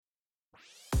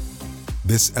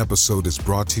This episode is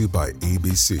brought to you by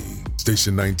ABC.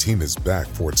 Station 19 is back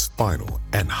for its final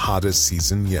and hottest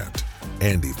season yet.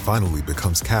 Andy finally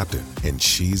becomes captain, and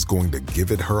she's going to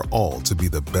give it her all to be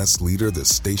the best leader the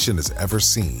station has ever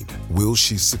seen. Will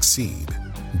she succeed?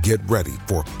 Get ready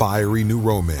for fiery new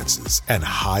romances and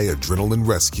high adrenaline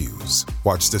rescues.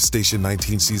 Watch the Station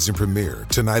 19 season premiere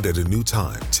tonight at a new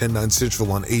time, 10/9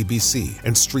 Central on ABC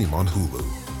and stream on Hulu.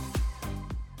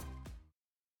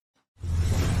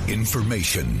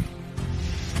 Information.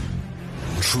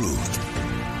 Truth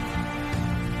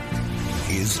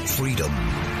is freedom.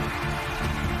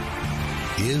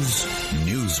 Is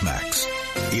Newsmax.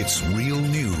 It's real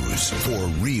news for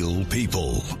real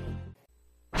people.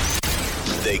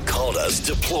 They called us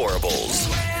deplorables.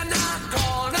 We're not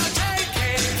gonna take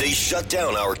it. They shut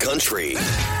down our country.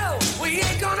 No, we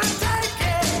ain't gonna take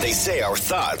it. They say our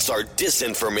thoughts are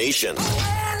disinformation.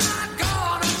 We're not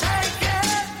gonna take it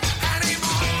anymore.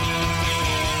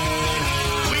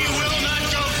 We will not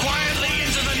go quietly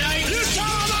into the night. You tell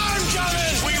them I'm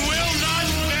coming. We will not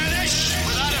vanish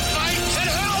without a fight. And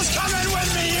hell's coming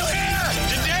with me, you hear?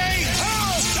 Today,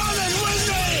 hell's coming with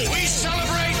me. We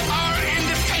celebrate our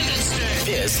Independence Day.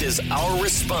 This is our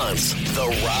response, The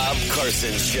Rob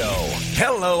Carson Show.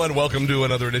 Hello and welcome to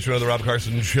another edition of the Rob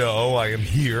Carson Show. I am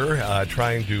here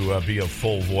trying to be a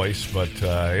full voice, but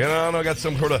I got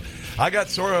some sort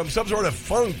of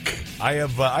funk.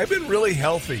 I've been really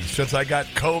healthy since I got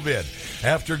COVID.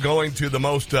 After going to the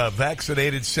most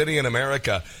vaccinated city in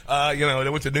America, I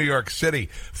went to New York City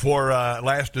for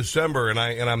last December, and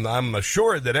I'm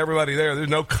assured that everybody there's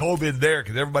no COVID there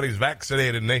because everybody's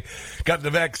vaccinated and they got the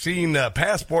vaccine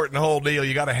passport and the whole deal.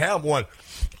 You got to have one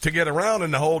to get around in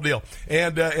the whole deal,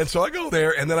 and so I go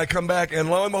there, and then I come back, and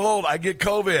lo and behold, I get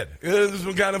COVID. This is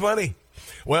kind of funny.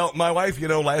 Well, my wife,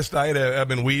 last night I've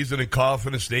been wheezing and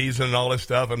coughing and sneezing and all this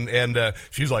stuff, and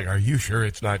she's like, "Are you sure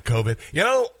it's not COVID?"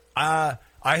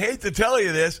 I hate to tell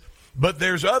you this, but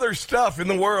there's other stuff in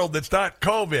the world that's not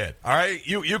COVID. All right,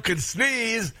 you can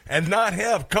sneeze and not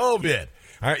have COVID.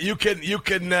 All right, you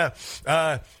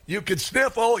can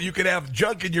sniffle, you can have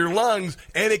junk in your lungs,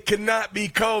 and it cannot be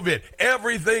COVID.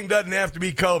 Everything doesn't have to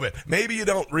be COVID. Maybe you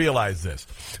don't realize this,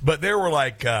 but there were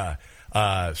like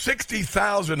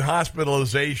 60,000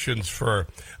 hospitalizations for,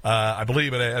 I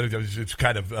believe it's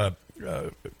kind of.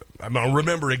 I don't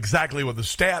remember exactly what the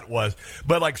stat was,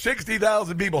 but like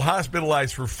 60,000 people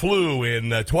hospitalized for flu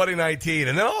in 2019.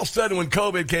 And then all of a sudden when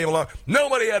COVID came along,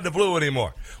 nobody had the flu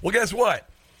anymore. Well, guess what?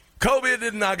 COVID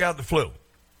didn't knock out the flu.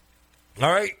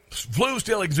 All right? Flu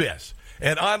still exists.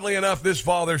 And oddly enough, this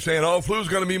fall they're saying, flu's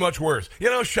going to be much worse.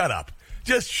 Shut up.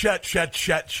 Just shut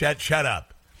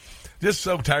up. Just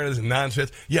so tired of this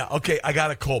nonsense. Yeah, okay, I got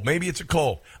a cold. Maybe it's a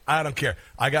cold. I don't care.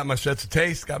 I got my sense of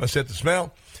taste, got my sense of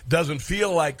smell. Doesn't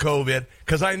feel like COVID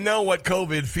because I know what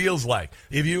COVID feels like.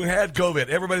 If you had COVID,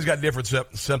 everybody's got different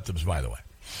symptoms, by the way.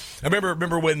 I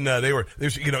remember when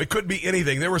it could be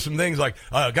anything. There were some things like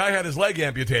a guy had his leg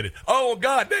amputated. Oh,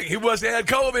 God dang, he must have had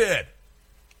COVID.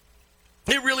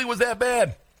 It really was that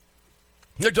bad.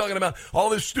 They're talking about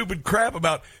all this stupid crap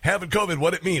about having COVID,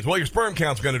 what it means. Well, your sperm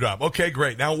count's going to drop. Okay,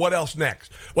 great. Now what else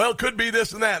next? Well, it could be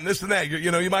this and that and this and that.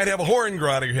 You might have a horn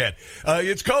grow out of your head.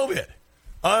 It's COVID.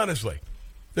 Honestly.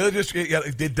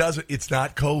 It's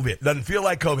not COVID. It doesn't feel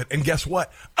like COVID. And guess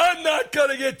what? I'm not going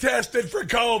to get tested for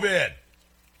COVID.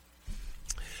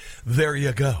 There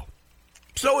you go.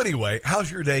 So anyway,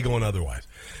 how's your day going otherwise?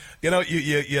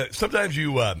 Sometimes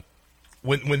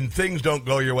when things don't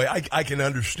go your way, I can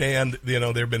understand, there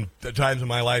have been times in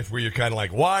my life where you're kind of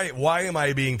like, why am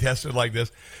I being tested like this?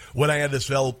 When I had to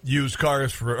sell used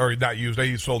cars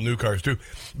I sold new cars too,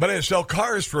 but I had to sell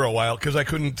cars for a while because I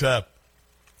couldn't,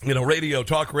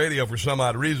 talk radio for some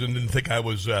odd reason. Didn't think I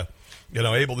was,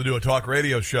 able to do a talk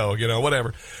radio show,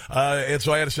 whatever. And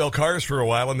so I had to sell cars for a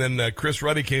while. And then Chris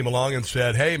Ruddy came along and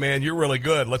said, "Hey, man, you're really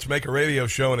good. Let's make a radio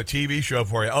show and a TV show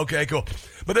for you." Okay, cool.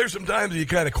 But there's some times you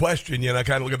kind of question, I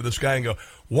kind of look up at the sky and go,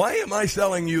 why am I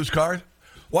selling used cars?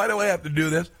 Why do I have to do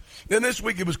this? Then this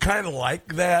week it was kind of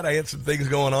like that. I had some things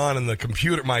going on in the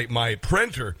computer. My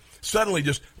printer suddenly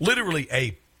just literally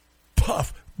a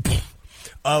puff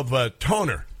of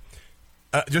toner.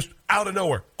 Just out of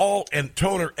nowhere, and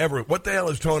toner everywhere. What the hell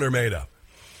is toner made of?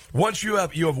 Once you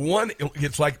have one,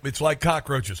 it's like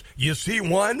cockroaches. You see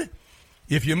one,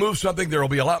 if you move something, there will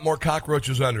be a lot more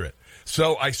cockroaches under it.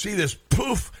 So I see this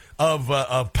poof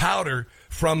of powder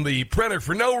from the printer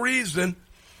for no reason,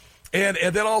 and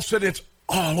then all of a sudden it's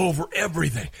all over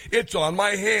everything. It's on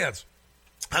my hands.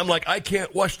 I'm like, I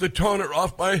can't wash the toner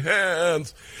off my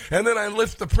hands. And then I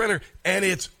lift the printer, and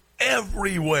it's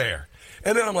everywhere.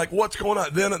 And then I'm like, what's going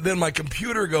on? Then my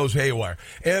computer goes haywire.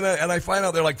 And I find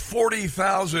out there are like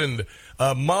 40,000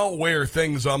 malware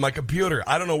things on my computer.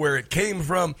 I don't know where it came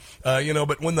from,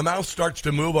 but when the mouse starts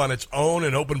to move on its own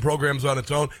and open programs on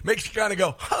its own, makes you kind of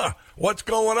go, what's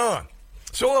going on?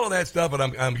 So all of that stuff, and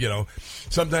I'm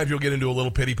sometimes you'll get into a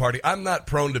little pity party. I'm not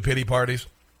prone to pity parties,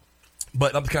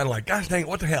 but I'm kind of like, gosh dang it,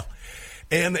 what the hell?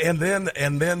 And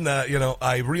then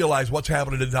I realize what's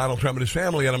happening to Donald Trump and his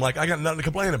family, and I'm like, I got nothing to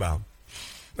complain about.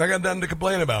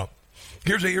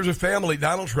 Here's a family,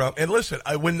 Donald Trump. And listen,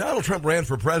 when Donald Trump ran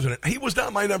for president, he was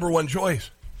not my number one choice.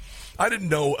 I didn't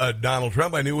know Donald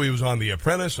Trump. I knew he was on The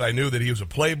Apprentice. I knew that he was a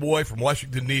playboy from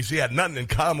Washington, D.C. I had nothing in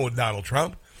common with Donald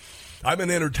Trump. I'm an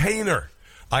entertainer.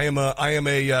 I am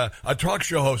a talk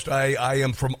show host. I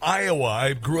am from Iowa.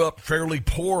 I grew up fairly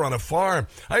poor on a farm.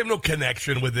 I have no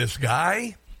connection with this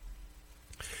guy.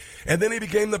 And then he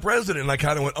became the president, and I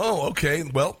kind of went, oh, okay,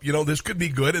 well, this could be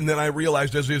good. And then I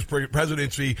realized as his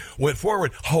presidency went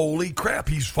forward, holy crap,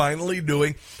 he's finally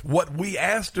doing what we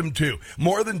asked him to.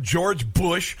 More than George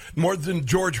Bush, more than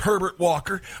George Herbert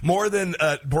Walker, more than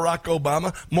Barack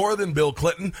Obama, more than Bill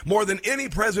Clinton, more than any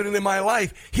president in my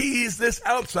life. He's this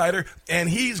outsider, and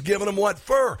he's giving him what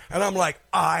for. And I'm like,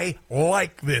 I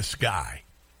like this guy.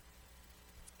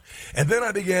 And then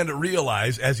I began to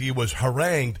realize as he was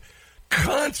harangued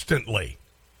constantly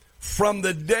from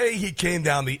the day he came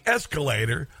down the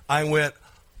escalator, I went,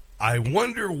 I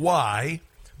wonder why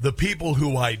the people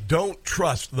who I don't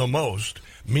trust the most,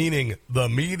 meaning the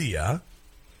media,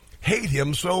 hate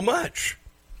him so much.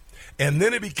 And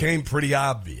then it became pretty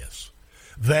obvious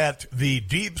that the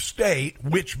deep state,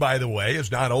 which, by the way, is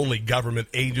not only government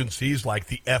agencies like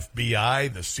the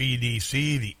FBI, the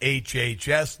CDC, the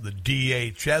HHS, the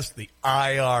DHS, the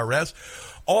IRS,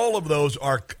 all of those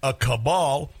are a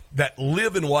cabal that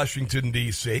live in Washington,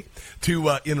 D.C.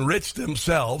 to enrich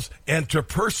themselves and to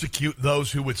persecute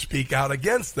those who would speak out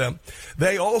against them.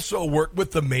 They also work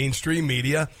with the mainstream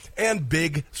media and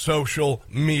big social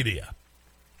media.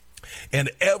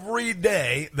 And every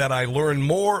day that I learn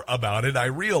more about it, I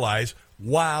realize,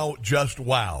 wow, just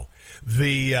wow.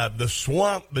 The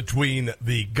swamp between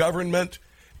the government,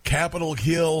 Capitol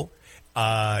Hill,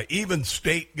 even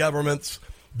state governments,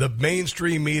 the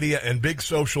mainstream media and big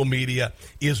social media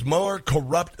is more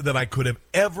corrupt than I could have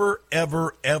ever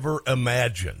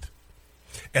imagined.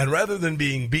 And rather than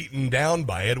being beaten down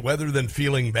by it, rather than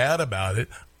feeling bad about it,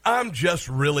 I'm just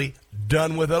really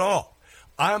done with it all.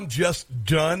 I'm just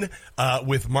done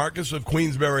with Marcus of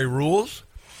Queensberry rules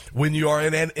when you are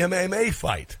in an MMA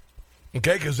fight.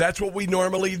 Okay, because that's what we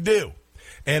normally do.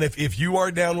 And if you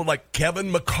are down with like Kevin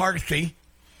McCarthy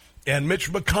and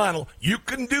Mitch McConnell, you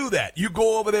can do that. You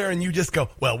go over there and you just go,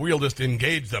 well, we'll just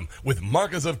engage them with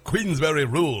Marcus of Queensberry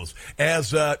rules.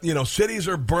 As, cities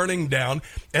are burning down,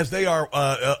 as they are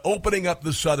opening up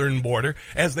the southern border,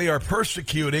 as they are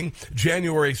persecuting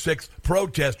January 6th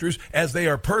protesters, as they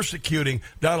are persecuting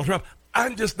Donald Trump.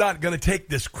 I'm just not going to take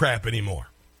this crap anymore.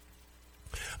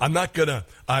 I'm not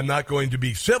going to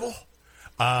be civil.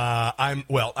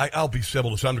 I'll be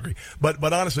civil to some degree.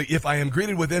 But honestly, if I am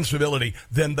greeted with incivility,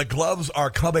 then the gloves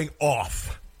are coming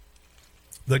off.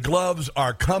 The gloves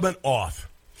are coming off.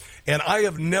 And I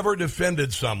have never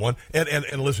defended someone, and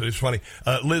listen, it's funny,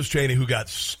 Liz Cheney, who got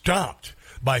stomped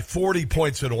by 40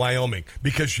 points in Wyoming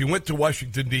because she went to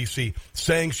Washington, D.C.,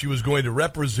 saying she was going to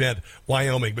represent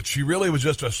Wyoming, but she really was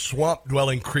just a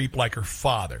swamp-dwelling creep like her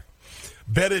father.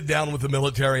 Bedded down with the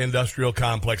military-industrial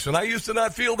complex. And I used to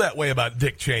not feel that way about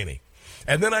Dick Cheney.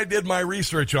 And then I did my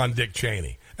research on Dick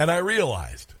Cheney, and I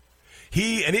realized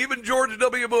he, and even George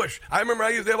W. Bush, I remember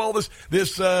I used to have all this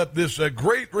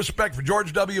great respect for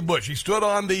George W. Bush. He stood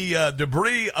on the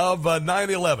debris of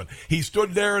 9/11. He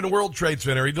stood there in the World Trade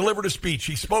Center. He delivered a speech.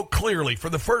 He spoke clearly for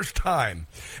the first time.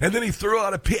 And then he threw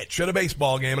out a pitch at a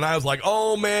baseball game, and I was like,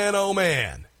 oh, man, oh,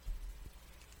 man.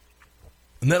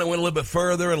 And then I went a little bit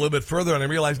further, and I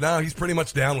realized now he's pretty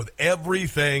much down with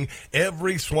everything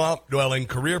every swamp-dwelling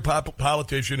career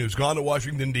politician who's gone to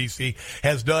Washington, D.C.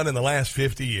 has done in the last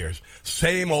 50 years.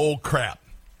 Same old crap.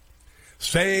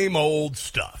 Same old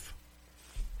stuff.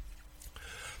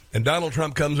 And Donald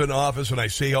Trump comes into office, and I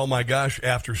see, oh my gosh,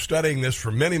 after studying this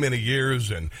for many, many years,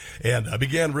 and I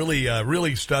began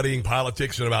really studying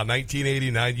politics in about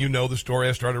 1989. You know the story.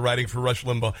 I started writing for Rush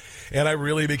Limbaugh, and I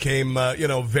really became,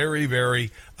 very,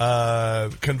 very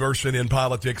conversant in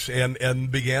politics, and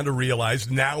began to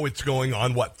realize now it's going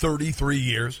on, 33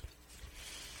 years,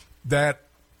 that,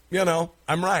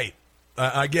 I'm right.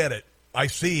 I get it. I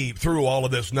see through all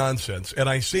of this nonsense, and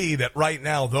I see that right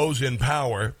now those in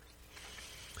power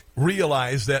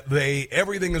realize that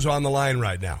everything is on the line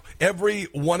right now. Every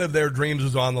one of their dreams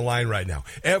is on the line right now.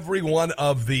 Every one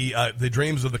of the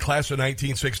dreams of the class of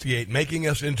 1968, making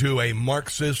us into a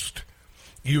Marxist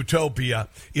utopia,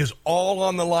 is all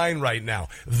on the line right now.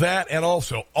 That, and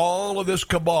also all of this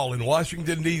cabal in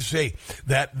Washington, D.C.,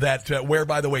 that where,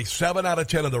 by the way, 7 out of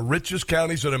 10 of the richest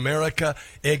counties in America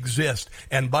exist.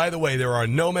 And by the way, there are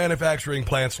no manufacturing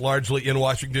plants largely in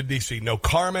Washington, D.C., no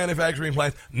car manufacturing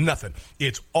plants, nothing.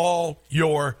 It's all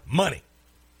your money.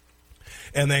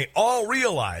 And they all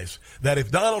realize that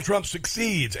if Donald Trump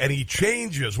succeeds and he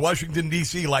changes Washington,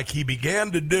 D.C. like he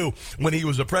began to do when he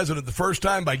was the president the first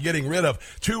time by getting rid of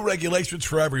 2 regulations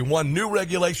for every 1 new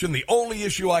regulation, the only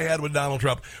issue I had with Donald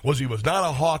Trump was he was not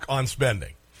a hawk on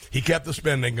spending. He kept the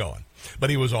spending going. But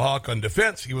he was a hawk on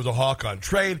defense. He was a hawk on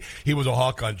trade. He was a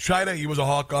hawk on China. He was a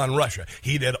hawk on Russia.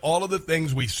 He did all of the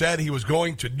things we said he was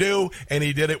going to do, and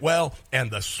he did it well.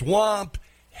 And the swamp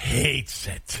hates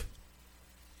it.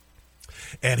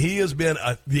 And he has been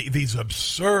these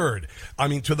absurd,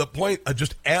 to the point of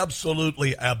just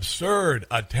absolutely absurd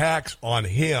attacks on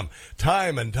him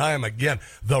time and time again.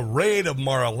 The raid of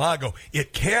Mar-a-Lago,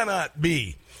 it cannot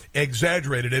be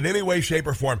exaggerated in any way, shape,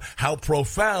 or form how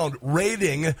profound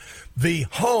raiding the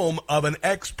home of an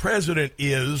ex-president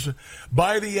is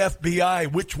by the FBI,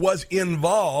 which was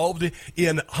involved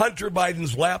in Hunter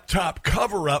Biden's laptop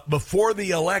cover-up before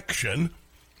the election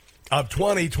of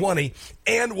 2020,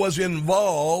 and was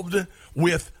involved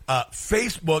with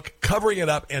Facebook covering it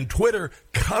up and Twitter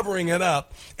covering it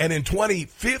up, and in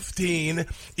 2015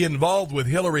 involved with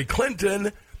Hillary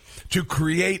Clinton to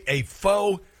create a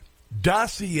faux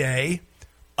dossier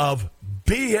of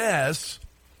BS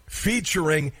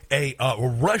featuring a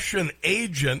Russian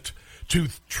agent to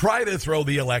try to throw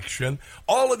the election.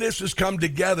 All of this has come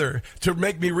together to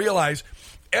make me realize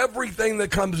everything that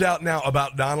comes out now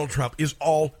about Donald Trump is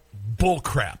all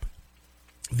bullcrap.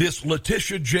 This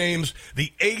Letitia James,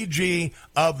 the AG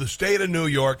of the state of New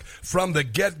York, from the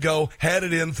get-go had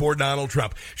it in for Donald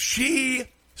Trump. She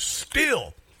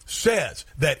still says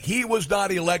that he was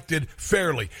not elected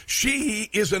fairly. She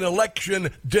is an election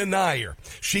denier.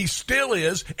 She still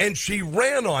is, and she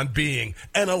ran on being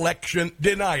an election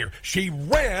denier. She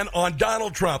ran on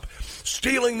Donald Trump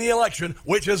stealing the election,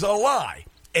 which is a lie.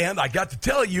 And I got to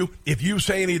tell you, if you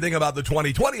say anything about the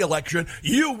 2020 election,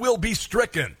 you will be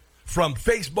stricken from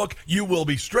Facebook, you will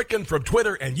be stricken from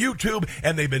Twitter and YouTube,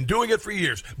 and they've been doing it for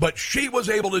years. But she was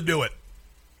able to do it.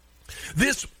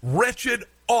 This wretched,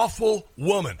 awful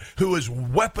woman who is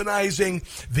weaponizing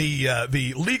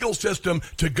the legal system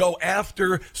to go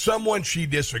after someone she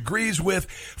disagrees with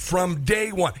from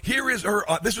day one. Here is her,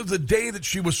 this is the day that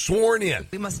she was sworn in.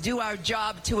 We must do our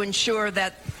job to ensure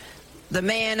that the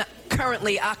man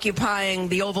currently occupying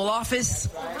the Oval Office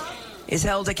is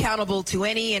held accountable to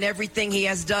any and everything he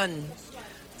has done.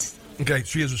 Okay,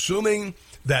 she is assuming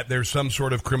that there's some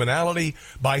sort of criminality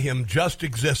by him just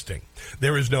existing.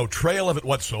 There is no trail of it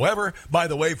whatsoever. By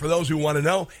the way, for those who want to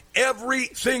know, every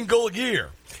single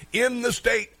year in the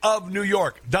state of New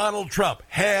York, Donald Trump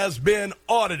has been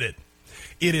audited.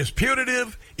 It is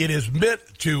punitive. It is meant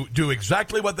to do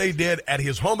exactly what they did at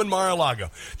his home in Mar-a-Lago,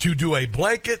 to do a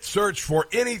blanket search for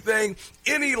anything,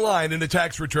 any line in the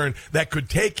tax return that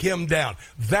could take him down.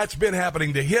 That's been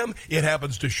happening to him. It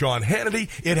happens to Sean Hannity.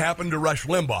 It happened to Rush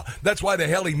Limbaugh. That's why the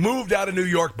hell he moved out of New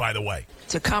York, by the way.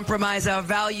 To compromise our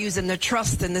values and the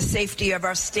trust and the safety of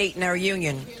our state and our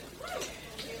union.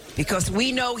 Because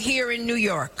we know here in New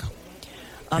York,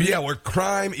 where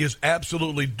crime is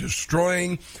absolutely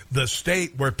destroying the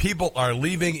state, where people are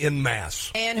leaving in mass.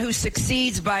 A man who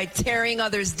succeeds by tearing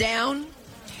others down,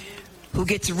 who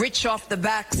gets rich off the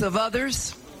backs of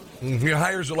others. He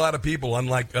hires a lot of people,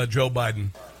 unlike Joe Biden.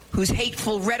 Whose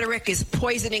hateful rhetoric is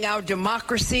poisoning our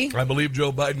democracy. I believe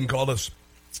Joe Biden called us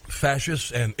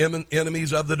fascists and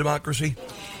enemies of the democracy.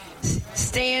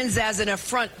 Stands as an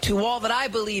affront to all that I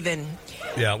believe in.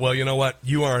 Yeah, well, you know what?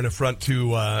 You are an affront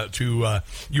to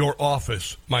your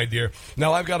office, my dear.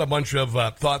 Now, I've got a bunch of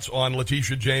thoughts on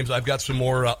Letitia James. I've got some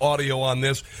more audio on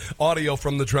this, audio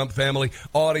from the Trump family,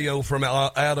 audio from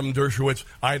Adam Dershowitz.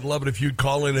 I'd love it if you'd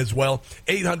call in as well.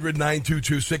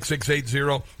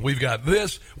 800-922-6680. We've got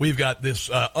this. We've got this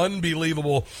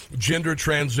unbelievable gender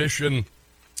transition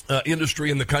industry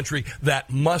in the country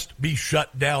that must be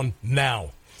shut down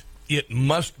now. It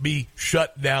must be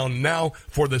shut down now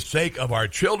for the sake of our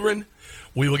children.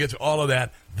 We will get to all of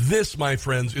that. This, my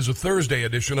friends, is a Thursday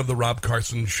edition of The Rob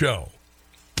Carson Show.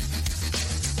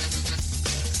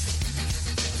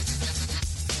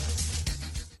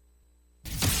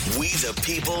 We the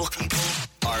people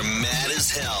are mad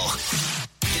as hell.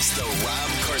 It's The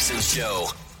Rob Carson Show.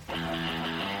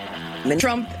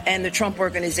 Trump and the Trump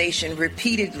Organization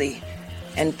repeatedly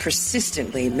and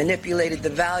persistently manipulated the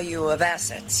value of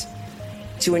assets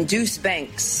to induce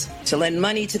banks to lend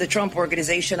money to the Trump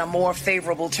Organization on more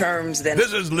favorable terms than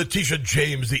This is Letitia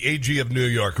James, the AG of New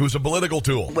York, who's a political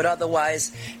tool. would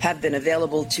otherwise have been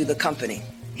available to the company.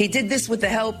 He did this with the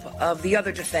help of the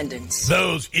other defendants.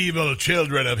 Those evil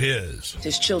children of his.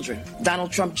 His children,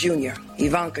 Donald Trump Jr.,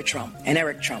 Ivanka Trump, and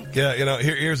Eric Trump. Yeah,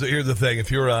 here's the thing. If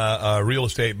you're a real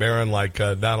estate baron like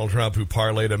Donald Trump, who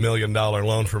parlayed $1 million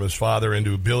loan from his father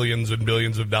into billions and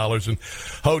billions of dollars in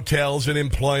hotels and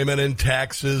employment and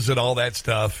taxes and all that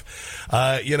stuff,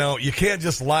 you can't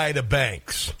just lie to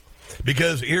banks.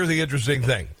 Because here's the interesting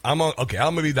thing. I'm going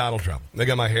to be Donald Trump. They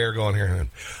got my hair going here.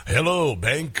 Hello,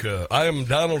 bank. I am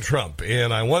Donald Trump,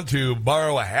 and I want to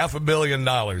borrow $500 million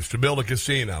to build a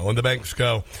casino. And the banks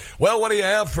go, well, what do you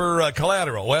have for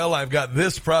collateral? Well, I've got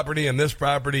this property and this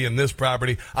property and this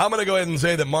property. I'm going to go ahead and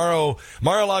say that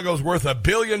Mar-a-Lago's worth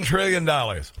 $1 trillion.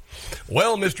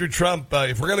 Well, Mr. Trump,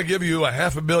 if we're going to give you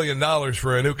 $500 million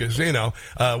for a new casino,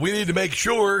 we need to make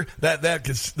sure that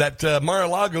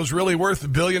Mar-a-Lago's really worth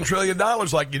 $1 trillion,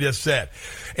 like you just said.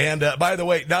 And by the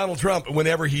way, Donald Trump,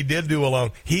 whenever he did do a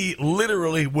loan, he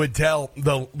literally would tell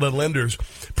the lenders,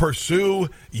 pursue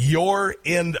your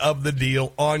end of the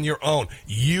deal on your own.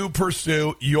 You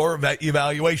pursue your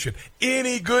evaluation.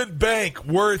 Any good bank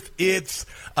worth its,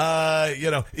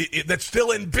 that's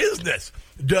still in business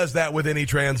does that with any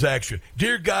transaction.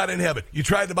 Dear God in heaven, you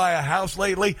tried to buy a house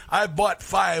lately? I bought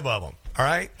 5 of them. All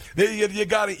right? You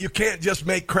got it. You can't just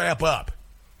make crap up.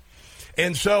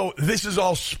 And so this is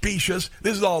all specious.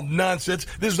 This is all nonsense.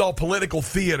 This is all political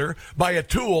theater by a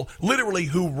tool literally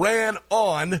who ran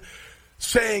on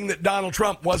saying that Donald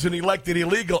Trump wasn't elected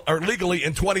legally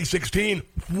in 2016,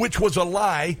 which was a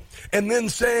lie, and then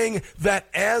saying that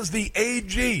as the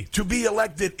AG to be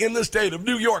elected in the state of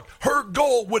New York, her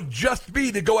goal would just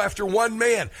be to go after one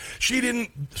man. She didn't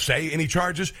say any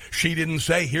charges. She didn't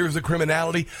say, here's the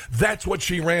criminality. That's what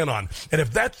she ran on. And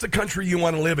if that's the country you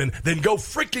want to live in, then go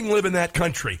freaking live in that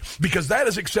country, because that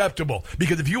is acceptable.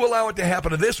 Because if you allow it to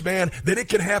happen to this man, then it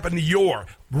can happen to your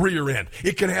rear end.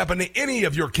 It can happen to any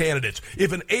of your candidates.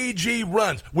 If an AG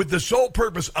runs with the sole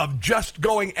purpose of just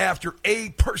going after a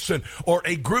person or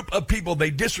a group of people they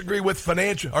disagree with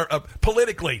financially or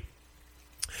politically,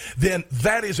 then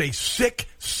that is a sick,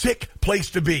 sick place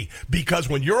to be. Because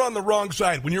when you're on the wrong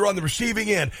side, when you're on the receiving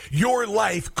end, your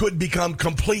life could become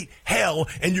complete hell,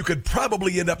 and you could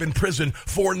probably end up in prison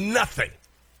for nothing.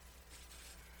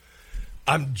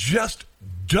 I'm just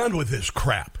done with this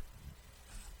crap.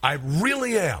 I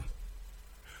really am.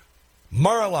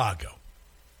 Mar-a-Lago,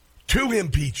 2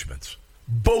 impeachments,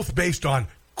 both based on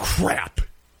crap.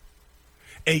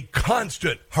 A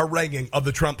constant haranguing of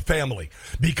the Trump family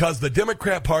because the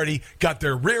Democrat Party got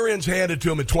their rear ends handed to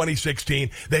them in 2016.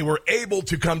 They were able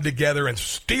to come together and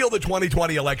steal the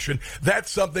 2020 election. That's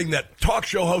something that talk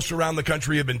show hosts around the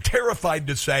country have been terrified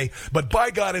to say. But by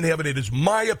God in heaven, it is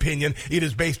my opinion. It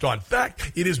is based on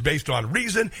fact. It is based on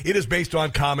reason. It is based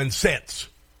on common sense.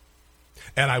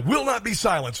 And I will not be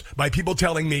silenced by people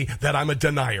telling me that I'm a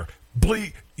denier.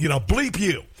 Bleep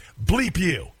you. Bleep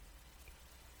you.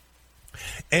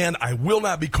 And I will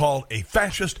not be called a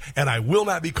fascist, and I will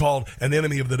not be called an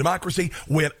enemy of the democracy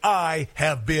when I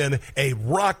have been a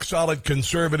rock-solid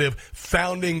conservative,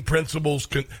 founding principles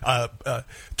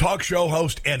talk show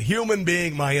host and human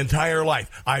being my entire life.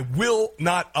 I will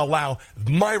not allow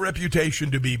my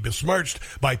reputation to be besmirched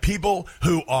by people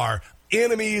who are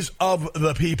enemies of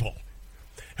the people,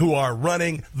 who are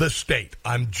running the state.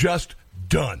 I'm just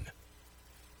done.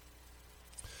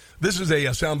 This is a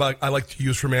soundbite I like to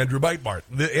use from Andrew Breitbart.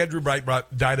 Andrew Breitbart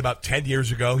died about 10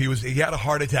 years ago. He had a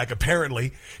heart attack,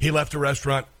 apparently. He left a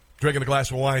restaurant, drinking a glass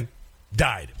of wine,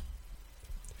 died.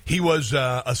 He was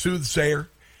a soothsayer.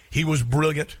 He was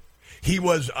brilliant. He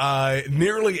was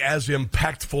nearly as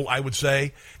impactful, I would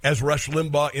say, as Rush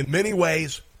Limbaugh in many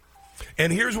ways.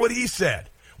 And here's what he said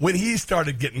when he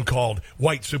started getting called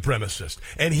white supremacist,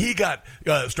 and he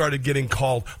started getting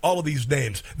called all of these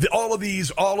names. All of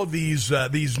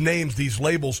these names, these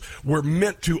labels, were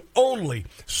meant to only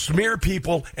smear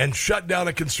people and shut down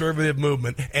a conservative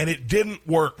movement, and it didn't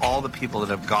work. All the people that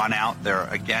have gone out there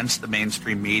against the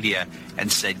mainstream media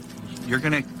and said, you're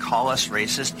going to call us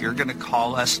racist, you're going to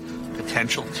call us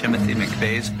potential Timothy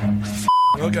McVeigh's.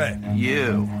 Okay.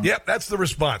 You. Yep, that's the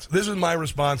response. This is my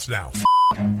response now.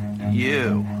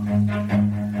 You.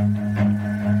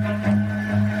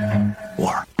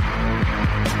 War.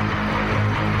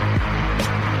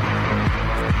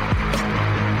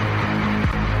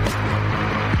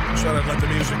 Should I let the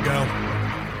music go?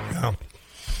 No.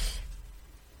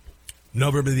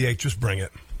 November the 8th, just bring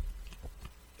it.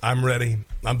 I'm ready.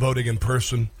 I'm voting in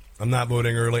person. I'm not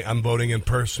voting early. I'm voting in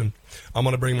person. I'm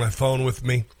going to bring my phone with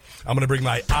me. I'm going to bring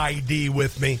my ID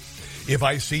with me. If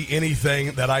I see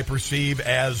anything that I perceive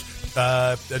as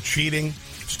cheating,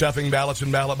 stuffing ballots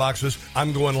in ballot boxes,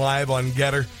 I'm going live on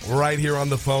Getter right here on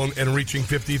the phone and reaching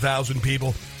 50,000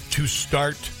 people to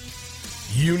start.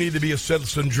 You need to be a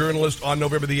citizen journalist on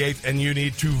November the 8th, and you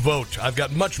need to vote. I've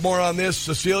got much more on this.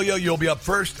 Cecilia, you'll be up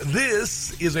first.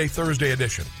 This is a Thursday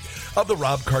edition of the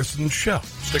Rob Carson Show.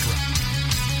 Stick around.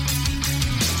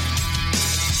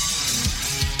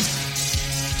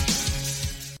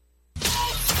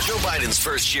 Joe Biden's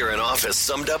first year in office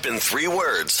summed up in 3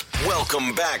 words.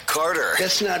 Welcome back, Carter.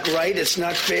 That's not right. It's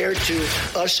not fair to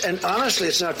us. And honestly,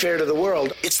 it's not fair to the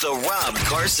world. It's the Rob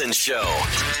Carson Show.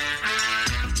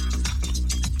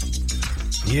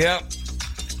 Yeah,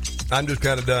 I'm just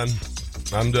kind of done.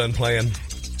 I'm done playing.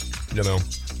 You know,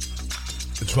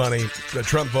 it's funny. The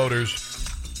Trump voters,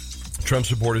 Trump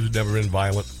supporters have never been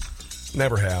violent.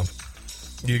 Never have.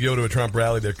 You go to a Trump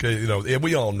rally,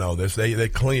 we all know this. They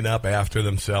clean up after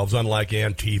themselves, unlike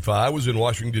Antifa. I was in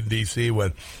Washington, D.C.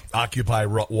 when Occupy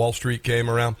Wall Street came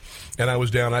around, and I was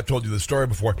down. I told you the story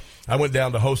before. I went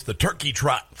down to host the Turkey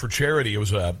Trot for charity. It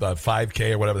was a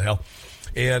 5K or whatever the hell.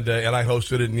 And I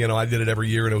hosted it, and, I did it every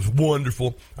year, and it was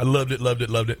wonderful. I loved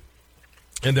it.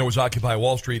 And there was Occupy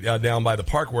Wall Street down by the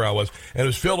park where I was, and it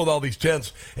was filled with all these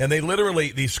tents. And they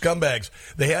literally, these scumbags,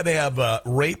 they had to have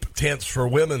rape tents for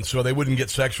women so they wouldn't get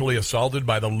sexually assaulted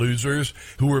by the losers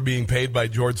who were being paid by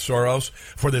George Soros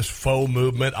for this faux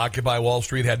movement. Occupy Wall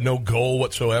Street had no goal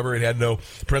whatsoever. It had no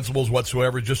principles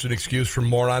whatsoever, just an excuse for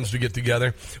morons to get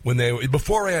together.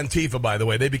 Before Antifa, by the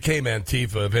way, they became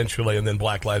Antifa eventually, and then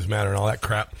Black Lives Matter and all that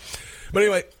crap. But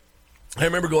anyway, I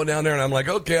remember going down there, and I'm like,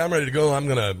 okay, I'm ready to go.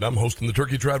 I'm hosting the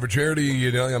Turkey Trot for charity.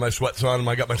 I got my sweats on, and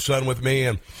I got my son with me,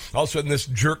 and all of a sudden this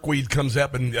jerkweed comes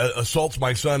up and assaults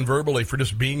my son verbally for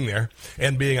just being there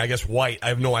and being, I guess, white. I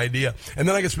have no idea. And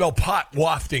then I can smell pot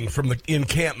wafting from the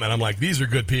encampment. I'm like, these are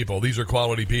good people. These are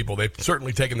quality people. They've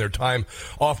certainly taken their time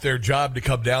off their job to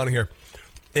come down here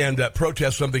and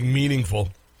protest something meaningful.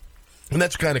 And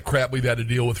that's the kind of crap we've had to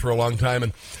deal with for a long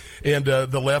time. And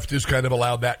the left has kind of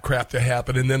allowed that crap to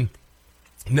happen. And then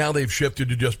now they've shifted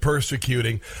to just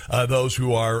persecuting those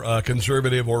who are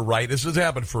conservative or right. This has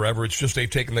happened forever. It's just they've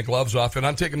taken the gloves off, and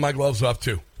I'm taking my gloves off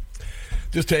too.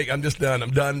 I'm just done.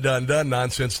 I'm done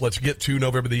nonsense. Let's get to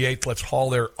November the 8th. Let's haul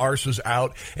their arses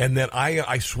out. And then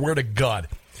I swear to God,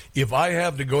 if I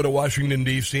have to go to Washington,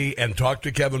 D.C. and talk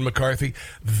to Kevin McCarthy,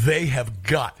 they have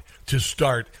got to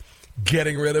start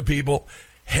getting rid of people.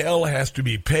 Hell has to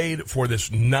be paid for this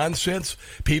nonsense.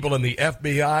 People in the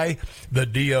FBI, the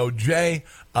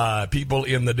DOJ, people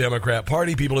in the Democrat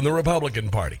Party, people in the Republican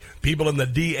Party, people in the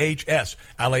DHS.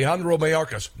 Alejandro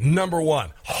Mayorkas, number 1,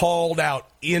 hauled out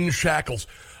in shackles,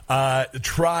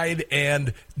 tried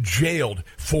and jailed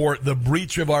for the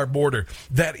breach of our border.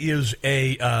 That is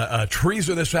a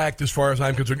treasonous act as far as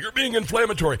I'm concerned. You're being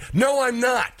inflammatory. No, I'm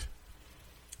not.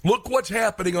 Look what's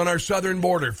happening on our southern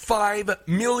border. 5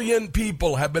 million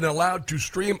people have been allowed to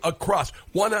stream across.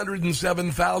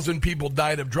 107,000 people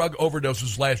died of drug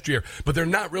overdoses last year. But they're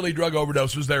not really drug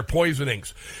overdoses, they're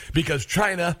poisonings. Because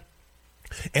China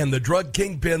and the drug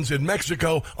kingpins in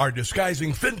Mexico are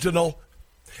disguising fentanyl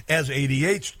as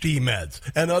ADHD meds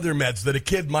and other meds that a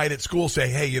kid might at school say,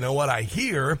 hey, you know what, I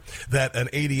hear that an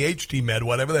ADHD med,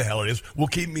 whatever the hell it is, will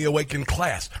keep me awake in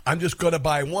class. I'm just going to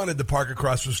buy one at the park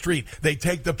across the street. They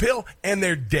take the pill and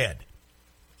they're dead.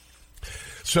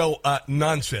 So,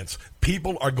 nonsense.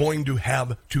 People are going to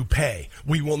have to pay.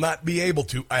 We will not be able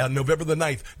to, on November the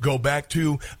 9th, go back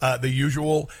to the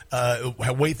usual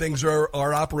way things are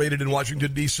operated in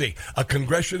Washington, D.C. A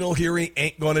congressional hearing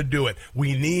ain't going to do it.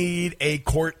 We need a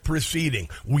court proceeding.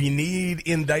 We need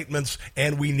indictments,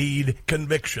 and we need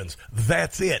convictions.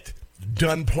 That's it.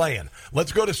 Done playing.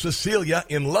 Let's go to Cecilia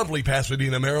in lovely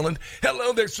Pasadena, Maryland.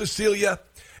 Hello there, Cecilia,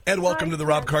 and welcome to the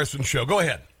Rob Carson Show. Go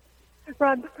ahead.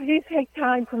 Rob, please take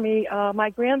time for me.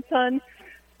 My grandson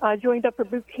joined up for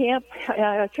boot camp,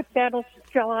 took battles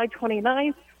July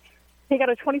 29th. He got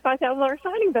a $25,000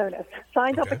 signing bonus.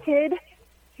 Signed up a kid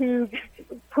to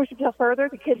push himself further.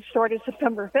 The kid started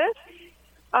September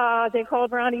 5th. They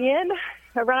called Ronnie in.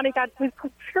 Ronnie got his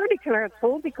security clearance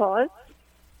pulled because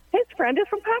his friend is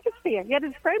from Pakistan. Yet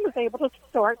his friend was able to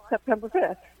start September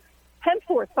 5th.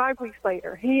 Henceforth, 5 weeks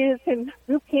later, he is in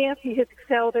boot camp. He has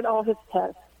excelled in all his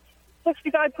tests.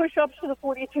 65 push-ups to the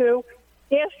 42,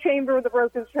 gas chamber with a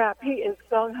broken strap. He is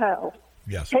gung-ho.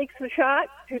 Yes. Takes the shot.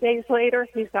 2 days later,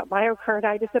 he's got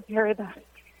myocarditis and periodontitis.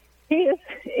 He is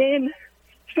in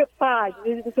Ship 5,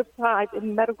 Ship 5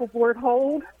 in medical board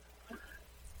hold.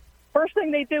 First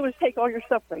thing they do is take all your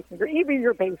stuff away from you, even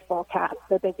your baseball cap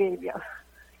that they gave you.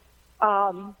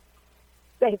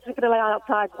 They took it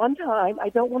outside one time. I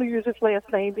don't want to use his last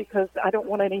name because I don't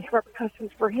want any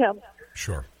repercussions for him.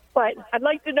 Sure. But I'd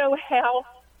like to know how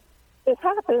this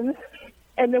happens,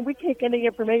 and then we can't get any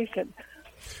information.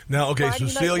 Now, okay,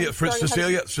 Cecilia,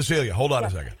 hold on a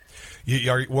second.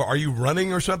 Are you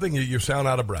running or something? You sound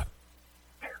out of breath.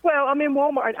 Well, I'm in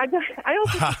Walmart. I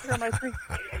also take care of my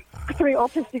three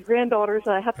autistic granddaughters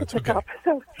that I have to pick up.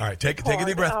 So all right, take a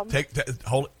deep breath.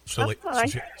 Hold it.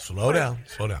 Slow down.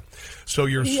 So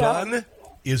your son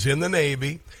is in the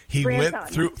Navy. He went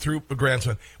through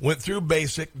grandson. Went through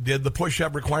basic, did the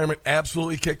push-up requirement,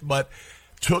 absolutely kicked butt.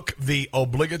 Took the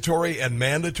obligatory and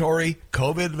mandatory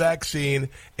COVID vaccine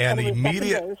and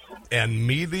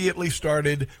immediately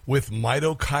started with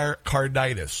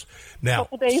myocarditis. Now, a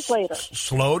couple days later.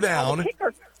 Slow down.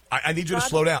 I need you to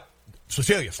slow down.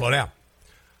 Cecilia, slow down.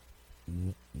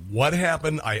 What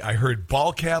happened? I heard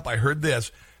ball cap. I heard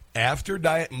this. After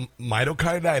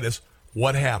myocarditis,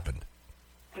 what happened?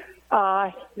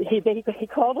 He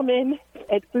called him in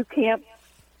at boot camp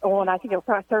on, I think it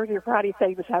was Thursday or Friday, said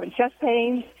he was having chest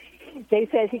pains. They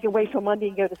said he can wait till Monday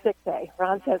and go to sick day.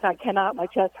 Ron says, I cannot, my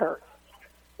chest hurts.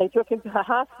 They took him to the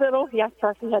hospital. He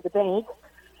actually had the bank.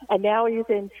 And now he's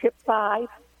in Ship 5,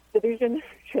 Division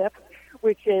Ship,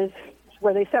 which is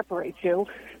where they separate you.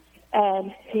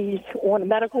 And he's on a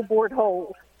medical board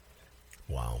hold.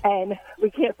 Wow. And we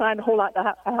can't find a whole lot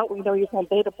out. We know he's on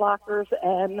beta blockers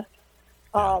and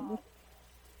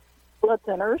blood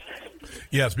thinners.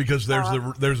 Yes, because there's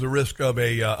the risk of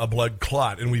a blood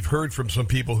clot, and we've heard from some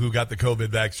people who got the COVID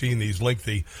vaccine these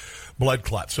lengthy blood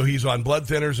clots. So he's on blood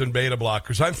thinners and beta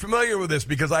blockers. I'm familiar with this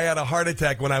because I had a heart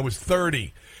attack when I was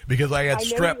 30 because I had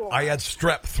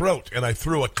strep throat and I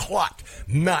threw a clot.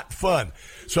 Not fun.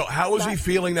 So how is he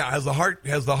feeling now? Has the heart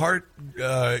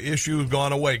issue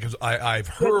gone away? Because I've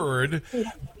heard he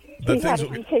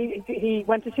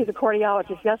went to see the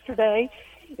cardiologist yesterday.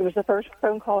 It was the first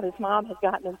phone call his mom had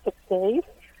gotten in 6 days.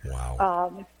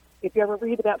 Wow. If you ever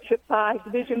read about Ship 5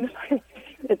 Division,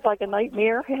 it's like a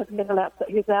nightmare. He hasn't been allowed.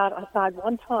 He's out outside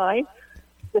one time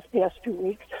this past 2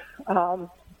 weeks.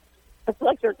 It's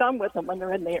like they're done with him when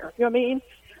they're in there. You know what I mean?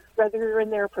 Whether you're in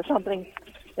there for something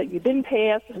that you didn't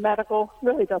pass, medical,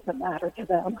 really doesn't matter to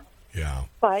them. Yeah.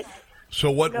 But so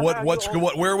where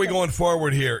are we going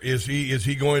forward here? Is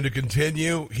he going to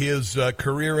continue his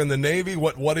career in the Navy?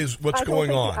 What's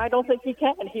going on? I don't think he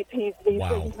can. He's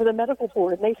waiting for the medical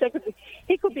board, and they said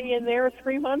he could be in there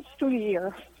 3 months to a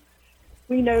year.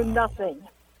 We know nothing.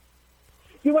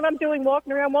 You know what I'm doing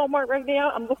walking around Walmart right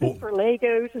now? I'm looking for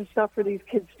Legos and stuff for these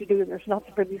kids to do. There's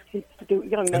nothing for these kids to do.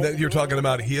 And then you're talking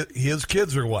about his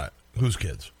kids or what? Whose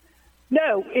kids?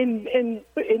 No, in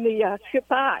the Ship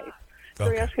 5.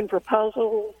 They're asking for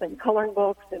puzzles and coloring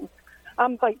books, and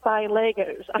I'm like buying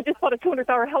Legos. I just bought a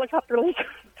 $200 helicopter Lego.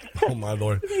 Oh my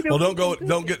Lord! Well,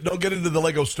 don't get into the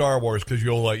Lego Star Wars because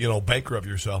you'll bankrupt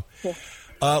yourself. Yeah.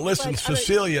 Listen,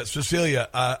 Cecilia,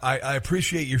 I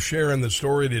appreciate you sharing the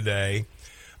story today.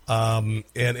 And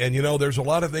there's a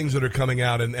lot of things that are coming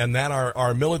out, and that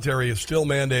our military is still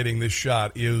mandating this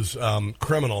shot is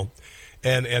criminal,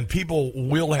 and people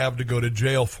will have to go to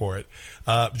jail for it.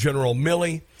 General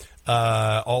Milley.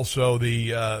 Also,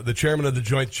 the chairman of the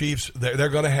Joint Chiefs, they're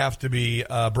going to have to be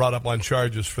brought up on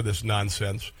charges for this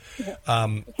nonsense.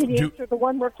 Can you answer the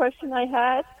one more question I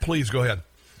had? Please, go ahead.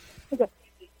 Okay.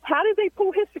 How did they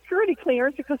pull his security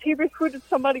clearance? Because he recruited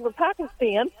somebody from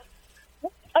Pakistan.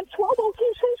 I'm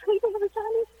 1202 sleeping on the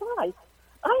Chinese side.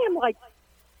 I am like,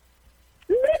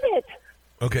 livid.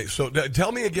 Okay, so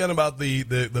tell me again about the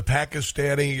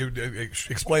Pakistani.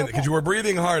 Explain it, because you were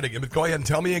breathing hard again. But go ahead and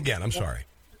tell me again. I'm sorry.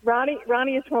 Ronnie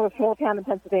is from a small town in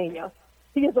Pennsylvania.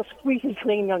 He is a squeaky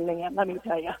clean young man, let me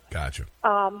tell you. Gotcha.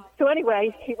 So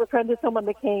anyway, he befriended someone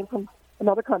that came from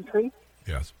another country.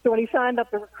 Yes. So when he signed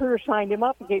up, the recruiter signed him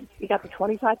up. He got the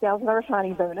 $25,000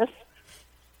 signing bonus.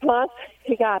 Plus,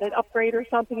 he got an upgrade or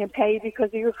something and paid because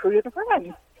he recruited a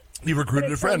friend. He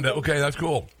recruited a friend. Okay, that's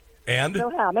cool. And?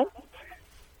 Mohammed.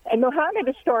 And Mohammed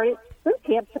has started boot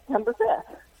camp September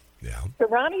 5th. Yeah. So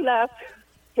Ronnie left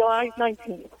July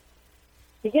 19th.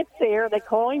 He gets there, they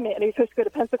call him in, and he's supposed to go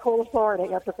to Pensacola,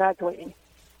 Florida after graduating.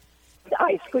 The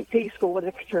ISP school with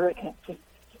a security camp.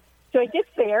 So he gets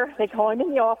there, they call him in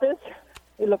the office,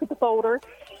 they look at the folder.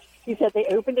 He said they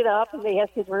opened it up, and they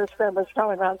asked him where his friend was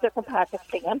from, and Ron said from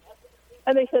Pakistan.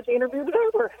 And they said the interview was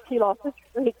over. He lost his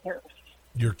security clearance.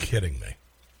 You're kidding me.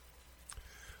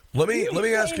 Let me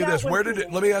ask you this.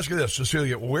 Let me ask you this,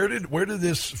 Cecilia. Where did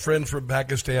this friend from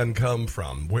Pakistan come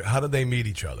from? How did they meet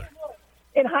each other?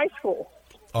 In high school.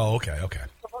 Oh, okay.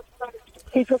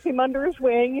 He took him under his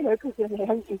wing, you know.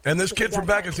 And this kid from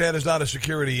Pakistan is not a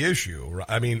security issue. Right?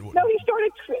 I mean, no,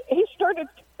 he started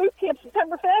boot camp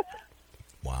September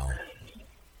 5th.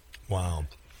 Wow.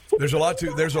 There's a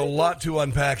lot to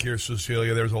unpack here,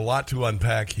 Cecilia. There's a lot to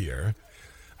unpack here.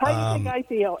 How do you think I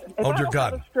feel? If I don't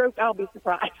have a stroke, I'll be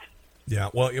surprised. Yeah.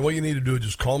 Well, what you need to do is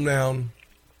just calm down.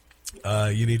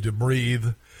 You need to breathe.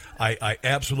 I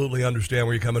absolutely understand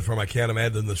where you're coming from. I can't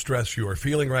imagine the stress you are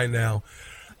feeling right now.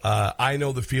 I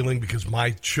know the feeling because my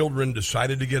children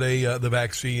decided to get the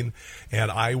vaccine,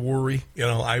 and I worry.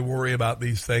 I worry about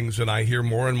these things, and I hear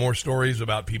more and more stories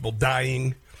about people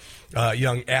dying,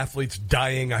 young athletes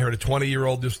dying. I heard a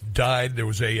 20-year-old just died. There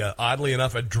was oddly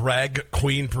enough, a drag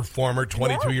queen performer,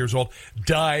 22 years old,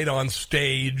 died on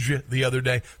stage the other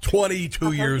day.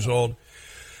 22 years old.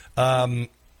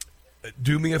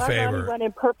 Do me a favor. My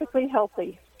running perfectly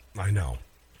healthy. I know.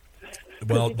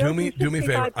 Well, do me a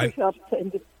favor. I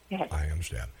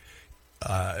understand.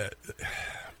 Can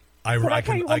I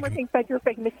tell you one more thing about your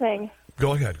famous saying?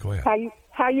 Go ahead.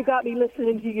 How you got me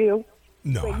listening to you?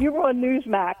 No. When you were on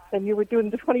Newsmax and you were doing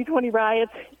the 2020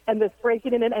 riots and this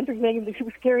breaking in and entering thing, and she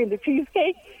was carrying the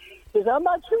cheesecake. Because I'm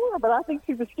not sure, but I think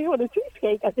she was stealing the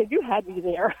cheesecake. I said, you had me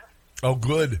there. Oh,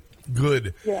 good.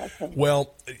 Yeah,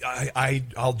 well,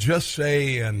 I'll just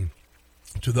say, and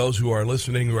to those who are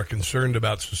listening who are concerned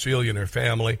about Cecilia and her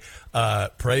family,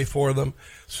 pray for them.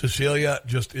 Cecilia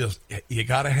you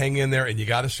got to hang in there, and you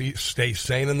got to stay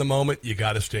sane in the moment. You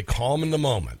got to stay calm in the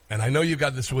moment. And I know you've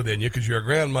got this within you because you're a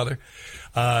grandmother,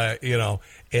 I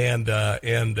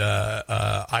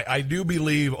do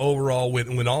believe overall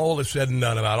when all is said and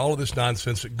done about all of this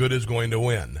nonsense, that good is going to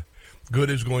win.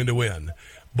 Good is going to win.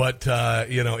 But,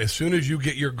 as soon as you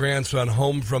get your grandson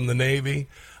home from the Navy,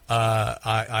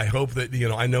 I hope that,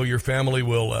 I know your family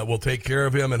will take care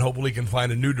of him and hopefully can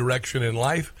find a new direction in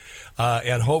life.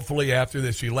 And hopefully after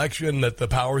this election that the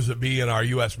powers that be in our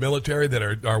U.S. military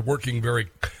that are working very,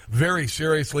 very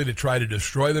seriously to try to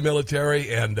destroy the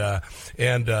military and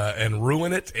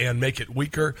ruin it and make it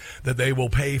weaker, that they will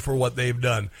pay for what they've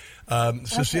done.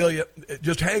 Cecilia,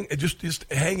 just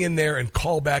hang in there and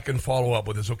call back and follow up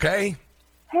with us, okay?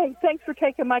 Hey, thanks for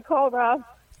taking my call, Rob.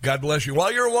 God bless you.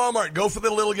 While you're at Walmart, go for the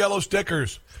little yellow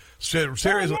stickers.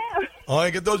 Seriously.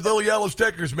 Oh, get those little yellow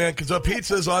stickers, man, because the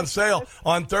pizza's on sale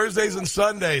on Thursdays and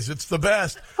Sundays. It's the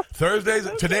best.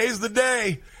 Today's the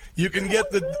day. You can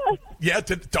get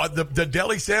the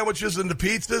deli sandwiches and the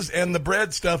pizzas and the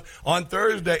bread stuff on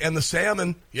Thursday, and the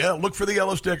salmon. Yeah, look for the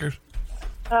yellow stickers.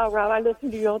 Oh, Rob, I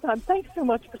listen to you all the time. Thanks so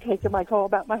much for taking my call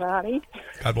about my Ronnie.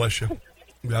 God bless you.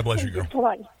 God bless you, girl. All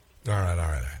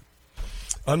right.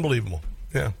 Unbelievable.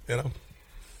 Yeah,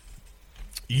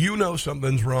 you know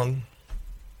something's wrong.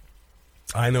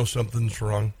 I know something's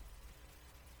wrong.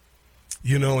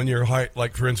 In your heart,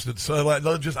 like for instance,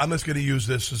 I'm just going to use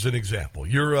this as an example.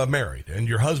 You're married and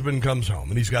your husband comes home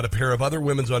and he's got a pair of other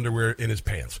women's underwear in his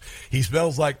pants. He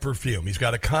smells like perfume. He's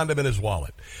got a condom in his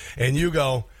wallet. And you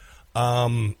go,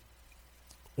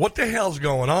 what the hell's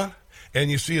going on? And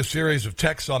you see a series of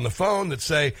texts on the phone that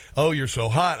say, oh, you're so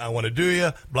hot, I want to do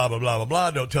you, blah, blah, blah, blah,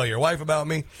 blah, don't tell your wife about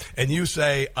me. And you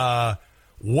say,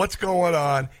 what's going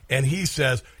on? And he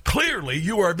says, clearly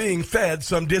you are being fed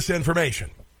some disinformation.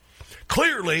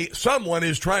 Clearly someone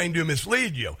is trying to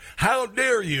mislead you. How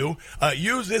dare you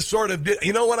use this sort of,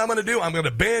 you know what I'm going to do? I'm going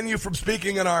to ban you from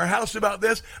speaking in our house about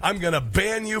this. I'm going to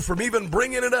ban you from even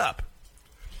bringing it up.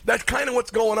 That's kind of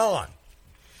what's going on.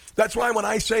 That's why when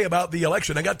I say about the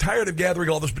election, I got tired of gathering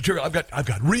all this material. I've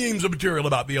got reams of material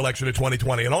about the election of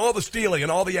 2020 and all the stealing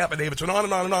and all the affidavits and on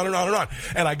and on and on and on and on.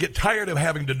 And I get tired of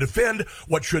having to defend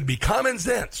what should be common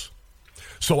sense.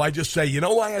 So I just say, you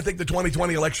know why I think the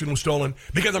 2020 election was stolen?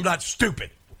 Because I'm not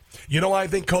stupid. You know why I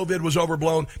think COVID was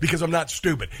overblown? Because I'm not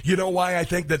stupid. You know why I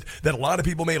think that a lot of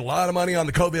people made a lot of money on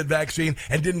the COVID vaccine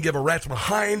and didn't give a rat's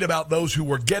behind about those who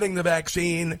were getting the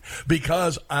vaccine?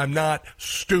 Because I'm not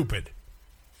stupid.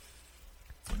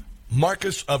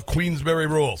 Marcus of Queensberry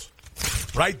rules.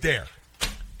 Right there.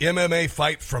 MMA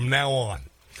fight from now on.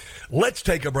 Let's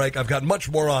take a break. I've got much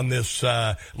more on this.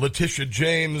 Letitia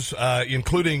James,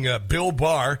 including Bill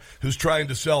Barr, who's trying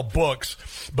to sell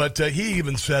books. But he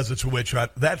even says it's a witch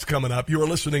hunt. That's coming up. You are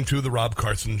listening to The Rob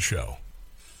Carson Show.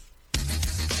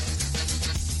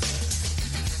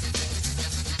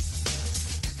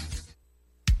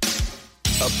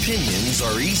 Opinions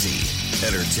are easy.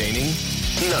 Entertaining,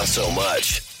 not so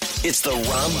much. It's the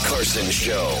Rob Carson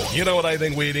Show. You know what I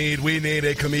think we need? We need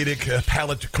a comedic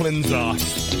palate cleanser.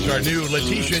 It's our new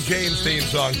Letitia James theme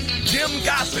song. Jim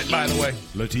Gossett, by the way.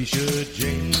 Letitia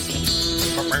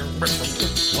James,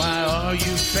 why are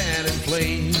you fanning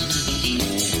flames?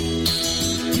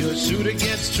 Your suit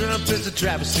against Trump is a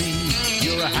travesty.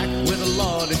 You're a hack with a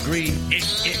law degree.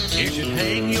 You should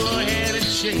hang your head in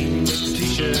shame,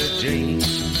 Letitia James.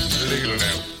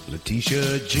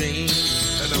 Letitia James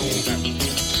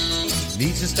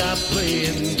needs to stop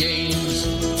playing games.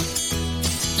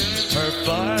 Her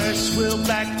farce will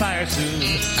backfire soon,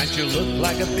 and she'll look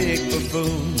like a big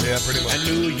buffoon. Yeah, pretty much. And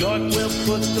New York will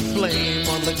put the blame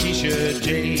on Letitia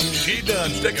James. She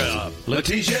done. Stick it up.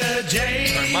 Letitia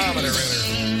James. Thermometer in her.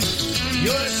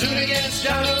 Your suit against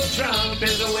Donald Trump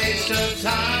is a waste of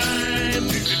time.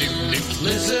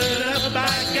 Listen up,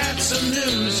 I got some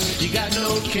news. You got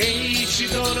no case, you're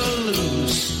gonna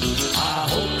lose. I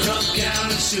hope Trump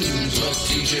countersues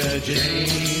Letitia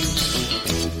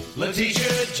James.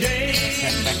 Letitia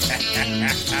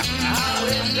James. How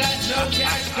is that no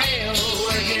cash bail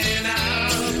working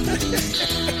out?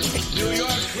 New York.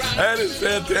 That is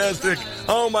fantastic.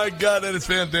 Oh, my God, that is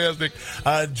fantastic.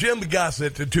 Jim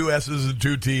Gossett, 2 S's and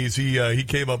 2 T's. He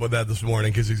came up with that this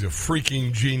morning because he's a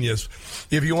freaking genius.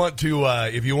 If you want to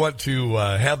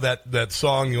have that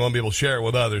song, you want to be able to share it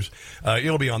with others,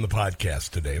 it'll be on the podcast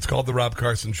today. It's called the Rob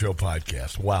Carson Show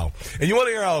Podcast. Wow. And you want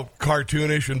to hear how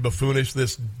cartoonish and buffoonish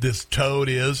this toad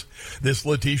is, this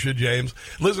Letitia James?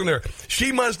 Listen to her.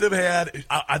 She must have had,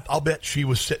 I'll bet she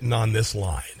was sitting on this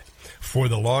line for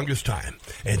the longest time.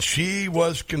 And she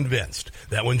was convinced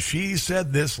that when she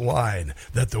said this line,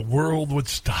 that the world would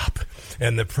stop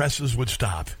and the presses would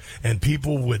stop and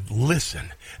people would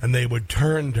listen and they would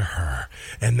turn to her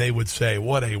and they would say,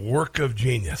 what a work of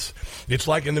genius. It's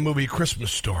like in the movie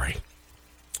Christmas Story.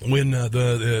 When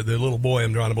the little boy,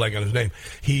 I'm drawing a blank on his name,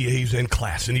 he's in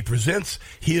class and he presents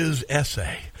his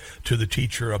essay to the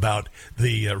teacher about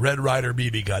the Red Ryder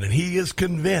BB gun, and he is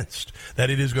convinced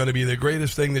that it is going to be the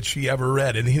greatest thing that she ever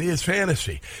read. And in his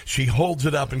fantasy, she holds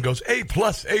it up and goes, A+, A+, A+.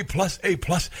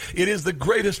 It is the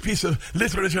greatest piece of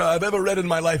literature I've ever read in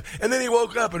my life. And then he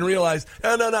woke up and realized,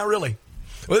 oh, no, not really.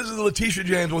 Well, this is Letitia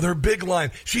James with her big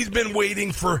line. She's been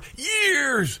waiting for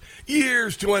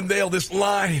years to unveil this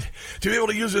line, to be able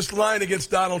to use this line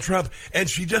against Donald Trump, and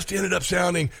she just ended up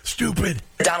sounding stupid.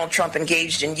 Donald Trump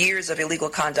engaged in years of illegal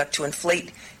conduct to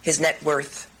inflate his net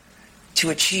worth,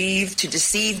 to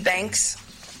deceive banks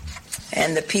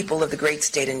and the people of the great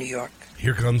state of New York.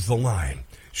 Here comes the line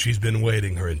she's been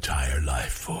waiting her entire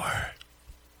life for.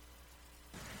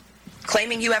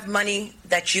 Claiming you have money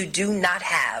that you do not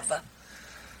have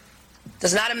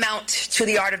does not amount to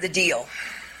the art of the deal.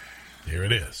 Here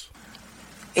it is.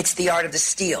 It's the art of the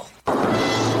steal.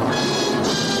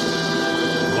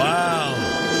 Wow.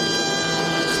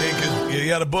 See, 'cause you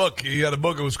got a book. It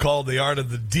was called The Art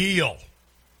of the Deal.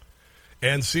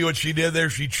 And see what she did there?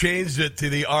 She changed it to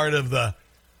the art of the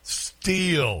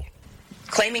steal.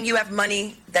 Claiming you have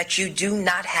money that you do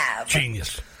not have.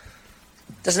 Genius.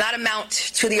 Does not amount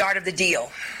to the art of the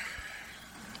deal.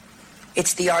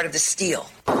 It's the art of the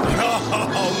steal.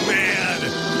 Oh, man.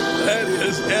 That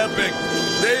is epic.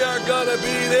 They're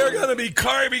gonna be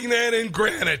carving that in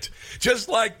granite. Just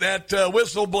like that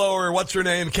whistleblower, what's her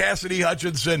name, Cassidy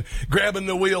Hutchinson, grabbing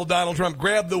the wheel. Donald Trump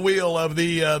grabbed the wheel of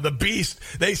the beast.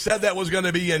 They said that was going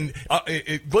to be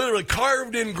it literally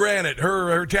carved in granite,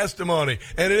 her testimony.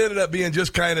 And it ended up being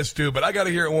just kind of stupid. I got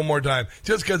to hear it one more time,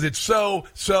 just because it's so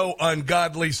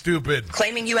ungodly stupid.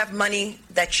 Claiming you have money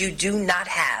that you do not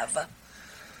have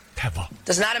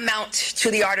does not amount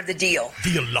to the art of the deal.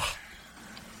 Deal.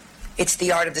 It's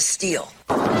the art of the steal.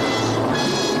 I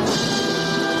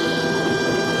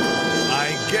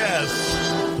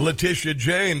guess Letitia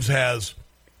James has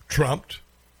trumped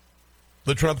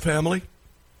the Trump family.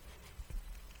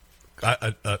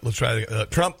 Let's try the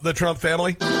Trump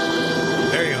family.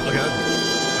 There you go.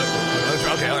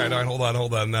 Okay, all right. Hold on.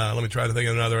 Let me try to think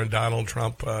of another. Donald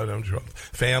Trump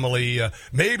family.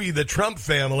 Maybe the Trump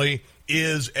family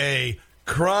is a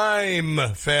crime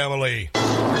family.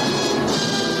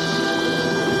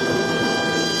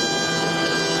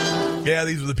 Yeah,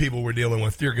 these are the people we're dealing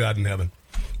with. Dear God in heaven.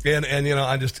 And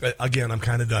I'm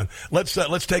kind of done.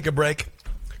 Let's take a break.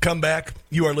 Come back.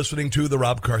 You are listening to The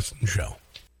Rob Carson Show.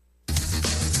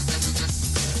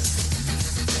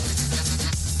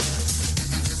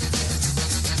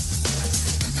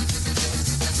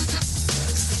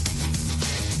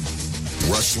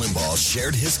 Rush Limbaugh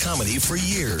shared his comedy for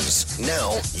years.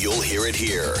 Now you'll hear it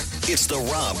here. It's the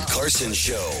Rob Carson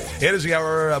Show. It is the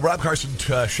Rob Carson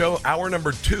Show, hour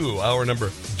number 2.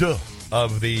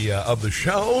 of the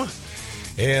show.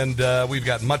 And we've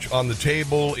got much on the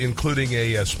table, including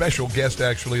a special guest,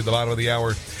 actually, at the bottom of the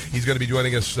hour. He's going to be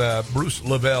joining us, Bruce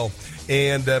Lavelle.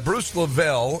 And Bruce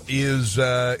Lavelle is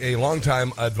a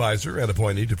longtime advisor and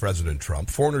appointee to President Trump,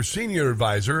 former senior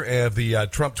advisor of the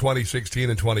Trump 2016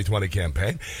 and 2020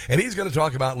 campaign. And he's going to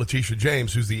talk about Letitia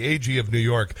James, who's the AG of New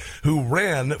York, who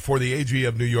ran for the AG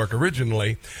of New York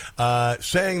originally,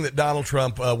 saying that Donald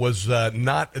Trump was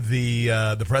not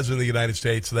the president of the United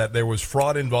States, that there was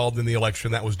fraud involved in the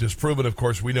election. That was disproven. Of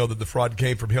course, we know that the fraud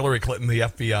came from Hillary Clinton, the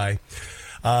FBI.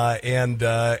 And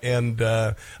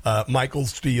Michael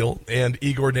Steele and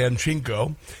Igor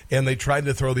Danchenko, and they tried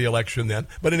to throw the election then.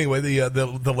 But anyway,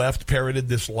 the left parroted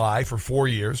this lie for 4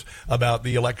 years about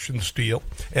the election steal.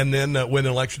 And then when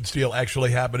election steal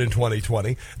actually happened in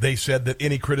 2020, they said that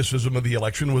any criticism of the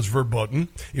election was verboten.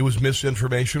 It was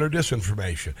misinformation or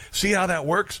disinformation. See how that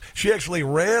works? She actually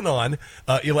ran on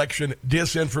election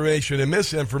disinformation and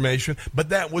misinformation, but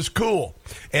that was cool.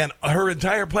 And her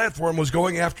entire platform was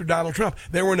going after Donald Trump.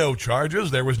 There were no charges.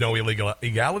 There was no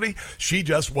illegality. She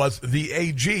just was the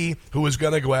AG who was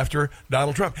going to go after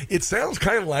Donald Trump. It sounds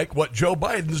kind of like what Joe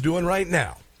Biden's doing right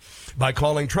now by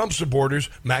calling Trump supporters,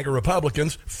 MAGA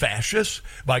Republicans, fascists,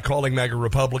 by calling MAGA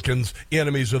Republicans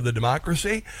enemies of the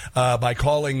democracy, by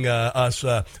calling us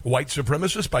white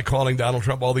supremacists, by calling Donald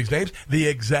Trump all these names, the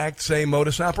exact same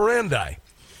modus operandi,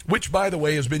 which, by the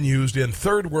way, has been used in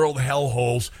third world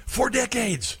hellholes for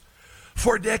decades.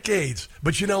 For decades.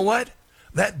 But you know what?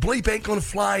 That bleep ain't going to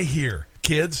fly here,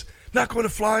 kids. Not going to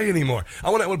fly anymore. I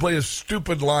want to play a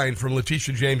stupid line from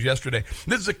Letitia James yesterday.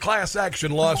 This is a class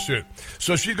action lawsuit.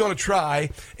 So she's going to try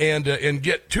and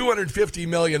get $250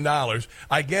 million,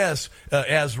 I guess,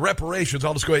 as reparations.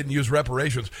 I'll just go ahead and use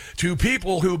reparations to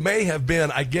people who may have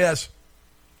been, I guess,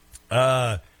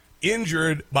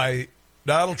 injured by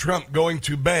Donald Trump going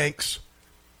to banks,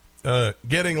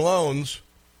 getting loans.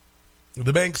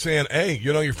 The bank saying, hey,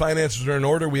 you know, your finances are in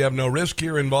order. We have no risk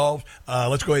here involved.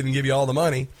 Let's go ahead and give you all the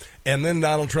money. And then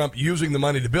Donald Trump using the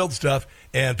money to build stuff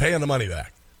and paying the money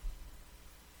back.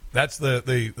 That's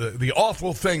the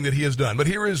awful thing that he has done. But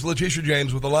here is Letitia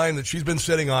James with a line that she's been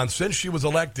sitting on since she was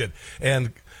elected.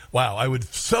 And, wow, I would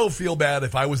so feel bad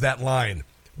if I was that line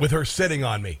with her sitting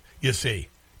on me, you see.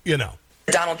 You know.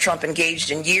 Donald Trump engaged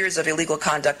in years of illegal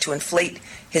conduct to inflate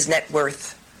his net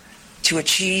worth, to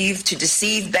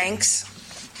deceive banks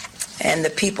and the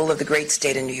people of the great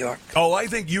state of New York. Oh, I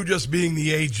think you just being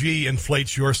the AG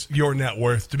inflates your net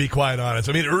worth, to be quite honest.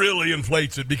 I mean, it really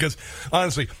inflates it because,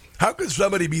 honestly, how could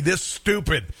somebody be this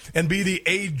stupid and be the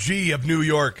AG of New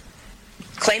York?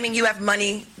 Claiming you have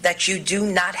money that you do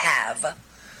not have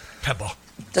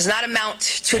does not amount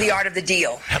to the art of the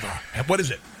deal. What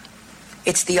is it?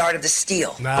 It's the art of the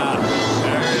steal. Nah,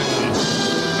 there it is.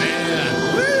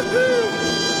 Man. Woo-hoo.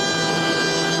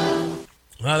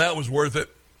 Well, that was worth it.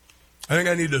 I think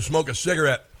I need to smoke a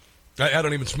cigarette. I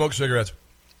don't even smoke cigarettes.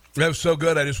 That was so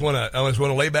good. I just want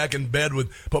to lay back in bed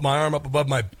put my arm up above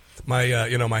my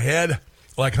head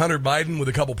like Hunter Biden with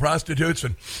a couple prostitutes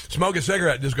and smoke a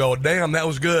cigarette and just go, damn, that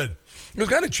was good. It was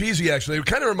kind of cheesy, actually. It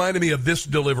kind of reminded me of this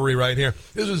delivery right here.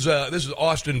 This is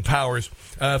Austin Powers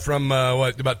from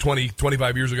about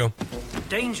 25 years ago.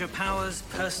 Danger Powers'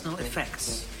 personal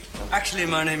effects. Actually,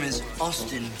 my name is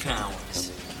Austin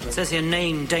Powers. It says here,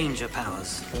 name Danger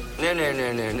Powers. No.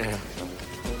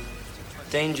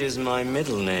 Danger's my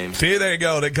middle name. See, there you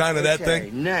go. That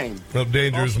thing. Name. Well,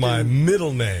 Danger's my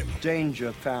middle name.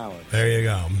 Danger Powers. There you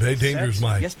go. Danger's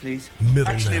my yes, please. Middle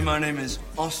Actually, name. my name is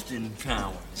Austin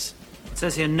Powers. It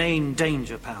says here, name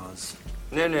Danger Powers.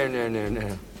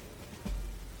 No.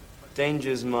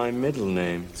 Danger's my middle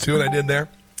name. See what I did there?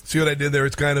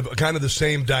 It's kind of the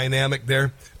same dynamic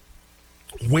there.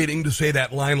 Waiting to say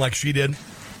that line like she did.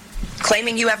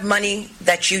 Claiming you have money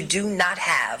that you do not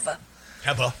have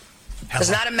does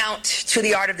not amount to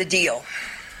the art of the deal.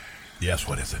 Yes,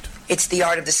 what is it? It's the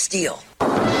art of the steal. There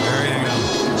you go.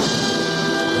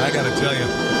 I got to tell you,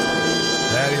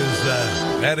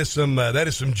 that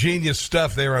is some genius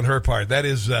stuff there on her part. That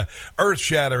is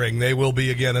earth-shattering. They will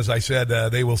be, again, as I said,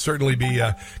 they will certainly be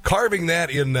carving that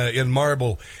in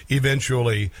marble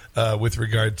eventually with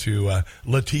regard to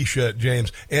Letitia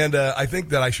James. And I think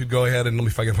that I should go ahead and let me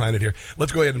if I can find it here.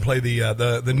 Let's go ahead and play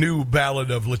the new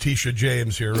ballad of Letitia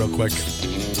James here real quick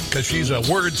because she's a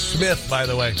wordsmith, by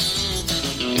the way.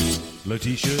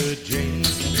 Letitia James,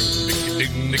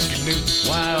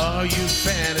 why are you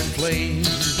fanning flames?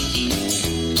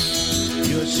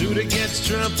 Your suit against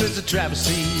Trump is a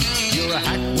travesty. You're a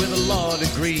hack with a law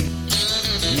degree.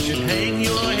 You should hang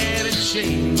your head in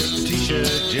shame, Letitia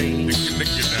James.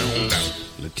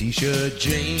 Letitia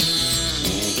James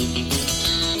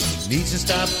needs to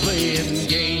stop playing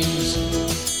games.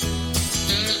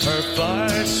 Her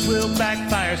farce will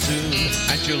backfire soon,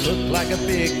 and she'll look like a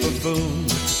big buffoon.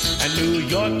 And New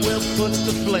York will put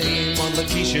the blame on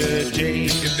Letitia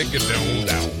James.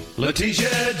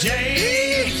 Letitia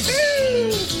James,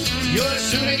 your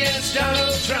suit against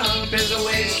Donald Trump is a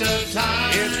waste of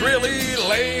time. It's really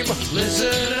lame.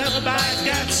 Listen up, I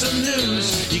got some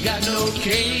news. You got no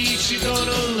case, you're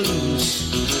gonna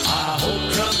lose. I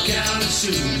hope Trump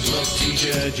countersues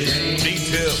Letitia James. Me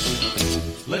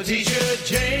too. Letitia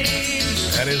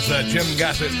James. That is Jim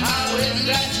Gossett. How is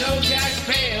that no tax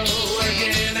payer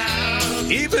working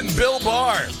out? Even Bill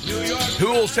Barr,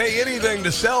 who will say anything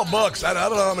to sell books. I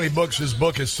don't know how many books his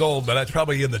book has sold, but that's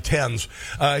probably in the tens.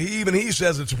 He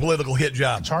says it's a political hit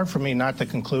job. It's hard for me not to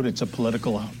conclude it's a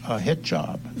political hit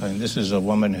job. I mean, this is a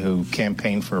woman who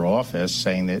campaigned for office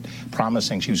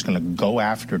promising she was going to go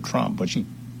after Trump, but she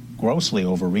grossly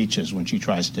overreaches when she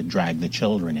tries to drag the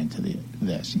children into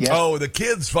this. Yes. Oh, the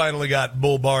kids finally got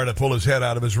Bull Barr to pull his head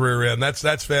out of his rear end. That's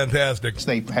fantastic.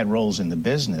 They had roles in the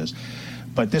business,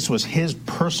 but this was his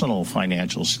personal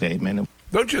financial statement.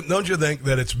 Don't you think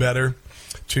that it's better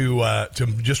to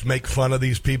just make fun of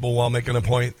these people while making a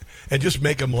point and just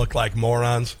make them look like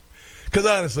morons? Because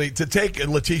honestly, to take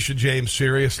Letitia James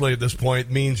seriously at this point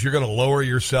means you're going to lower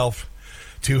yourself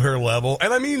to her level.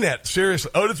 And I mean that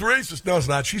seriously. Oh, it's racist. No, it's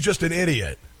not. She's just an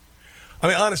idiot. I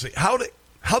mean, honestly, how the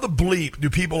bleep do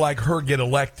people like her get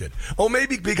elected? Oh,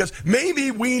 maybe because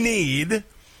maybe we need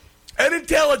an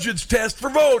intelligence test for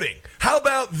voting. How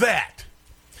about that?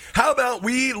 How about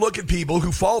we look at people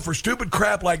who fall for stupid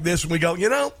crap like this and we go,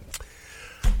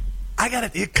 I got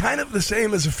it. It's kind of the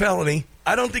same as a felony.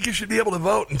 I don't think you should be able to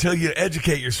vote until you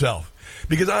educate yourself.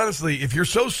 Because honestly, if you're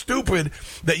so stupid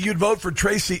that you'd vote for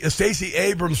Stacey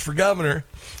Abrams for governor,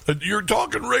 you're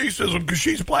talking racism because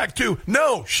she's black too.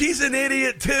 No, she's an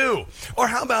idiot too. Or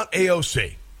how about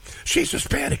AOC? She's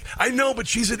Hispanic. I know, but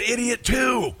she's an idiot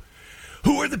too.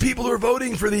 Who are the people who are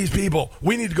voting for these people?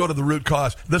 We need to go to the root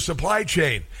cause, the supply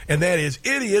chain. And that is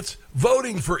idiots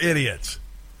voting for idiots.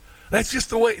 That's just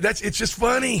the way, it's just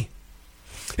funny.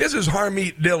 This is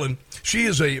Harmeet Dillon. She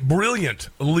is a brilliant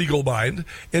legal mind,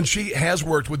 and she has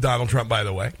worked with Donald Trump, by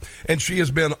the way. And she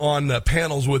has been on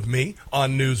panels with me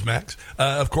on Newsmax.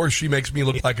 Of course, she makes me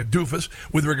look like a doofus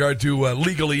with regard to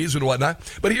legalese and whatnot.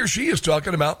 But here she is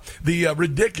talking about the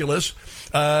ridiculous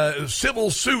civil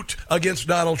suit against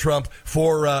Donald Trump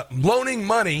for loaning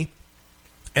money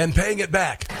and paying it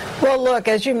back. Well, look,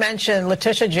 as you mentioned,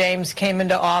 Letitia James came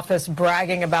into office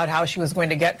bragging about how she was going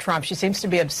to get Trump. She seems to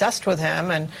be obsessed with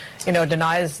him and,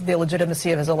 denies the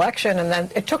legitimacy of his election. And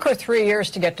then it took her 3 years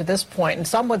to get to this point. And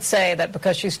some would say that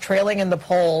because she's trailing in the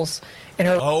polls in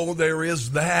her... Oh, there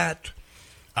is that.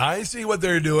 I see what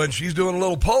they're doing. She's doing a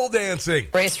little pole dancing.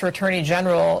 Race for Attorney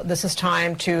General, this is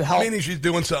time to help... Meaning she's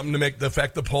doing something to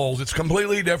affect the polls. It's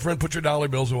completely different. Put your dollar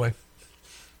bills away.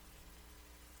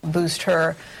 Boost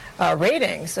her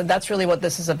ratings. And that's really what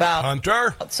this is about.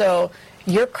 Hunter. So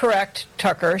you're correct,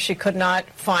 Tucker. She could not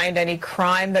find any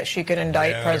crime that she could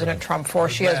indict President Trump for.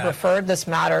 She has referred this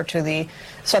matter to the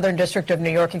Southern District of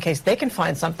New York in case they can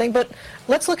find something. But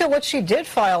let's look at what she did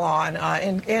file on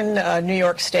in New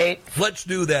York State. Let's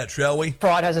do that, shall we?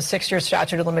 Fraud has a 6-year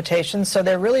statute of limitations. So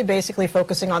they're really basically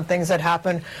focusing on things that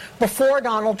happened before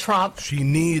Donald Trump. She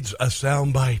needs a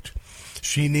soundbite.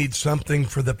 She needs something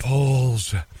for the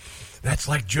polls. That's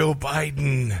like Joe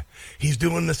Biden. He's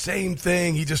doing the same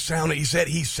thing. He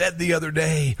said the other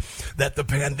day that the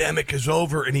pandemic is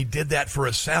over, and he did that for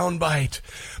a soundbite.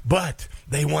 But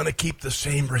they want to keep the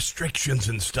same restrictions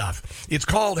and stuff. It's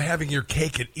called having your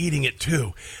cake and eating it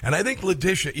too. And I think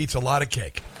Letitia eats a lot of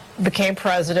cake. Became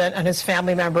president, and his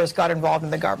family members got involved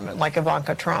in the government, like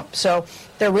Ivanka Trump. So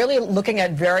they're really looking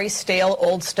at very stale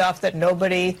old stuff that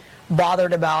nobody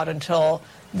bothered about until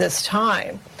this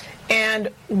time. And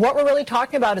what we're really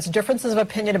talking about is differences of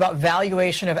opinion about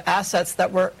valuation of assets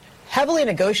that were heavily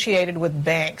negotiated with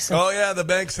banks. Oh, yeah, the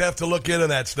banks have to look into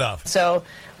that stuff. So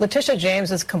Letitia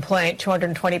James's complaint,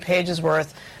 220 pages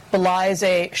worth, belies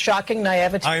a shocking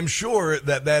naivety. I'm sure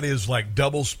that is like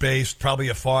double-spaced, probably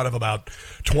a font of about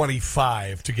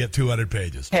 25 to get 200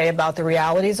 pages. Okay, about the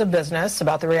realities of business,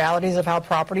 about the realities of how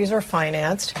properties are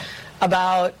financed,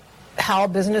 about how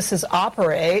businesses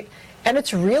operate. And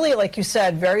it's really, like you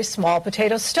said, very small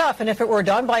potato stuff. And if it were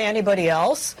done by anybody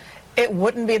else, it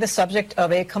wouldn't be the subject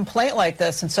of a complaint like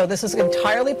this. And so this is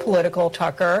entirely political,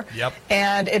 Tucker. Yep.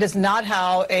 And it is not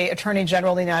how a attorney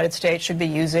general of the United States should be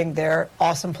using their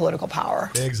awesome political power.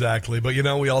 Exactly. But,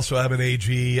 we also have an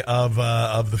AG of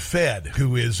the Fed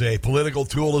who is a political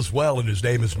tool as well, and his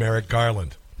name is Merrick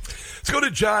Garland. Let's go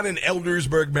to John in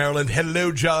Eldersburg, Maryland.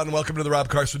 Hello, John. Welcome to the Rob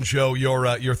Carson Show.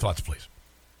 Your thoughts, please.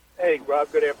 Hey,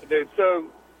 Rob. Good afternoon. So,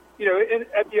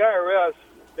 at the IRS,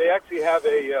 they actually have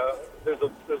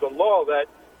there's a law that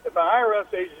if an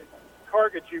IRS agent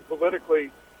targets you politically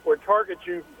or targets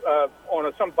you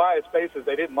on some biased basis,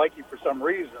 they didn't like you for some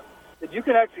reason, that you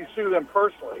can actually sue them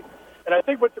personally. And I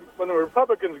think when the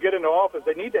Republicans get into office,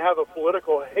 they need to have a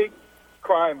political hate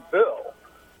crime bill.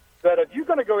 That if you're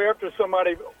going to go after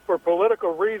somebody for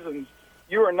political reasons,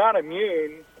 you are not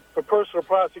immune for personal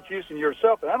prosecution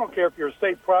yourself. And I don't care if you're a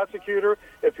state prosecutor,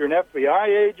 if you're an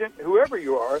FBI agent, whoever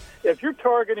you are, if you're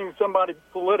targeting somebody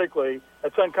politically,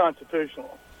 that's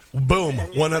unconstitutional. Boom,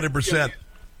 100%.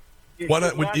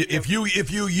 If you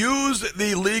use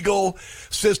the legal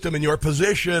system in your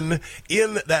position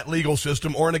in that legal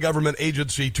system or in a government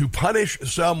agency to punish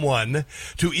someone,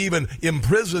 to even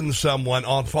imprison someone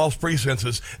on false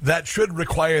pretenses, that should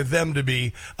require them to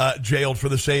be jailed for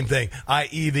the same thing,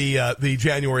 i.e. the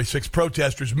January 6th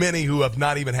protesters, many who have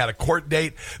not even had a court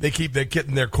date. They keep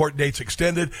getting their court dates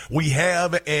extended. We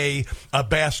have a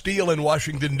Bastille in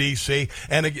Washington, D.C.,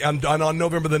 and on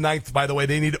November the 9th, by the way,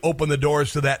 they need to open the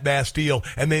doors to that Bastille.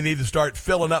 And they need to start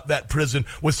filling up that prison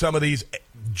with some of these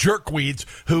jerkweeds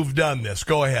who've done this.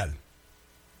 Go ahead.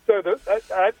 So that's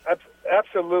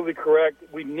absolutely correct.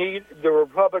 We need the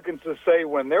Republicans to say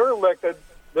when they're elected,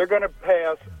 they're going to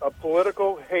pass a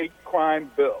political hate crime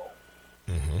bill.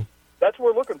 Mm-hmm. That's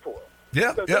what we're looking for.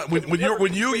 Yeah, so yeah.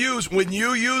 When you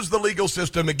use the legal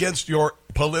system against your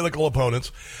political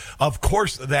opponents, of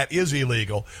course that is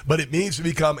illegal. But it needs to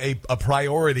become a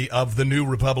priority of the new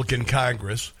Republican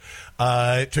Congress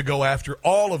to go after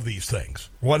all of these things.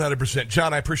 100%.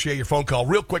 John, I appreciate your phone call.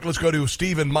 Real quick, let's go to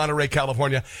Steve in Monterey,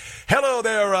 California. Hello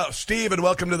there, Steve, and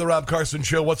welcome to the Rob Carson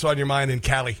Show. What's on your mind in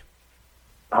Cali?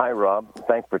 Hi, Rob.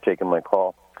 Thanks for taking my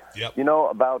call. Yep. You know,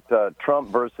 about Trump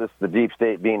versus the deep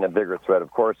state being a bigger threat,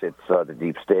 of course it's the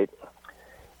deep state.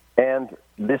 And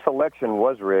this election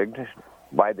was rigged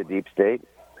by the deep state,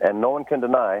 and no one can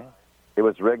deny it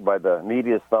was rigged by the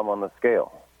media's thumb on the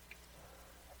scale.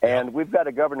 And we've got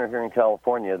a governor here in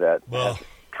California that has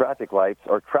traffic lights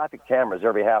or traffic cameras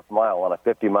every half mile on a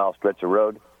 50-mile stretch of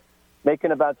road,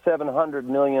 making about $700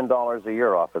 million a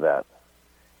year off of that.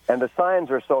 And the signs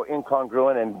are so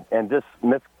incongruent and just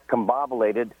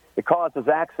miscombobulated, it causes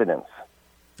accidents.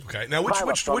 Okay, now which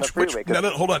no,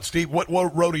 hold on, Steve. What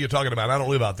road are you talking about? I don't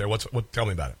live out there. Tell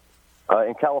me about it.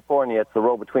 In California, it's the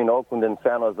road between Oakland and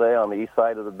San Jose on the east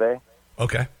side of the bay.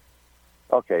 Okay.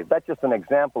 Okay, that's just an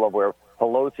example of where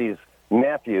Pelosi's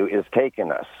nephew is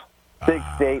taking us. Big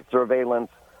state surveillance,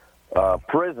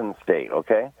 prison state,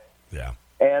 okay? Yeah.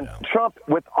 And Trump,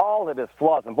 with all of his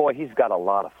flaws, and boy, he's got a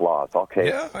lot of flaws, okay?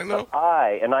 Yeah, I know. But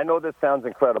I know this sounds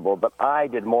incredible, but I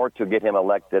did more to get him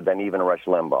elected than even Rush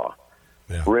Limbaugh.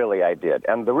 Yeah. Really, I did.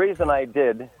 And the reason I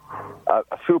did a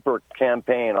super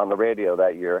campaign on the radio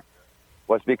that year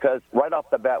was because right off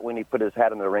the bat, when he put his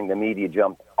hat in the ring, the media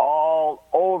jumped all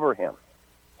over him.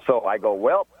 So I go,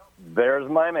 well, there's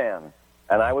my man.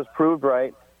 And I was proved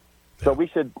right. So we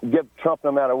should give Trump,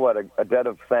 no matter what, a debt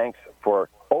of thanks for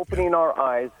opening our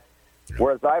eyes.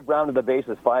 Whereas I've rounded the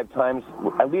bases 5 times,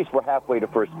 at least we're halfway to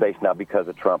first base now because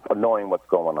of Trump, knowing what's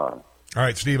going on. All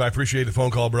right, Steve, I appreciate the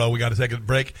phone call, bro. We got to take a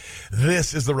break.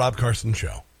 This is the Rob Carson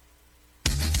Show.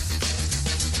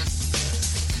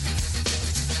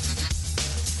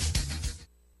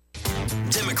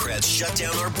 Democrats shut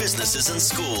down our businesses and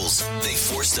schools. They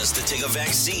forced us to take a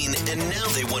vaccine, and now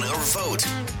they want our vote.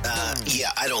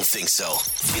 Yeah, I don't think so.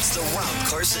 It's the Rob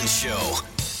Carson Show.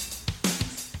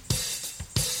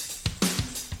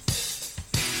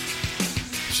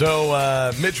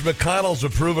 So Mitch McConnell's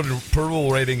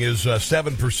approval rating is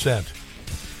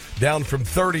 7%, down from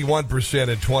 31%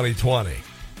 in 2020.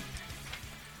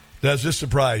 Does this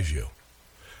surprise you?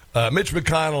 Mitch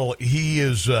McConnell, he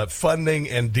is funding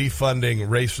and defunding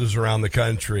races around the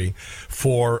country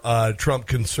for Trump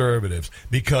conservatives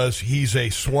because he's a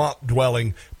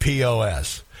swamp-dwelling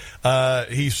POS.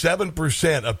 He's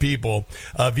 7% of people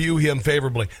view him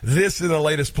favorably. This is the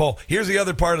latest poll. Here's the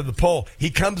other part of the poll. He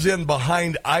comes in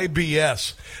behind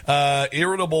IBS,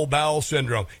 irritable bowel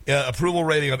syndrome, approval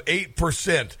rating of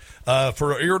 8%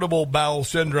 for irritable bowel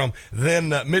syndrome. Then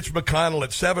Mitch McConnell at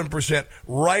 7%.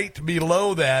 Right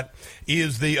below that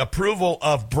is the approval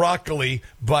of broccoli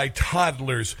by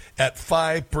toddlers at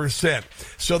 5%.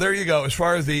 So there you go. As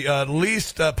far as the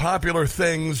least popular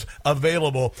things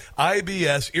available, people,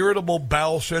 IBS, irritable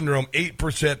bowel syndrome,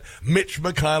 8%, Mitch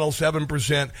McConnell,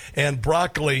 7%, and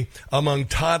broccoli among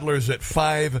toddlers at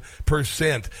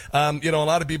 5%. A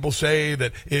lot of people say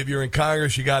that if you're in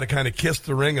Congress, you got to kind of kiss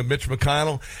the ring of Mitch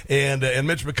McConnell. And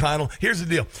Mitch McConnell, here's the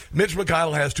deal. Mitch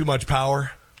McConnell has too much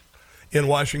power in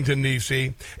Washington,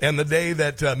 D.C., and the day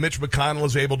that Mitch McConnell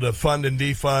is able to fund and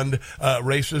defund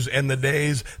races, and the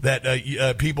days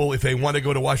that people, if they want to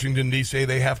go to Washington, D.C.,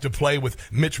 they have to play with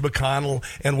Mitch McConnell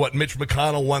and what Mitch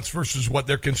McConnell wants versus what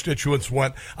their constituents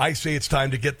want, I say it's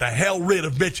time to get the hell rid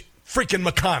of Mitch freaking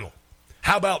McConnell.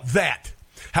 How about that?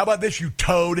 How about this, you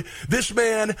toad? This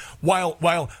man,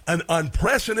 while an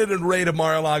unprecedented raid of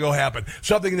Mar-a-Lago happened,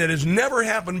 something that has never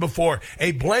happened before,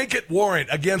 a blanket warrant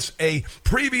against a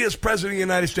previous president of the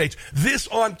United States, this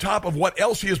on top of what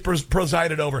else he has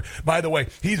presided over. By the way,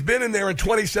 he's been in there in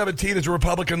 2017 as a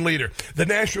Republican leader. The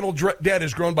national debt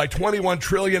has grown by $21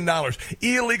 trillion.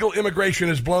 Illegal immigration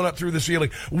has blown up through the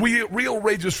ceiling. Real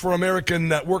wages for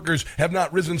American workers have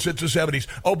not risen since the 70s.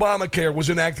 Obamacare was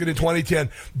enacted in 2010.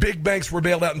 Big banks were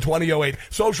bailed out in 2008.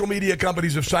 Social media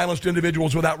companies have silenced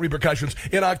individuals without repercussions.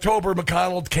 In October,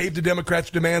 McConnell caved to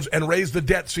Democrats' demands and raised the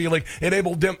debt ceiling,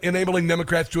 enabling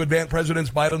Democrats to advance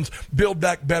President Biden's Build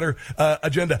Back Better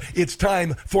agenda. It's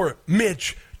time for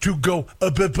Mitch to go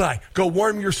bye-bye. Go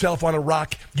warm yourself on a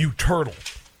rock, you turtle.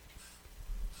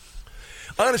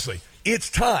 Honestly, it's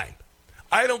time.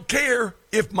 I don't care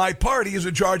if my party is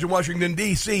in charge of Washington,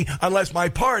 D.C., unless my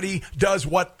party does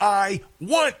what I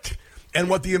want and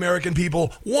what the American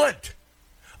people want.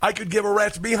 I could give a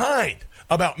rat's behind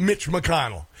about Mitch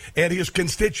McConnell and his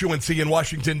constituency in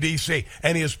Washington, D.C.,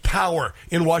 and his power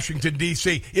in Washington,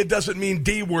 D.C. It doesn't mean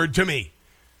D-word to me.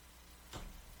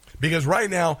 Because right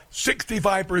now,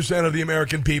 65% of the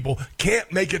American people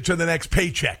can't make it to the next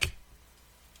paycheck.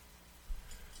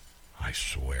 I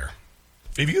swear.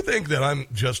 If you think that I'm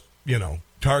just,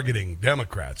 targeting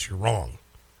Democrats, you're wrong.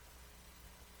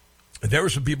 There are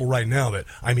some people right now that,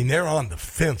 they're on the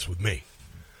fence with me.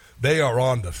 They are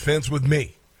on the fence with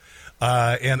me.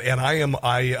 And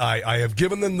I have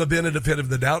given them the benefit of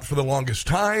the doubt for the longest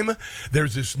time.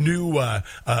 There's this new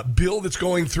bill that's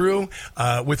going through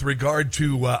with regard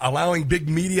to allowing big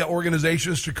media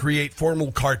organizations to create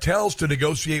formal cartels to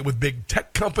negotiate with big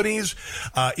tech companies.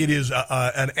 It is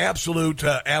an absolute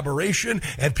aberration,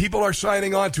 and people are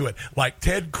signing on to it, like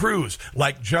Ted Cruz,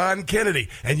 like John Kennedy.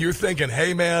 And you're thinking,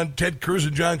 hey, man, Ted Cruz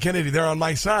and John Kennedy, they're on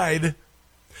my side.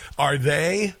 Are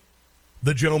they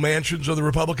the General Mansions of the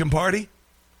Republican Party?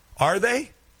 Are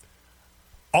they?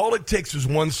 All it takes is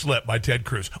one slip by Ted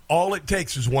Cruz. All it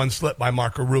takes is one slip by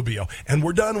Marco Rubio, and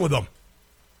we're done with them.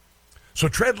 So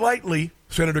tread lightly,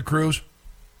 Senator Cruz.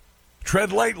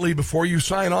 Tread lightly before you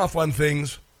sign off on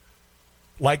things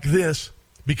like this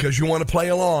because you want to play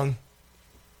along.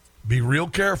 Be real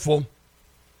careful.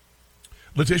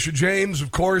 Letitia James, of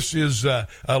course, is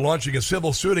launching a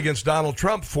civil suit against Donald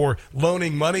Trump for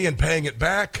loaning money and paying it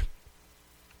back.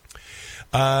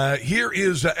 Here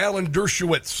is Alan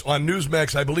Dershowitz on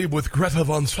Newsmax, I believe, with Greta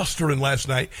von Susteren last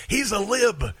night. He's a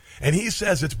lib, and he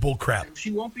says it's bullcrap.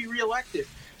 She won't be reelected.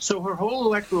 So her whole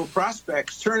electoral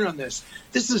prospects turn on this.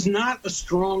 This is not a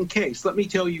strong case. Let me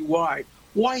tell you why.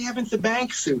 Why haven't the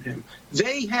banks sued him?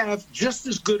 They have just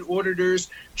as good auditors,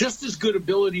 just as good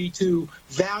ability to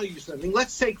value something.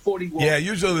 Let's take 41. Yeah,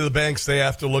 usually the banks, they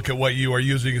have to look at what you are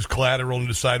using as collateral and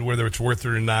decide whether it's worth it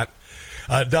or not.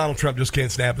 Donald Trump just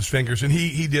can't snap his fingers, and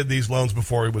he did these loans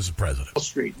before he was the president. Wall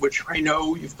Street, which I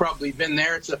know you've probably been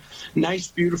there. It's a nice,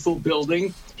 beautiful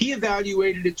building. He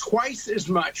evaluated it twice as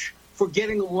much for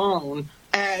getting a loan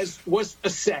as was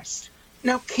assessed.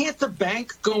 Now, can't the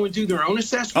bank go and do their own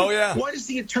assessment? Oh, yeah. Why does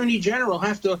the Attorney General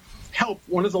have to help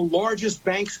one of the largest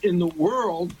banks in the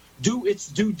world do its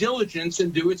due diligence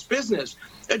and do its business?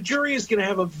 A jury is going to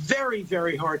have a very,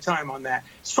 very hard time on that.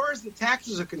 As far as the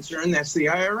taxes are concerned, that's the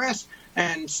IRS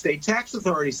and state tax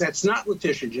authorities. That's not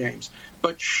Letitia James.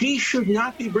 But she should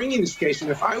not be bringing this case.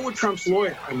 And if I were Trump's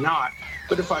lawyer, I'm not.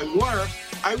 But if I were,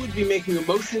 I would be making a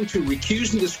motion to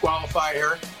recuse and disqualify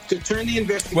her, to turn the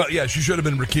investigation. Well, yeah, she should have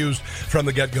been recused from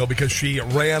the get-go because she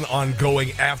ran on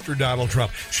going after Donald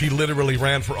Trump. She literally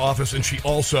ran for office, and she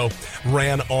also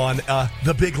ran on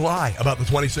the big lie about the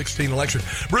 2016 election.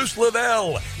 Bruce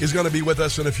Lavelle is going to be with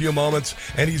us in a few moments,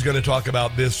 and he's going to talk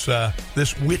about this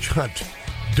witch hunt.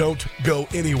 Don't go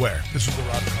anywhere. This is the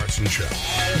Rob Carson Show.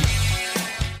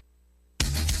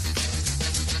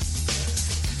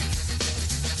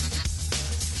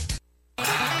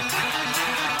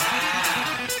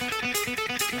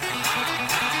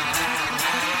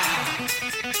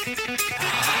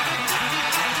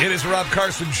 It is the Rob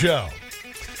Carson Show.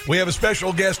 We have a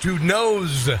special guest who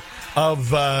knows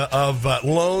of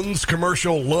loans,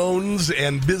 commercial loans,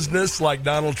 and business like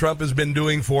Donald Trump has been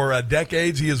doing for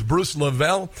decades. He is Bruce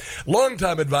Lavelle,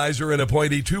 longtime advisor and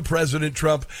appointee to President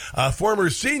Trump, former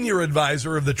senior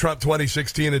advisor of the Trump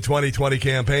 2016 and 2020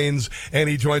 campaigns, and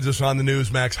he joins us on the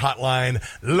Newsmax hotline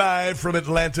live from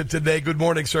Atlanta today. Good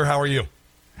morning, sir. How are you?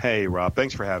 Hey, Rob.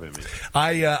 Thanks for having me.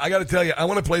 I got to tell you, I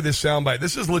want to play this soundbite.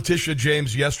 This is Letitia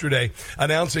James yesterday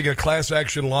announcing a class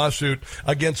action lawsuit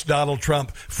against Donald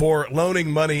Trump for loaning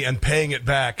money and paying it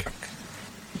back.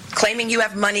 Claiming you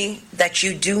have money that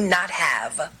you do not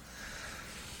have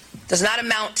does not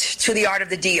amount to the art of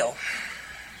the deal.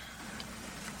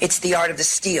 It's the art of the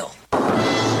steal.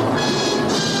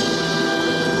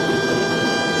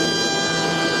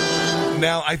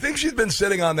 Now, I think she's been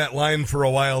sitting on that line for a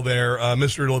while there,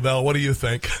 Mr. Lavelle. What do you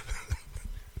think?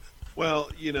 Well,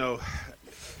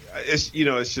 it's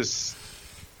just,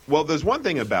 well, there's one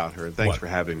thing about her, and thanks for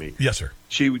having me. Yes, sir.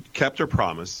 She kept her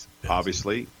promise,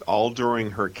 obviously, all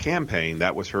during her campaign.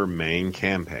 That was her main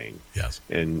campaign. Yes.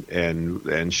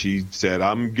 And she said,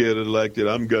 I'm getting elected,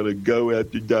 I'm going to go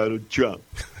after Donald Trump.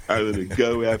 I'm going to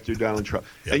go after Donald Trump.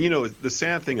 Yeah. And, the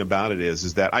sad thing about it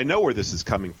is that I know where this is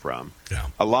coming from. Yeah.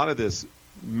 A lot of this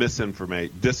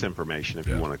disinformation, if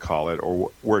you want to call it,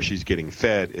 or where she's getting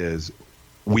fed is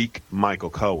weak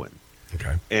Michael Cohen.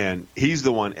 Okay. And he's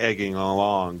the one egging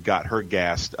along, got her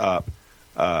gassed up,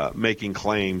 making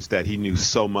claims that he knew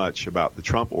so much about the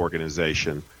Trump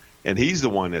organization. And he's the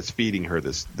one that's feeding her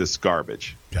this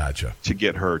garbage. Gotcha. To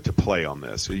get her to play on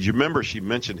this. You remember she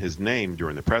mentioned his name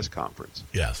during the press conference.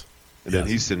 Yes. And then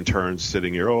he's in turn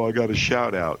sitting here, I got a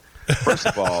shout out. First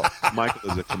of all,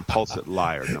 Michael is a compulsive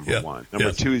liar, number one.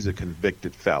 Number two, he's a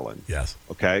convicted felon. Yes.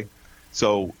 Okay?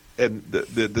 So, and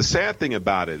the sad thing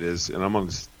about it is, and I'm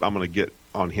gonna get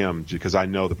on him because I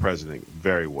know the president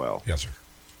very well. Yes, sir.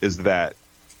 Is that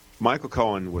Michael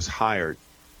Cohen was hired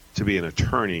to be an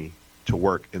attorney to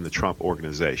work in the Trump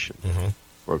organization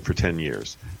for 10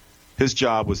 years. His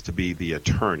job was to be the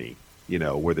attorney,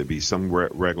 whether it be some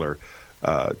regular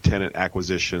tenant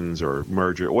acquisitions or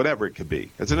merger, whatever it could be.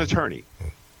 As an attorney,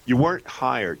 you weren't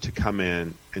hired to come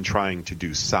in and trying to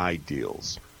do side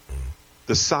deals.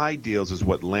 The side deals is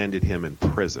what landed him in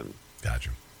prison.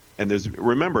 Gotcha. And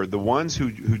remember, the ones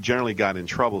who generally get in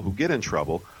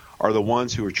trouble, are the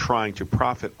ones who are trying to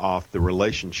profit off the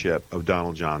relationship of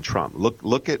Donald John Trump.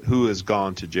 Look at who has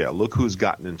gone to jail. Look who's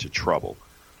gotten into trouble.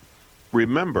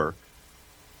 Remember,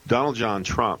 Donald John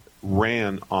Trump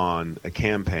ran on a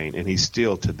campaign, and he's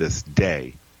still to this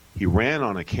day, he ran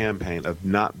on a campaign of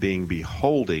not being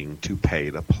beholden to pay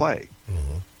to play.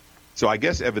 So I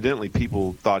guess evidently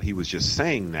people thought he was just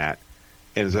saying that,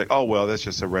 and it's like, oh, well, that's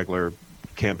just a regular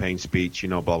campaign speech,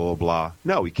 blah, blah, blah.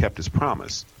 No, he kept his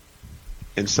promise.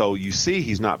 And so you see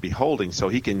he's not beholding, so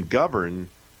he can govern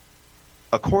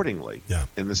accordingly. Yeah.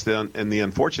 And the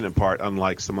unfortunate part,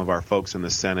 unlike some of our folks in the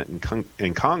Senate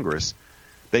and Congress,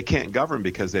 they can't govern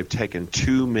because they've taken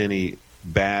too many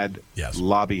bad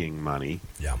lobbying money,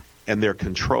 and they're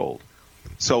controlled.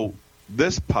 So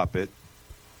this puppet,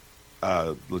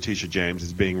 Letitia James,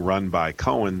 is being run by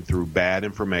Cohen through bad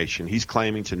information. He's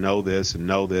claiming to know this and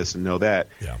know this and know that.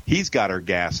 Yeah. He's got her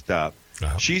gassed up.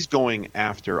 She's going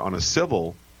after on a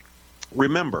civil.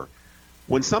 Remember,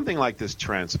 when something like this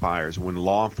transpires, when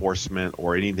law enforcement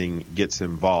or anything gets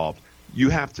involved,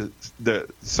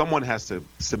 someone has to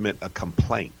submit a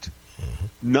complaint.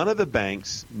 None of the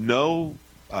banks, no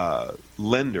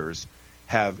lenders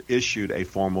have issued a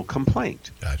formal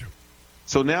complaint. Gotcha.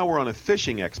 So now we're on a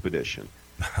fishing expedition.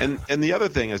 And the other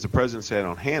thing, as the president said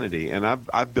on Hannity, and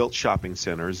I've built shopping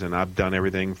centers, and I've done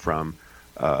everything from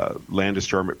land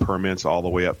disturbance permits all the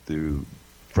way up through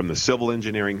from the civil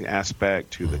engineering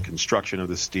aspect to the construction of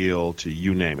the steel to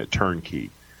you name it,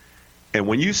 turnkey. And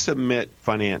when you submit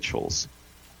financials,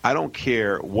 I don't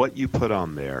care what you put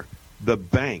on there, the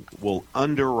bank will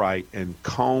underwrite and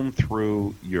comb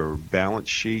through your balance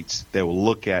sheets. They will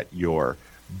look at your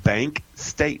bank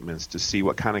statements to see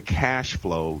what kind of cash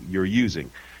flow you're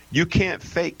using. You can't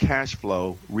fake cash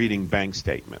flow reading bank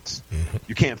statements.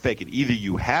 You can't fake it. Either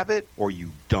you have it or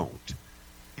you don't.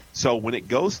 So when it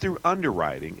goes through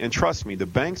underwriting, and trust me, the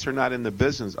banks are not in the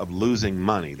business of losing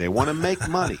money. They want to make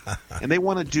money, and they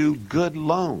want to do good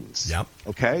loans. Yep.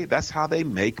 Okay? That's how they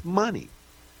make money.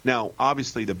 Now,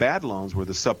 obviously, the bad loans were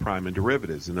the subprime and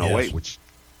derivatives in 08, which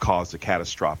caused a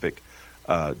catastrophic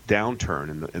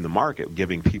downturn in the market,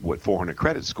 giving people with 400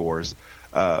 credit scores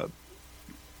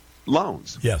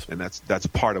loans. Yes. And that's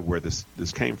part of where this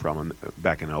came from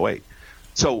back in 08.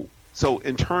 So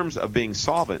in terms of being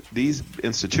solvent, these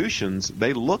institutions,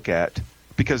 they look at,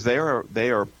 because they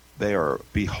are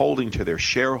beholding to their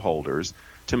shareholders,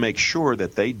 to make sure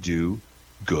that they do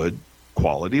good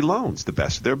quality loans, the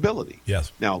best of their ability.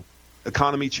 Yes. Now,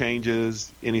 economy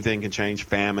changes, anything can change,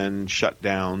 famine,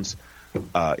 shutdowns,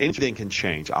 anything can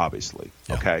change, obviously,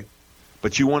 okay?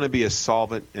 But you want to be as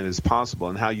solvent as possible,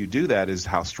 and how you do that is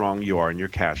how strong you are in your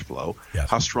cash flow,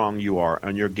 how strong you are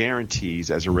on your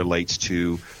guarantees as it relates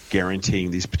to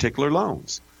guaranteeing these particular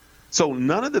loans. So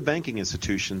none of the banking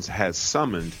institutions has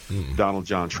summoned Donald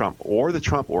John Trump or the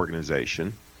Trump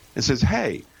Organization and says,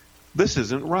 hey, this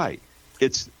isn't right.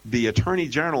 It's the Attorney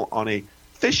General on a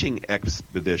fishing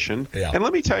expedition. Yeah. And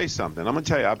let me tell you something. I'm going to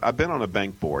tell you, I've been on a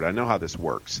bank board. I know how this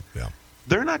works. Yeah.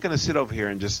 They're not going to sit over here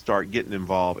and just start getting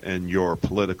involved in your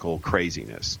political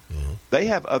craziness. They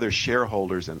have other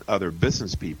shareholders and other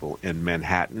business people in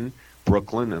Manhattan,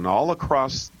 Brooklyn, and all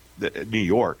across New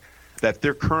York that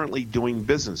they're currently doing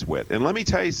business with. And let me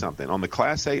tell you something. On the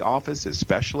Class A office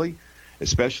especially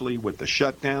with the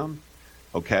shutdown,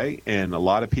 okay, and a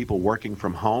lot of people working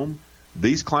from home,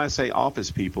 these Class A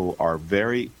office people are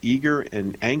very eager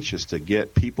and anxious to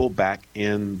get people back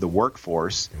in the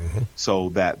workforce so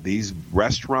that these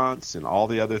restaurants and all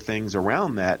the other things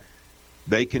around that,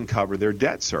 they can cover their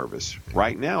debt service.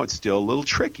 Right now, it's still a little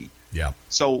tricky. Yeah.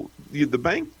 So the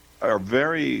bank are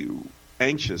very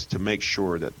anxious to make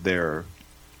sure that their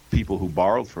people who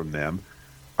borrowed from them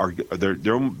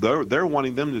they're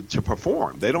wanting them to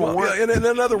perform. They don't want.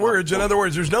 In other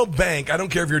words, there's no bank. I don't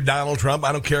care if you're Donald Trump.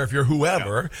 I don't care if you're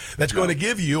whoever that's going to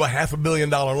give you a $500 million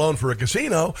loan for a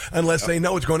casino unless they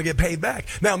know it's going to get paid back.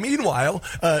 Now, meanwhile,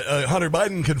 Hunter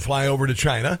Biden can fly over to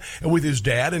China with his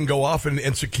dad and go off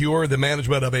and secure the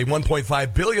management of a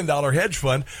 $1.5 billion hedge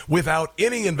fund without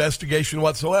any investigation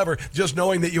whatsoever, just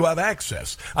knowing that you have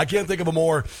access. I can't think of a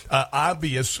more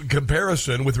obvious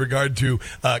comparison with regard to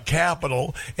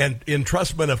capital and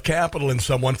entrustment of capital in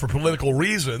someone for political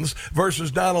reasons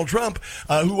versus Donald Trump,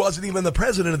 who wasn't even the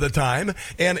president at the time.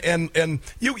 And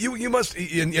you must,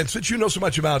 and since you know so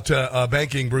much about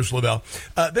banking, Bruce Lavelle,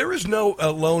 there is no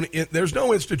loan. There's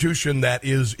no institution that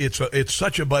is it's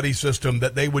such a buddy system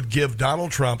that they would give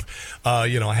Donald Trump, a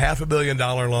 $500 million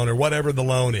loan or whatever the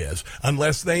loan is,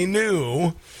 unless they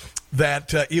knew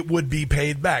that it would be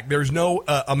paid back. There's no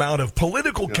amount of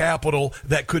political capital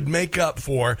that could make up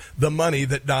for the money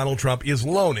that Donald Trump is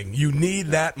loaning. You need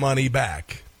that money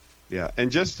back. Yeah,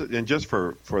 and just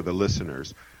for the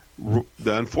listeners,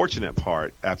 the unfortunate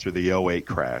part after the 2008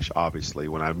 crash, obviously,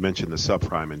 when I mentioned the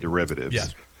subprime and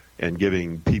derivatives and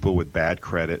giving people with bad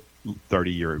credit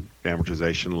 30-year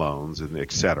amortization loans and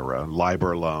et cetera,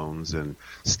 LIBOR loans and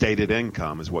stated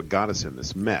income is what got us in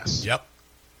this mess. Yep.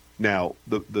 Now,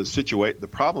 the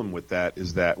problem with that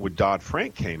is that when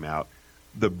Dodd-Frank came out,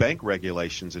 the bank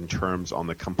regulations in terms on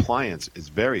the compliance is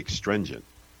very stringent,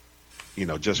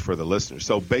 just for the listeners.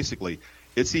 So basically,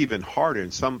 it's even harder,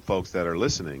 and some folks that are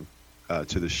listening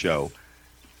to the show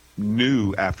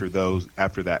knew after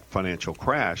that financial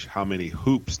crash how many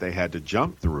hoops they had to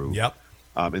jump through. Yep.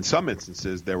 In some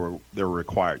instances, they were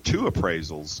required 2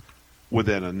 appraisals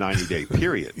within a 90-day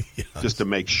period just to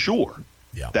make sure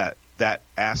that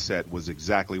asset was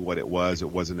exactly what it was. It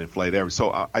wasn't inflated.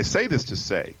 So I say this to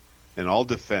say, in all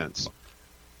defense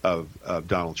of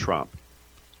Donald Trump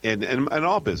and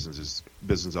all business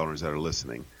owners that are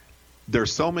listening,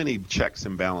 there's so many checks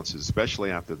and balances,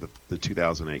 especially after the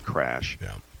 2008 crash.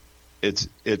 Yeah.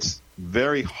 It's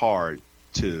very hard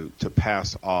to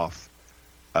pass off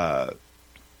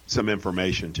some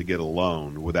information to get a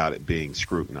loan without it being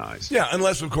scrutinized. Yeah,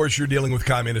 unless of course you're dealing with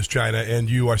communist China and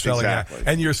you are selling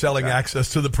access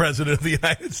to the president of the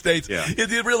United States. Yeah.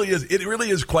 It really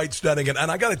is quite stunning. And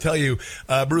I got to tell you,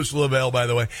 Bruce Lavelle, by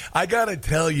the way, I got to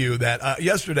tell you that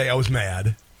yesterday I was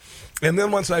mad. And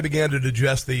then once I began to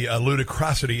digest the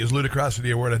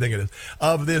ludicrosity a word? I think it is,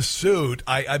 of this suit,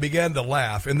 I began to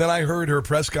laugh. And then I heard her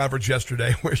press conference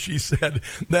yesterday where she said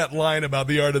that line about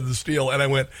the art of the steal. And I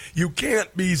went, you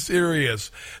can't be serious.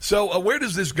 So where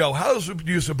does this go? How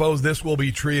do you suppose this will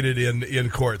be treated in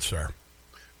court, sir?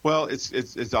 Well,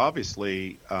 it's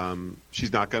obviously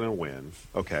she's not going to win.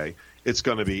 Okay. It's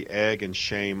going to be egg and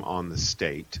shame on the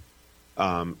state.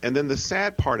 And then the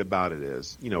sad part about it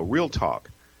is, real talk.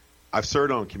 I've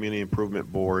served on community improvement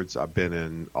boards. I've been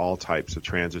in all types of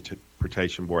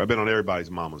transportation board. I've been on everybody's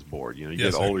mama's board. You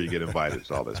get older, you get invited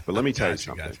to all this. But let me tell you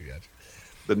something. Gotcha.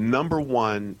 The number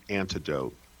one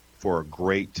antidote for a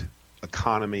great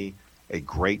economy, a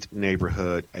great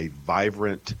neighborhood, a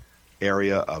vibrant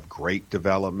area of great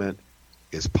development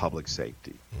is public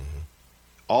safety. Mm-hmm.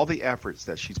 All the efforts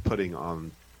that she's putting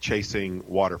on Chasing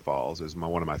Waterfalls is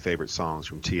one of my favorite songs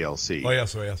from TLC. Oh,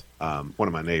 yes. One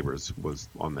of my neighbors was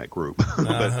on that group.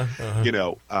 But,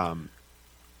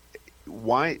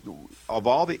 why of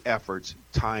all the efforts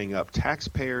tying up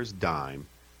taxpayers' dime,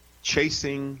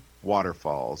 chasing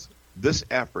waterfalls, this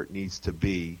effort needs to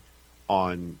be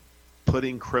on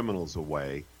putting criminals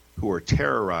away who are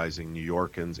terrorizing New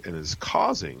Yorkans and is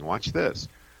causing, watch this,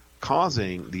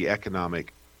 causing the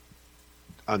economic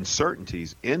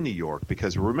uncertainties in New York.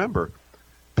 Because remember,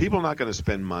 people are not going to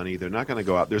spend money. They're not going to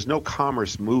go out. There's no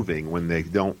commerce moving when they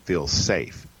don't feel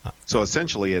safe. So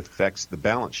essentially, it affects the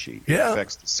balance sheet. It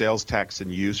affects the sales tax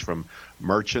and use from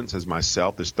merchants as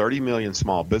myself. There's 30 million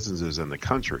small businesses in the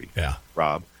country,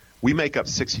 Rob. We make up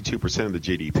 62% of the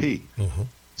GDP. Mm-hmm.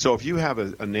 So if you have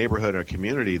a neighborhood or a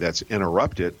community that's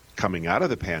interrupted coming out of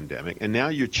the pandemic, and now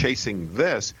you're chasing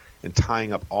this and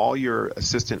tying up all your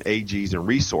assistant AGs and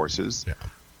resources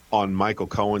on Michael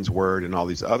Cohen's word and all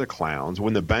these other clowns,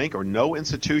 when the bank or no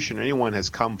institution or anyone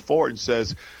has come forward and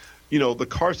says, you know, the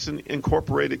Carson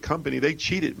Incorporated company, they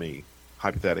cheated me,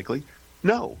 hypothetically.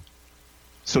 No.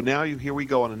 So now here we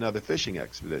go on another fishing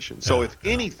expedition. So if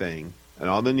anything, and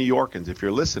all the New Yorkans, if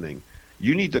you're listening,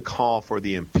 you need to call for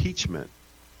the impeachment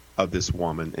of this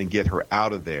woman and get her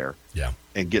out of there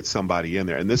and get somebody in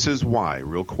there. And this is why,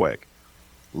 real quick,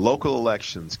 local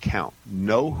elections count.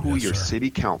 Know who your city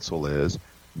council is.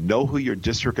 Know who your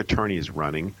district attorney is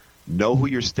running. Know who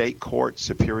your state court,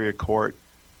 superior court,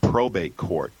 probate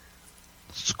court,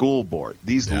 school board.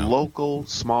 These local,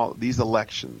 these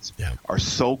elections are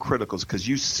so critical because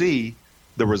you see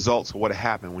the results of what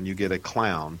happened when you get a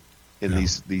clown in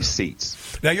these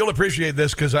seats. Now, you'll appreciate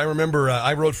this because I remember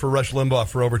I wrote for Rush Limbaugh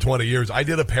for over 20 years. I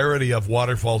did a parody of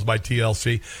Waterfalls by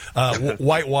TLC,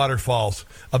 White Waterfalls,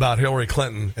 about Hillary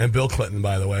Clinton and Bill Clinton,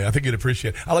 by the way. I think you'd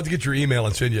appreciate it. I'll have to get your email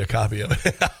and send you a copy of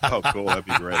it. Oh, cool. That'd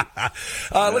be great.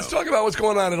 Let's talk about what's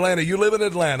going on in Atlanta. You live in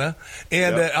Atlanta,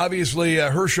 and obviously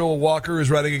Herschel Walker is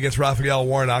running against Raphael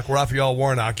Warnock. Raphael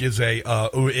Warnock is a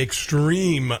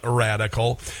extreme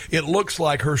radical. It looks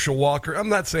like Herschel Walker, I'm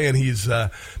not saying he's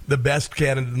the best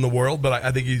candidate in the world, but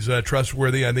I think he's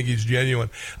trustworthy. I think he's genuine.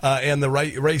 And the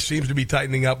race seems to be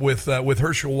tightening up with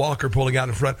Herschel Walker pulling out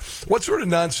in front. What sort of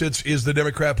nonsense is the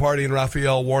Democrat Party and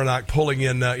Raphael Warnock pulling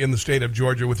in the state of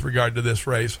Georgia with regard to this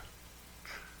race?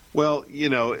 Well, you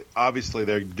know, obviously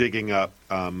they're digging up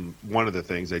one of the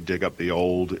things. They dig up the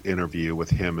old interview with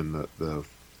him and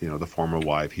the former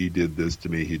wife. He did this to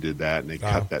me. He did that, and they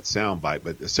cut that sound bite.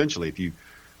 But essentially,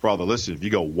 for all the listeners, if you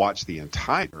go watch the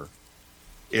entire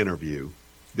interview,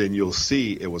 then you'll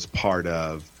see it was part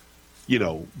of, you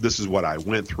know, this is what I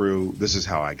went through. This is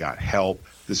how I got help.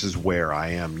 This is where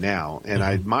I am now. And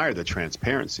I admire the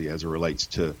transparency as it relates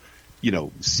to, you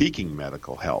know, seeking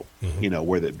medical help, you know,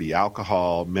 whether it be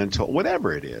alcohol, mental,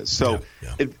 whatever it is. So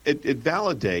it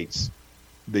validates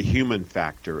the human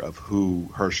factor of who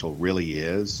Herschel really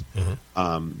is.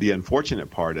 The unfortunate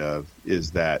part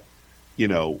is that, you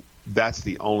know, that's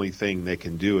the only thing they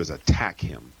can do is attack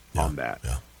him on that,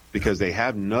 because they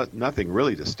have nothing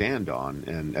really to stand on.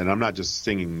 And I'm not just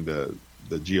singing the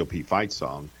GOP fight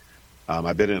song.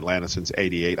 I've been in Atlanta since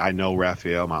 '88. I know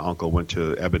Raphael. My uncle went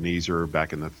to Ebenezer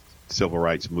back in the civil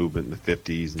rights movement in the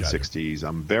 50s and 60s.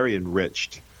 I'm very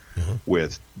enriched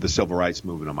with the civil rights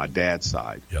movement on my dad's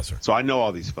side. Yes, sir. So I know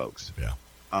all these folks.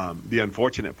 The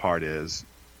unfortunate part is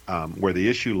where the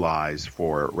issue lies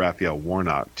for Raphael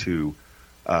Warnock to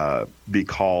be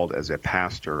called as a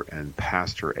pastor and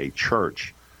pastor a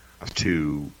church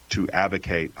to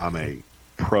advocate. I'm a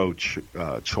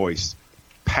pro-choice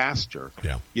pastor.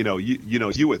 You know,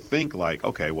 you would think like,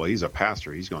 okay, well, he's a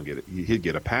pastor. He'd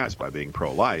get a pass by being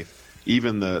pro-life.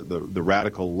 Even the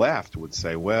radical left would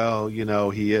say, well, you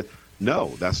know, no,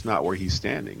 that's not where he's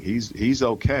standing. He's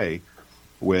okay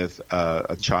with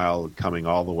a child coming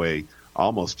all the way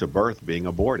almost to birth being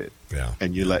aborted.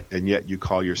 And yet you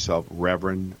call yourself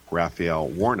Reverend Raphael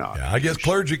Warnock. I guess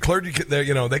clergy,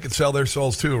 you know, they could sell their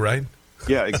souls too, right?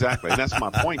 Yeah, exactly. And that's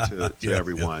my point to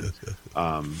everyone.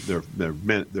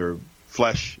 They're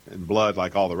flesh and blood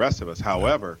like all the rest of us.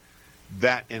 However,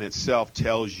 that in itself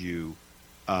tells you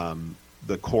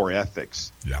the core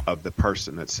ethics of the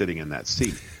person that's sitting in that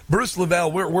seat. Bruce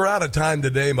Lavelle, we're out of time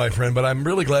today, my friend, but I'm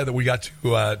really glad that we got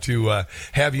to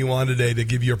have you on today to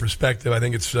give your perspective. I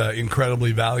think it's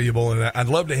incredibly valuable, and I'd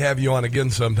love to have you on again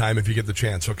sometime if you get the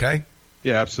chance, okay?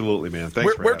 Yeah, absolutely, man.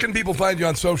 Thanks for Where can people find you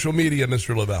on social media,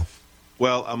 Mr. Lavelle?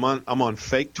 Well, I'm on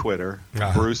fake Twitter,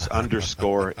 Bruce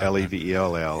 _Levell,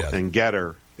 and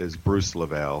Getter is Bruce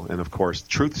Lavelle, and of course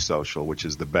Truth Social, which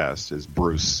is the best, is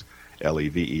Bruce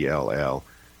Levell,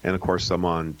 and of course I'm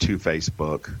on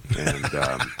Facebook, and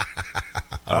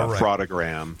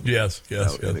fraudogram. Yes.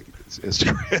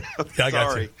 Instagram.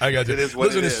 Sorry. I got you. It is what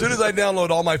Listen, it as is. soon as I download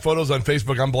all my photos on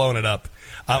Facebook, I'm blowing it up.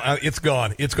 It's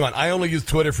gone. I only use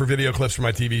Twitter for video clips for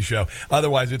my TV show.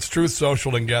 Otherwise, it's Truth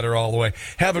Social and Getter all the way.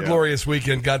 Have a glorious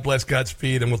weekend. God bless,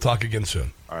 Godspeed, and we'll talk again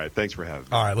soon. All right. Thanks for having me.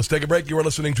 All right. Let's take a break. You are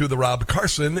listening to The Rob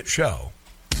Carson Show.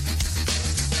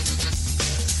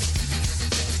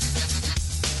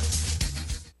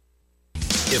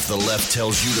 If the left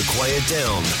tells you to quiet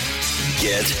down,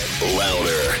 get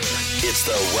louder. It's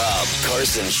the Rob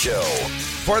Carson Show.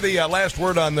 For the last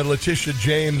word on the Letitia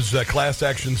James class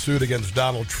action suit against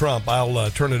Donald Trump, I'll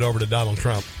turn it over to Donald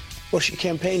Trump. Well, she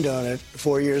campaigned on it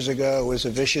 4 years ago. It was a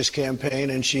vicious campaign,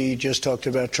 and she just talked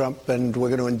about Trump, and we're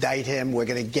going to indict him, we're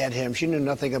going to get him. She knew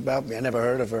nothing about me. I never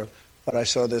heard of her. But I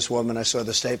saw this woman, I saw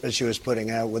the statement she was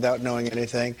putting out without knowing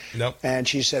anything. Nope. And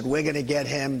she said, we're going to get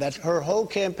him. That her whole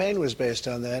campaign was based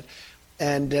on that.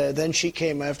 And then she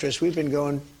came after us. We've been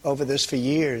going over this for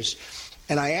years.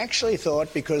 And I actually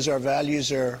thought, because our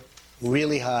values are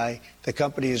really high, the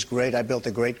company is great. I built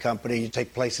a great company. You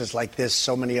take places like this,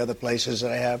 so many other places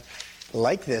that I have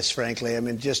like this, frankly. I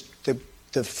mean, just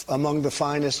among the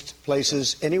finest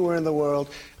places anywhere in the world.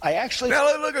 I actually... Now,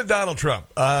 look at Donald Trump.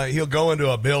 He'll go into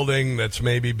a building that's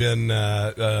maybe been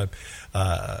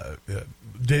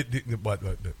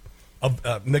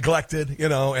neglected,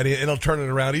 and he'll turn it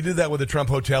around. He did that with the Trump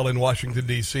Hotel in Washington,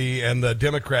 D.C., and the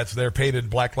Democrats there painted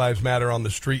Black Lives Matter on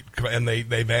the street, and they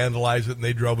vandalized it, and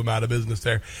they drove him out of business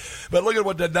there. But look at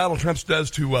what Donald Trump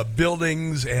does to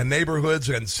buildings and neighborhoods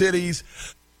and cities.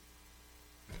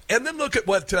 And then look at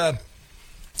what...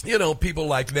 people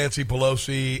like Nancy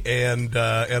Pelosi and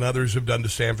others have done to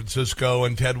San Francisco,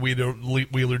 and Ted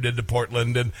Wheeler did to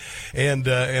Portland, and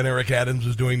Eric Adams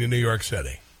is doing to New York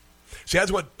City. See,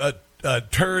 that's what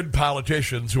turd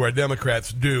politicians who are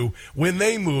Democrats do when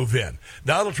they move in.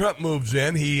 Donald Trump moves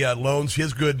in, he loans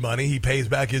his good money, he pays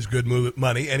back his good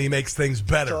money, and he makes things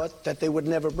better. I thought that they would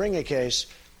never bring a case,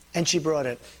 and she brought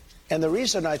it. And the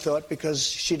reason I thought, because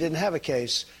she didn't have a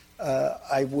case.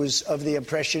 I was of the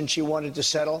impression she wanted to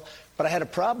settle, but I had a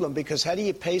problem, because how do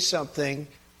you pay something,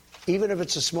 even if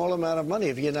it's a small amount of money,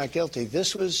 if you're not guilty?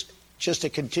 This was just a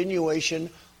continuation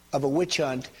of a witch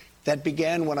hunt that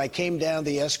began when I came down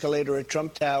the escalator at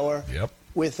Trump Tower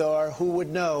with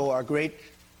our great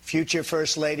future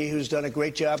First Lady, who's done a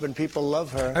great job, and people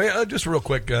love her. I mean, just real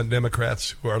quick,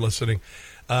 Democrats who are listening.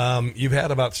 You've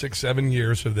had about 6-7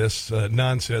 years of this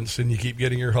nonsense, and you keep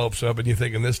getting your hopes up, and you're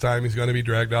thinking this time he's going to be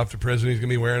dragged off to prison. He's going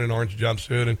to be wearing an orange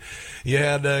jumpsuit, and you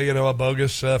had a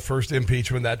bogus first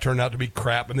impeachment that turned out to be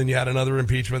crap, and then you had another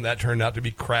impeachment that turned out to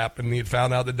be crap, and you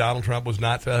found out that Donald Trump was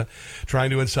not trying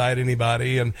to incite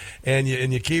anybody, and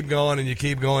you keep going and you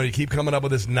keep going, you keep coming up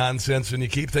with this nonsense, and you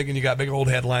keep thinking you got big old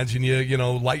headlines, and you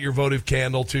light your votive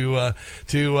candle to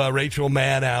Rachel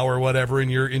Maddow or whatever in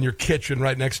your kitchen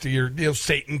right next to your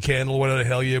Satan candle, whatever the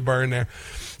hell you burn there,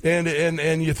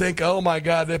 and you think, oh my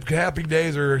God, the happy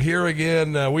days are here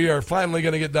again. We are finally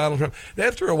going to get Donald Trump.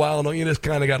 After a while, don't you just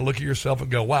kind of got to look at yourself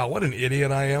and go, wow, what an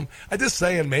idiot I am. I'm just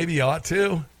saying, maybe you ought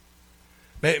to.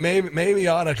 Maybe you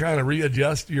ought to kind of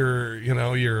readjust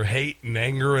your hate and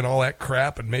anger and all that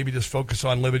crap, and maybe just focus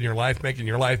on living your life, making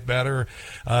your life better,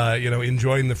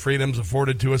 enjoying the freedoms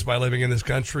afforded to us by living in this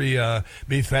country.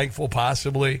 Be thankful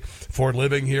possibly for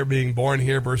living here, being born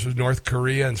here versus North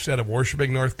Korea instead of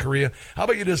worshiping North Korea. How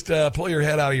about you just pull your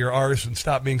head out of your arse and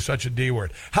stop being such a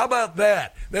D-word? How about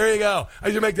that? There you go.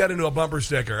 I should make that into a bumper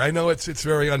sticker. I know it's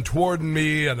very untoward in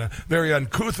me and very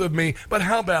uncouth of me, but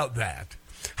how about that?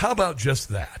 How about just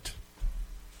that?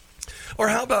 Or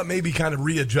how about maybe kind of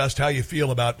readjust how you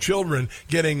feel about children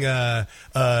getting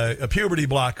puberty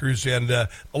blockers and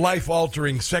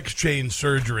life-altering sex change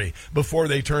surgery before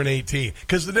they turn 18?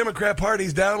 Because the Democrat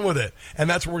Party's down with it. And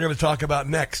that's what we're going to talk about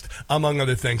next, among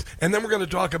other things. And then we're going to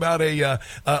talk about a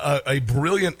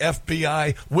brilliant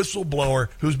FBI whistleblower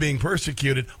who's being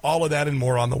persecuted. All of that and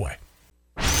more on the way.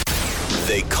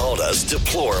 They called us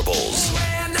deplorables.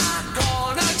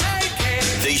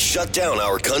 They shut down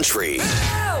our country.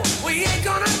 Hell, we ain't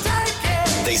gonna take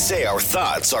it. They say our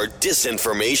thoughts are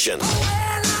disinformation.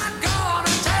 We're not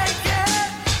gonna take it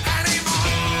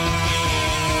anymore.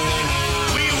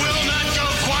 We will not go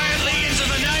quietly into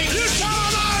the night. You tell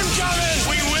them I'm coming.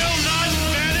 We will not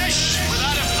vanish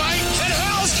without a fight. And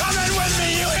hell's coming with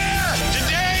me, you hear?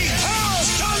 Today,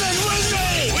 hell's coming with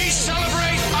me. We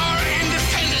celebrate our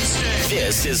Independence Day.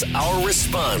 This is our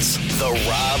response, The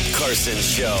Rob Carson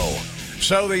Show.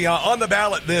 So on the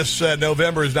ballot this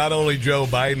November is not only Joe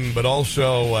Biden, but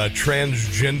also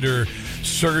transgender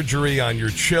surgery on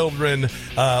your children,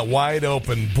 wide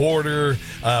open border,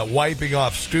 wiping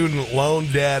off student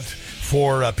loan debt,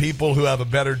 for people who have a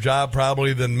better job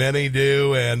probably than many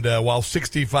do. And while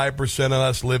 65% of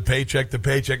us live paycheck to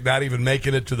paycheck, not even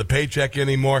making it to the paycheck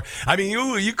anymore. I mean,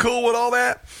 you cool with all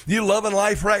that? You loving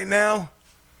life right now?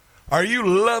 Are you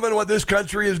loving what this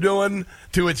country is doing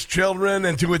to its children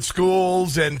and to its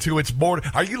schools and to its border?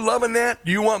 Are you loving that?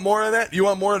 Do you want more of that? Do you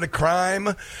want more of the crime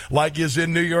like is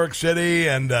in New York City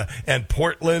and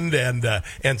Portland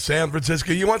and San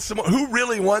Francisco? You want some? Who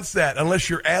really wants that unless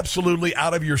you're absolutely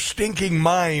out of your stinking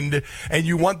mind and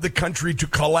you want the country to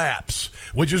collapse,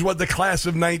 which is what the class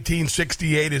of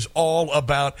 1968 is all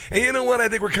about. And you know what? I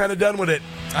think we're kind of done with it.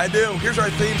 I do. Here's our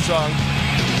theme song.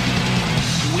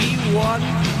 We won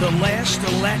the last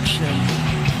election.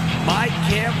 My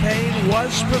campaign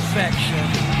was perfection.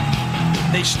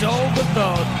 They stole the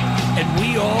vote, and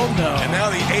we all know. And now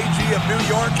the AG of New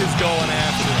York is going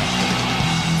after it.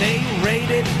 They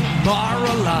raided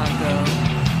Mar-a-Lago.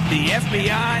 The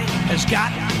FBI has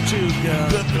got to go.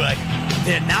 Good.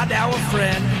 They're not our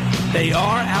friend. They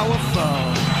are our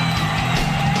foe.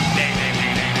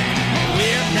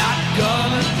 We're not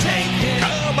gonna take it.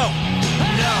 Come on.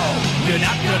 No, you're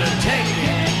not gonna take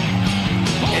it.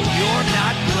 And you're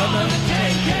not gonna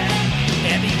take it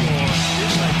anymore.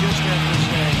 This I just have to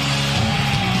say.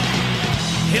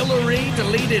 Hillary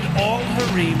deleted all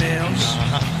her emails,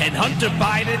 and Hunter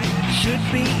Biden should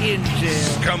be in jail.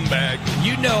 Scumbag.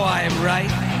 You know I am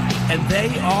right, and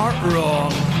they are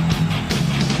wrong.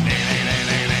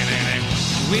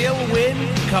 We'll win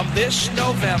come this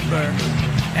November,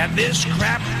 and this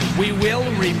crap we will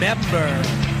remember.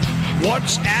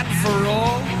 Once and for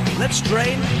all, let's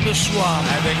drain the swamp.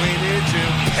 I think we need to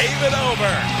pave it over.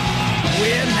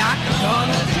 We're not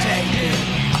gonna take it.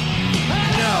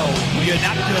 No, you're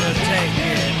not gonna take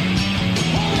it.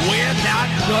 We're not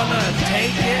gonna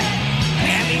take it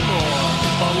anymore.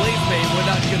 Believe me, we're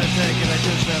not gonna take it. I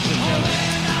just have to tell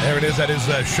you. There it is. That is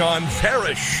Sean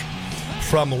Farish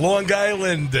from Long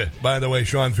Island. By the way,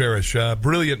 Sean Farish,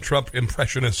 brilliant Trump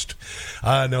impressionist.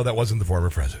 No, that wasn't the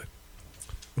former president.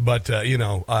 But,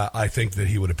 I think that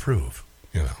he would approve,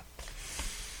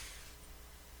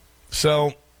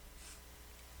 So,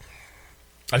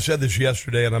 I said this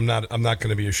yesterday, and I'm not going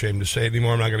to be ashamed to say it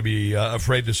anymore. I'm not going to be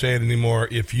afraid to say it anymore.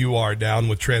 If you are down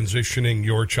with transitioning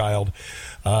your child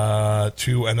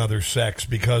to another sex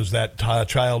because that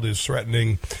child is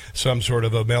threatening some sort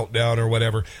of a meltdown or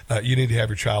whatever, you need to have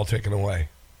your child taken away.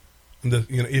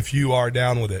 If you are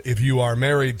down with it, if you are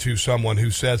married to someone who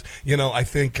says, I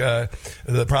think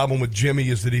the problem with Jimmy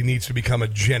is that he needs to become a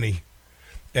Jenny,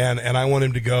 and I want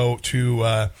him to go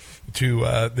to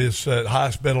this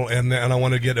hospital, and I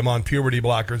want to get him on puberty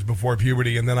blockers before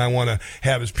puberty, and then I want to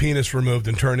have his penis removed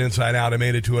and turned inside out and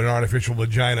made it to an artificial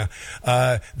vagina.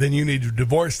 Then you need to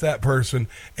divorce that person,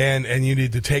 and you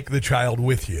need to take the child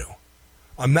with you.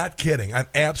 I'm not kidding. I'm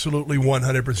absolutely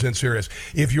 100% serious.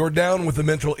 If you're down with the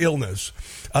mental illness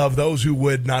of those who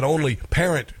would not only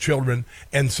parent children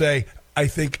and say, I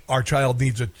think our child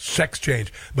needs a sex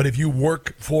change, but if you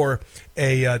work for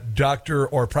a doctor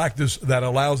or practice that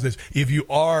allows this, if you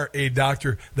are a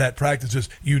doctor that practices,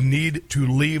 you need to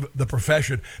leave the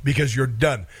profession because you're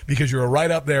done, because you're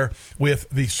right up there with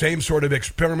the same sort of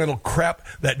experimental crap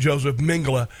that Joseph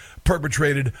Mengele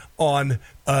perpetrated on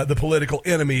the political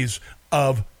enemies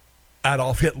of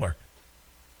Adolf Hitler.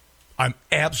 I'm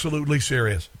absolutely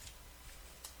serious.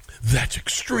 That's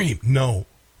extreme. No.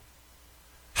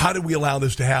 How did we allow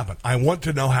this to happen? I want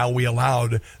to know how we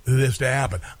allowed this to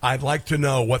happen. I'd like to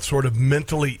know what sort of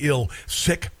mentally ill,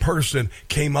 sick person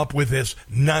came up with this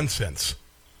nonsense.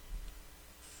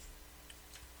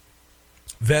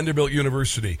 Vanderbilt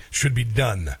University should be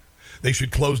done. They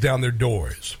should close down their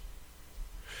doors.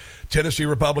 Tennessee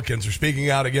Republicans are speaking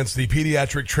out against the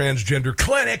pediatric transgender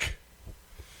clinic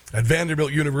at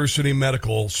Vanderbilt University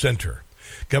Medical Center.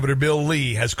 Governor Bill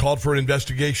Lee has called for an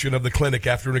investigation of the clinic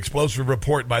after an explosive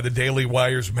report by the Daily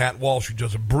Wire's Matt Walsh, who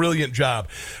does a brilliant job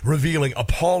revealing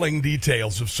appalling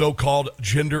details of so-called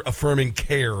gender-affirming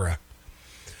care.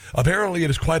 Apparently, it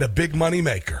is quite a big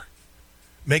moneymaker.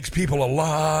 Makes people a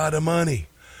lot of money.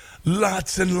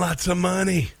 Lots and lots of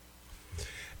money.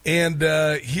 And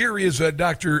here is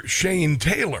Dr. Shane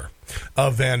Taylor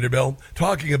of Vanderbilt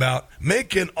talking about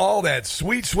making all that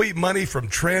sweet, sweet money from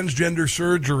transgender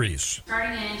surgeries.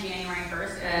 Starting in January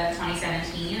 1st of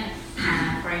 2017,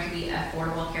 according to the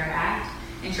Affordable Care Act,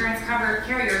 insurance cover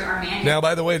carriers are mandated. Now,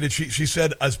 by the way, that she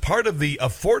said as part of the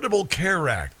Affordable Care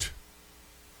Act,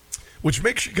 which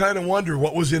makes you kind of wonder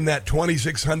what was in that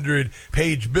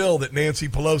 2,600-page bill that Nancy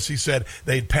Pelosi said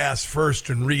they'd pass first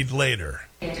and read later.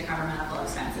 To cover medical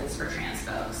expenses for trans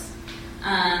folks.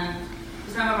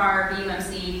 some of our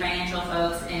BUMC financial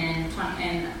folks in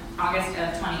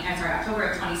October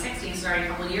of 2016, started a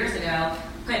couple of years ago,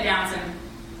 put down some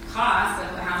costs of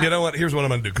how much. You know what? Here's what I'm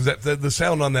going to do, because the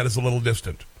sound on that is a little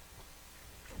distant.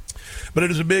 But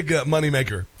it is a big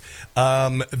moneymaker.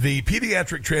 The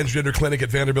Pediatric Transgender Clinic at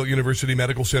Vanderbilt University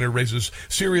Medical Center raises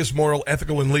serious moral,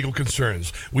 ethical, and legal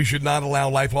concerns. We should not allow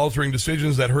life-altering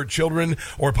decisions that hurt children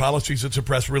or policies that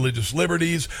suppress religious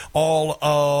liberties,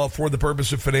 all for the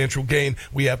purpose of financial gain.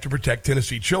 We have to protect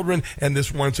Tennessee children, and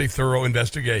this warrants a thorough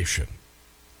investigation.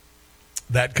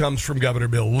 That comes from Governor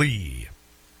Bill Lee.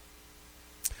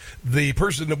 The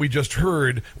person that we just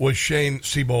heard was Shane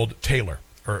Siebold Taylor,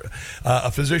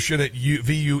 a physician at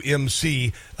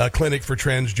VUMC Clinic for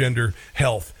Transgender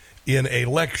Health, in a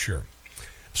lecture.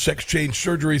 Sex change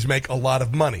surgeries make a lot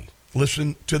of money.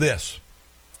 Listen to this.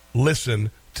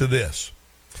 Listen to this.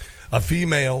 A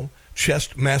female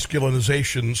chest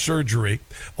masculinization surgery,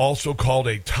 also called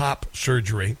a top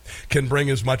surgery, can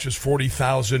bring as much as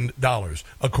 $40,000,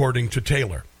 according to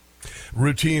Taylor.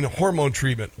 Routine hormone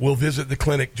treatment will visit the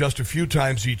clinic just a few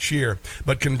times each year,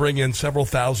 but can bring in several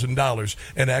 $1,000s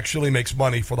and actually makes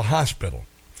money for the hospital.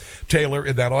 Taylor,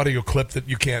 in that audio clip that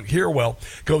you can't hear well,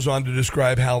 goes on to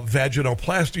describe how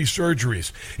vaginoplasty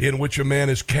surgeries, in which a man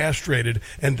is castrated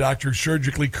and doctors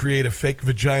surgically create a fake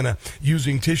vagina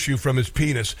using tissue from his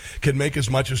penis, can make as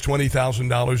much as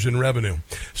 $20,000 in revenue.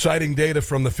 Citing data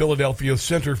from the Philadelphia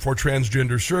Center for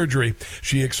Transgender Surgery,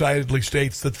 she excitedly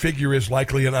states that figure is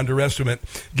likely an underestimate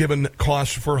given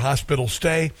costs for hospital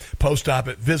stay, post-op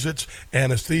visits,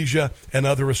 anesthesia, and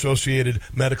other associated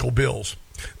medical bills.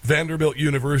 Vanderbilt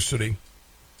University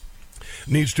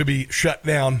needs to be shut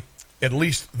down. At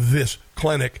least this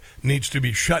clinic needs to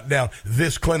be shut down.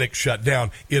 This clinic shut down,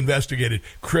 investigated.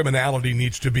 Criminality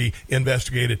needs to be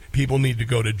investigated. People need to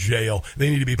go to jail.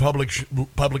 They need to be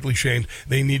publicly shamed.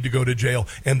 They need to go to jail.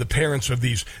 And the parents of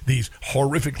these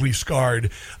horrifically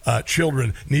scarred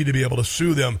children need to be able to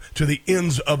sue them to the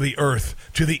ends of the earth.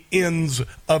 To the ends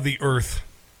of the earth.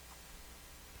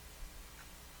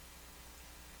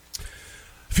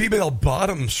 Female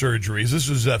bottom surgeries. This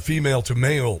is female to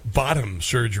male bottom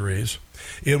surgeries,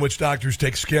 in which doctors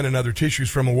take skin and other tissues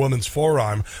from a woman's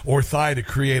forearm or thigh to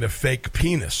create a fake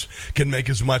penis, can make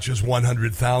as much as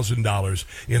 $100,000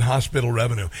 in hospital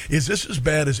revenue. Is this as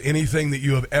bad as anything that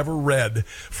you have ever read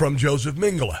from Joseph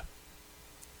Mengele?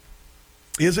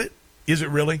 Is it? Is it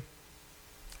really?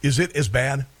 Is it as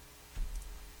bad?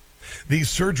 These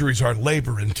surgeries are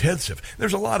labor intensive.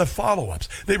 There's a lot of follow-ups.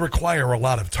 They require a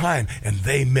lot of time, and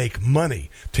they make money,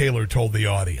 Taylor told the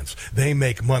audience. They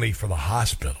make money for the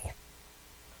hospital.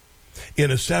 In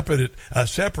a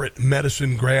separate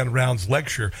medicine grand rounds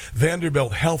lecture,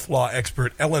 Vanderbilt health law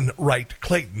expert Ellen Wright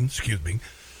Clayton,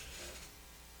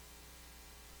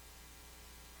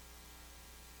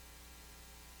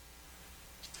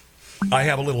 I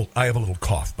have a little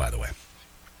cough, by the way.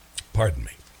 Pardon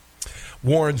me.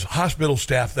 Warns hospital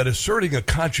staff that asserting a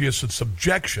conscientious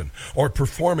objection or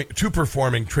performing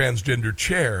transgender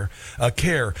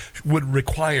care would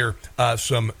require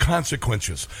some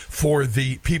consequences for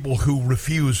the people who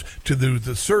refuse to do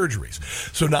the surgeries.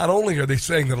 So not only are they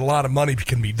saying that a lot of money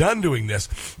can be done doing this,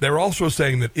 they're also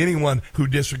saying that anyone who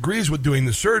disagrees with doing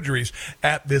the surgeries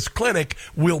at this clinic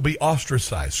will be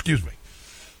ostracized. Excuse me.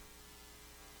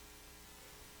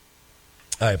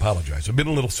 I apologize. I've been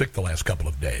a little sick the last couple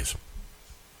of days.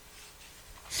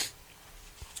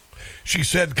 She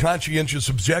said conscientious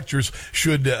objectors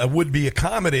would be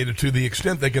accommodated to the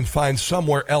extent they can find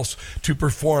somewhere else to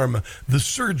perform the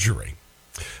surgery.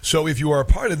 So if you are a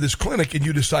part of this clinic and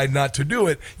you decide not to do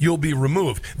it, you'll be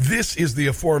removed. This is the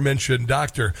aforementioned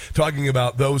doctor talking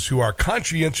about those who are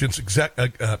conscientious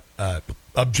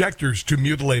objectors to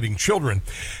mutilating children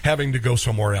having to go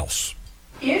somewhere else.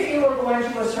 If you are going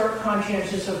to assert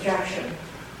conscientious objection,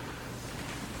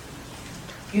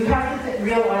 you have to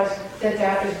realize that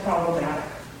that is problematic.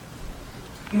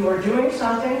 You are doing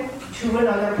something to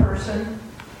another person,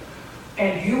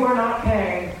 and you are not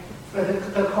paying for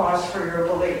the cost for your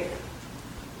belief.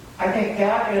 I think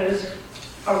that is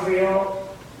I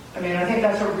think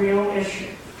that's a real issue.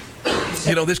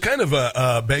 You know, this kind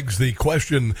of begs the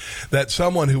question that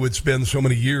someone who would spend so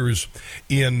many years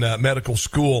in medical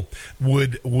school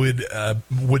would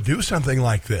do something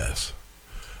like this.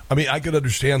 I mean, I could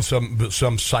understand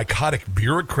some psychotic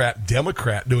bureaucrat,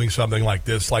 Democrat doing something like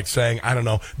this, like saying, I don't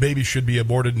know, babies should be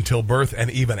aborted until birth,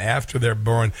 and even after they're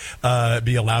born,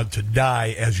 be allowed to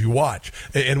die as you watch.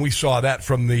 And we saw that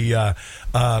from the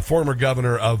former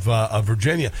governor of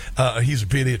Virginia. He's a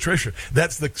pediatrician.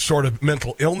 That's the sort of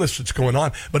mental illness that's going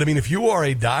on. But I mean, if you are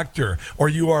a doctor or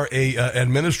you are a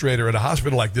administrator at a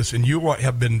hospital like this, and you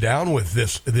have been down with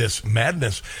this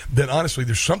madness, then honestly,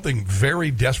 there's something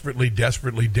very desperately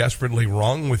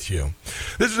wrong with you.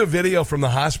 This is a video from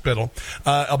the hospital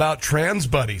about trans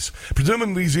buddies.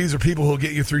 Presumably, these are people who'll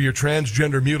get you through your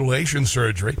transgender mutilation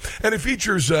surgery, and it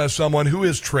features someone who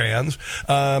is trans,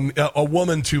 a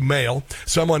woman to male,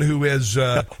 someone who has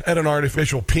had an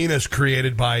artificial penis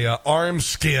created by arm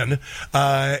skin,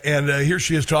 and here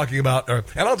she is talking about, and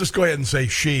I'll just go ahead and say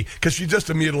she, because she's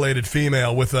just a mutilated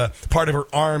female with a part of her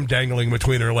arm dangling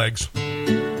between her legs.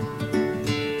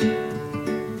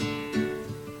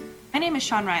 My name is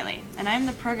Sean Riley, and I'm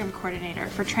the program coordinator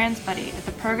for Trans Buddy at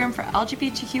the Program for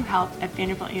LGBTQ Health at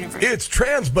Vanderbilt University. It's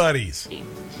Trans Buddies.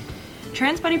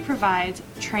 Trans Buddy provides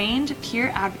trained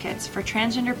peer advocates for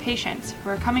transgender patients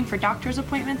who are coming for doctor's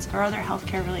appointments or other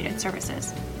healthcare-related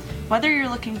services. Whether you're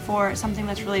looking for something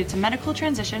that's related to medical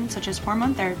transition, such as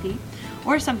hormone therapy,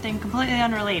 or something completely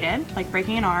unrelated, like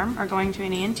breaking an arm or going to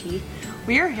an ENT,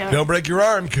 we are here. Don't break your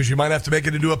arm, because you might have to make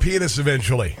it into a penis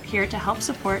eventually. Here to help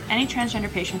support any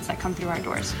transgender patients that come through our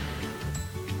doors.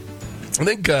 I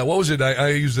think, what was it? I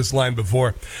used this line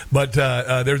before, but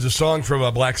there's a song from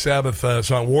a Black Sabbath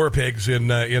song, War Pigs, in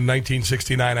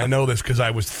 1969. I know this because I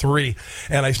was 3,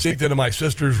 and I sneaked into my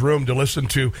sister's room to listen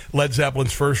to Led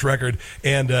Zeppelin's first record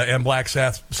and Black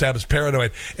Sabbath's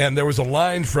Paranoid. And there was a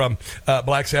line from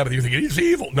Black Sabbath. You're thinking, he's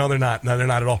evil. No, they're not. No, they're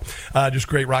not at all. Just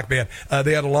great rock band.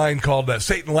 They had a line called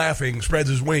Satan Laughing Spreads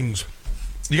His Wings.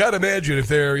 You got to imagine if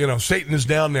they're, Satan is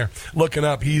down there looking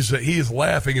up. He is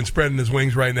laughing and spreading his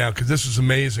wings right now, because this is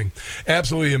amazing.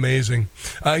 Absolutely amazing.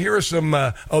 Here are some,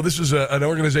 this is an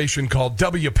organization called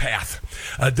WPATH.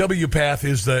 WPATH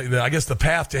is the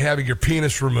path to having your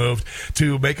penis removed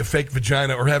to make a fake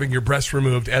vagina, or having your breasts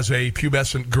removed as a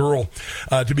pubescent girl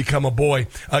to become a boy.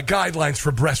 Guidelines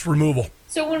for breast removal.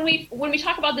 So when we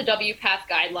talk about the WPATH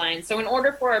guidelines, so in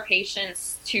order for our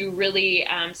patients to really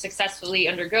successfully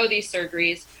undergo these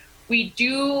surgeries, we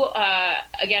do,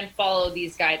 again, follow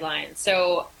these guidelines.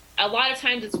 So a lot of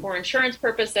times it's for insurance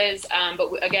purposes,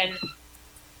 but again,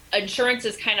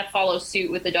 insurances kind of follow suit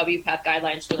with the WPATH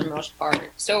guidelines for the most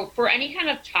part. So for any kind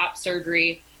of top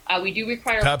surgery, we do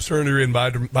require top surgery and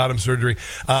bottom surgery.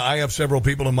 I have several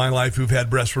people in my life who've had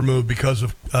breasts removed because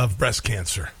of breast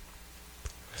cancer.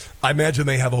 I imagine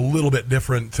they have a little bit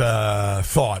different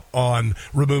thought on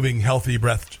removing healthy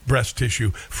breast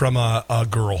tissue from a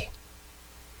girl.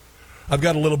 I've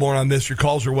got a little more on this. Your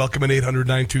calls are welcome at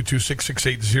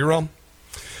 800-922-6680.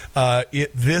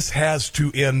 This has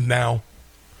to end now.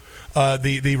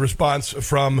 The response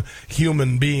from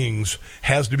human beings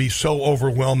has to be so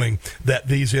overwhelming that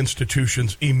these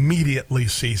institutions immediately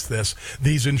cease this.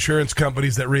 These insurance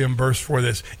companies that reimburse for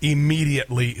this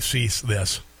immediately cease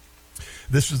this.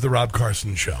 This is the Rob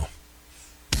Carson Show.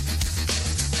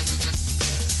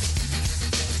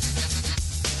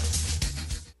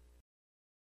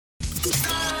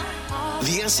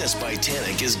 The SS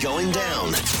Titanic is going down,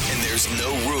 and there's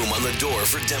no room on the door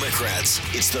for Democrats.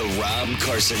 It's the Rob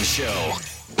Carson Show.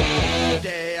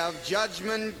 Day of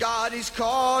judgment, God is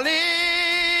calling.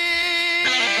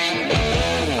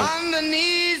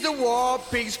 Underneath the war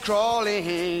pigs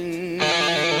crawling,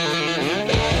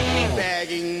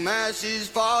 begging mercies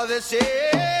for the sins.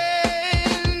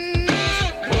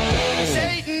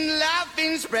 Satan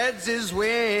laughing spreads his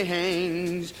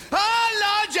wings. Oh,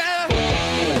 Lord,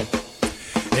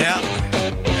 yeah,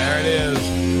 there it is.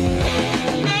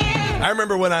 I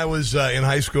remember when I was in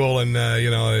high school, and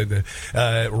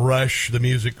Rush, the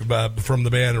music from the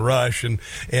band Rush, and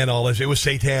all this. It was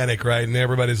satanic, right? And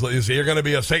everybody's like, "You're going to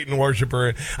be a Satan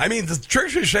worshiper." I mean, the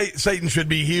Church of Satan should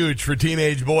be huge for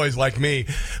teenage boys like me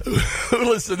who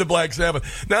listen to Black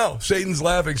Sabbath. No, Satan's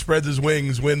laughing spreads his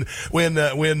wings when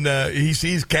he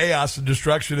sees chaos and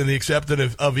destruction and the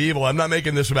acceptance of evil. I'm not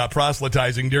making this about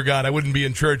proselytizing. Dear God, I wouldn't be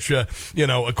in church,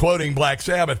 quoting Black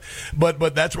Sabbath,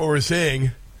 but that's what we're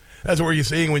seeing. That's what you're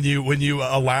seeing when you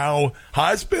allow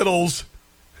hospitals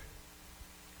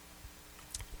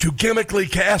to chemically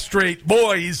castrate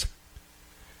boys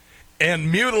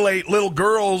and mutilate little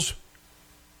girls.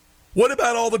 What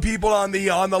about all the people on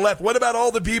the left? What about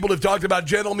all the people who've talked about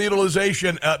genital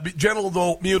mutilation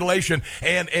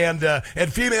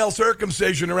and female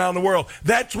circumcision around the world?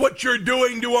 That's what you're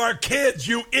doing to our kids,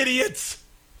 you idiots.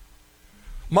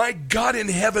 My God in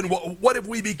heaven, what have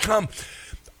we become?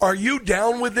 Are you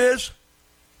down with this?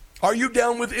 Are you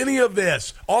down with any of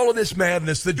this? All of this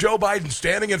madness that Joe Biden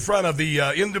standing in front of the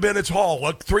Independence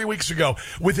Hall 3 weeks ago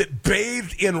with it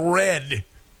bathed in red,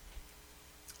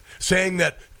 saying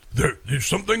that there's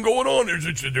something going on.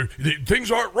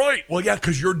 Things aren't right. Well, yeah,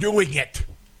 because you're doing it.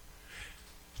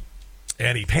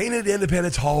 And he painted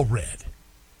Independence Hall red.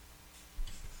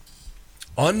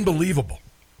 Unbelievable.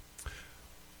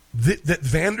 That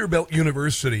Vanderbilt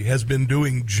University has been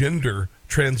doing gender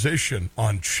transition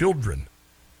on children.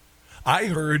 I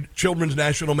heard Children's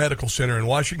National Medical Center in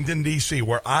Washington, D.C.,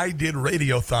 where I did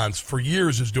radiothons for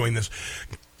years, is doing this.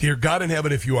 Dear God in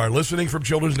heaven, if you are listening from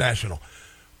Children's National,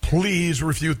 please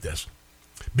refute this.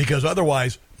 Because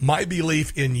otherwise, my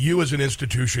belief in you as an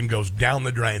institution goes down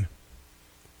the drain.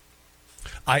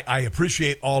 I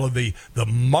appreciate all of the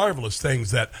marvelous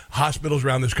things that hospitals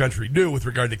around this country do with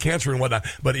regard to cancer and whatnot.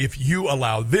 But if you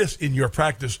allow this in your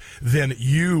practice, then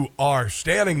you are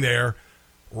standing there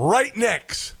right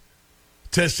next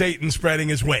to Satan spreading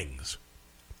his wings.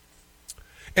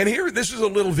 And here, this is a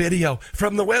little video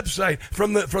from the website,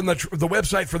 from the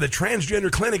website for the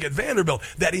transgender clinic at Vanderbilt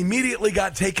that immediately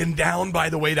got taken down, by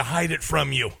the way, to hide it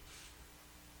from you.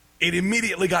 It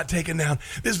immediately got taken down.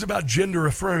 This is about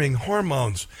gender-affirming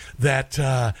hormones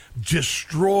that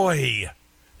destroy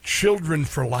children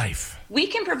for life. We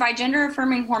can provide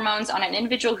gender-affirming hormones on an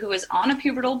individual who is on a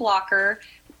pubertal blocker,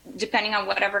 depending on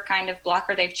whatever kind of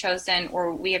blocker they've chosen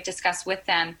or we have discussed with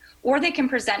them, or they can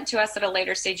present to us at a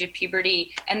later stage of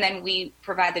puberty, and then we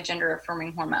provide the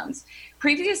gender-affirming hormones.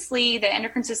 Previously, the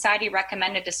Endocrine Society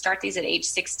recommended to start these at age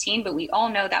 16, but we all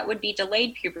know that would be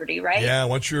delayed puberty, right? Yeah,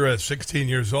 once you're at 16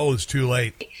 years old, it's too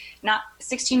late. Not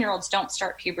 16-year-olds don't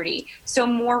start puberty. So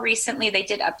more recently, they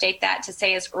did update that to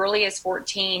say as early as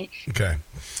 14. Okay.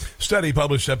 Study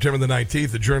published September the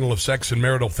 19th, the Journal of Sex and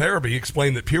Marital Therapy,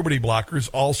 explained that puberty blockers,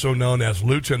 also known as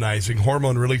luteinizing,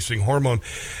 hormone-releasing hormone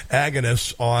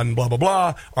agonists on blah, blah,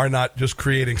 blah, are not just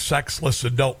creating sexless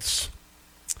adults.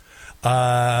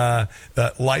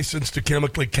 Licensed to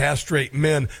chemically castrate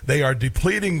men, they are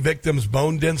depleting victims'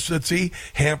 bone density,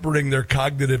 hampering their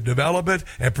cognitive development,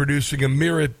 and producing a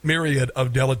myriad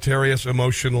of deleterious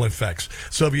emotional effects.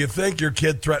 So if you think your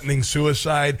kid threatening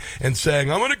suicide and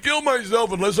saying, I'm going to kill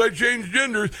myself unless I change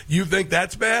genders, you think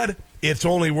that's bad? It's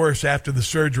only worse after the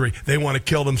surgery. They want to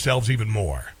kill themselves even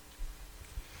more.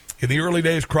 In the early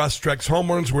days, cross-sex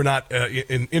hormones were not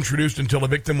introduced until the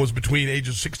victim was between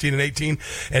ages 16 and 18,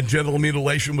 and genital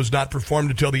mutilation was not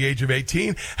performed until the age of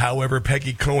 18. However,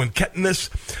 Peggy Cohen-Kettenis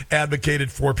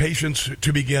advocated for patients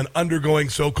to begin undergoing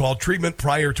so-called treatment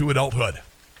prior to adulthood.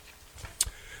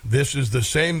 This is the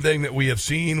same thing that we have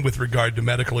seen with regard to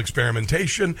medical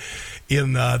experimentation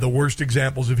in the worst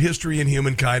examples of history in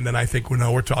humankind, and I think we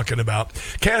know we're talking about.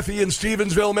 Kathy in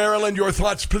Stevensville, Maryland, your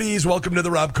thoughts, please. Welcome to the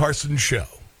Rob Carson Show.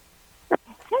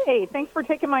 Hey, thanks for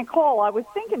taking my call. I was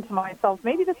thinking to myself,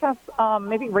 maybe this has,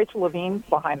 maybe Rachel Levine's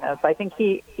behind this. I think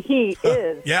he is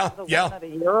the woman of the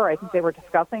year. I think they were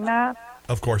discussing that.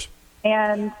 Of course.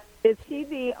 And is he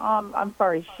the, I'm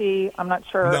sorry, she, I'm not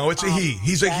sure. No, it's a he.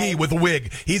 He's a he with a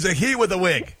wig. He's a he with a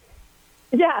wig.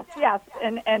 Yes.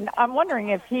 And I'm wondering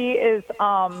if he is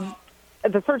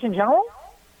the Surgeon General?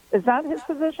 Is that his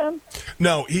position?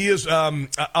 No, he is. I'll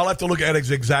have to look at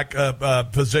his exact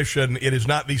position. It is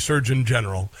not the Surgeon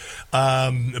General,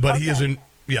 but he is in.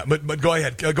 Yeah, but go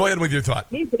ahead. Go ahead with your thought.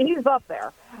 He's up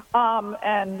there,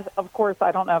 and of course,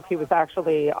 I don't know if he was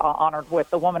actually honored with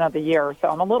the Woman of the Year. So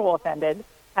I'm a little offended,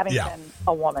 having been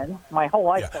a woman my whole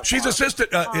life. Yeah. So She's far.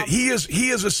 assistant. He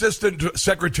is Assistant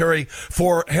Secretary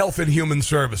for Health and Human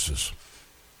Services.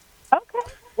 Okay.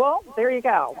 Well, there you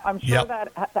go. I'm sure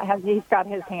that he's got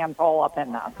his hands all up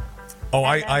in that. Oh,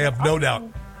 I have no doubt.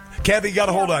 Kathy, you got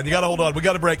to hold on. You got to hold on. We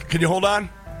got to break. Can you hold on?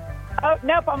 Oh,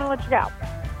 nope. I'm going to let you go.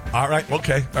 All right.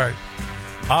 Okay. All right.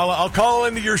 I'll call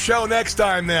into your show next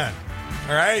time then.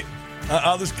 All right.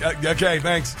 I'll just. Okay.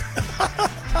 Thanks.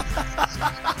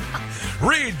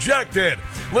 Rejected.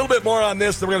 A little bit more on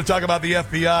this. Then we're going to talk about the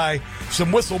FBI.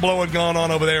 Some whistleblowing going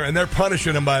on over there, and they're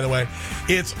punishing him, by the way.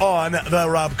 It's on the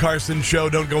Rob Carson Show.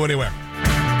 Don't go anywhere.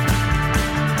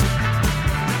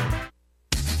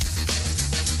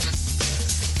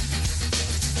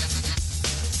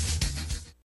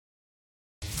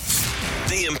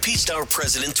 They impeached our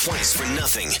president twice for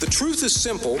nothing. The truth is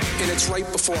simple, and it's right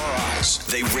before our eyes.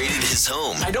 They raided his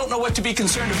home. I don't know what to be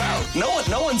concerned about.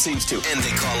 No one seems to. And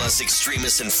they call us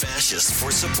extremists and fascists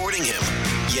for supporting him.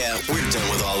 Yeah, we're done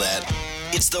with all that.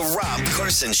 It's the Rob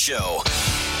Carson Show.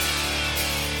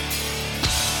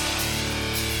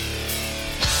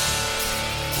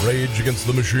 Rage Against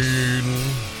the Machine.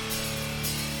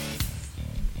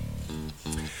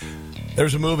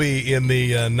 There's a movie in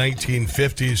the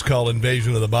 1950s called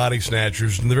Invasion of the Body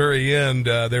Snatchers. In the very end,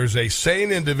 there's a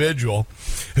sane individual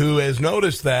who has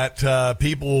noticed that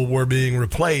people were being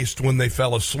replaced when they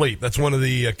fell asleep. That's one of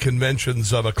the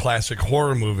conventions of a classic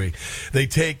horror movie. They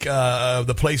take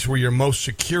the place where you're most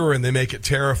secure and they make it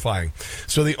terrifying.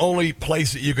 So the only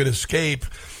place that you can escape,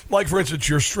 like, for instance,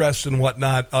 you're stressed and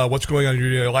whatnot, what's going on in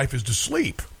your life is to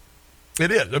sleep. It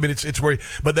is. I mean, it's where,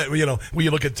 but that, you know, when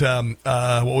you look at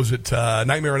what was it,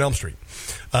 Nightmare on Elm Street,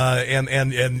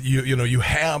 and you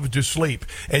have to sleep,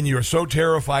 and you're so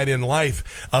terrified in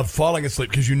life of falling asleep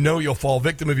because you know you'll fall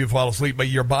victim if you fall asleep, but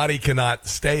your body cannot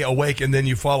stay awake, and then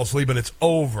you fall asleep and it's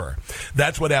over.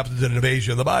 That's what happens in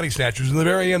Invasion of the Body Snatchers. In the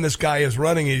very end, this guy is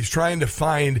running, and he's trying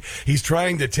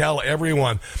to tell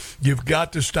everyone, you've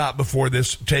got to stop before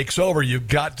this takes over. You've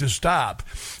got to stop,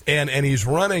 and he's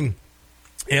running.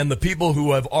 And the people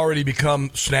who have already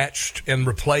become snatched and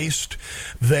replaced,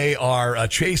 they are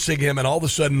chasing him. And all of a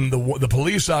sudden, the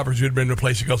police officer who had been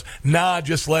replaced, he goes, nah,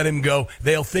 just let him go.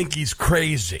 They'll think he's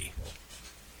crazy.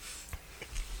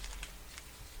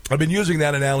 I've been using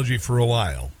that analogy for a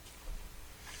while.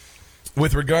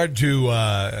 With regard to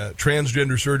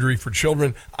transgender surgery for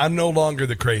children, I'm no longer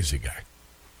the crazy guy.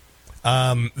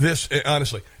 This,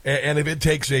 honestly, and if it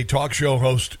takes a talk show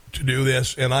host to do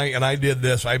this, and I did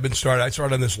this, I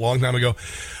started on this a long time ago.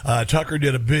 Tucker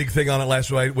did a big thing on it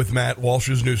last night with Matt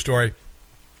Walsh's news story.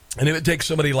 And if it takes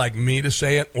somebody like me to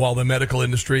say it while the medical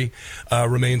industry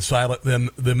remains silent, then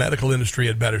the medical industry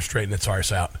had better straighten its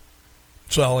arse out.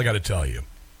 That's all I got to tell you.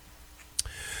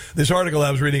 This article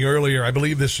I was reading earlier, I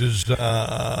believe this is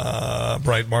a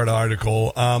Breitbart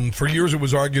article. For years it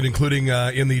was argued, including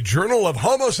in the Journal of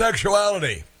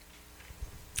Homosexuality,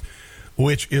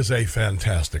 which is a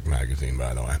fantastic magazine,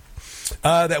 by the way,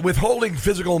 that withholding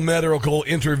physical medical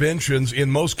interventions in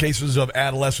most cases of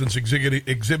adolescents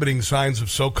exhibiting signs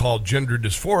of so-called gender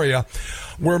dysphoria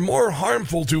were more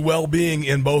harmful to well-being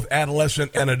in both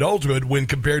adolescent and adulthood when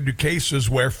compared to cases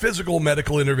where physical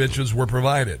medical interventions were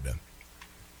provided.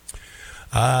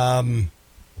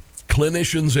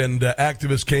 Clinicians and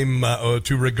activists came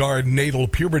to regard natal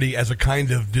puberty as a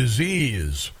kind of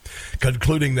disease,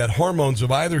 concluding that hormones of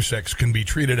either sex can be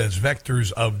treated as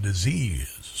vectors of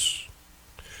disease.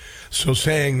 So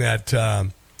saying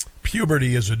that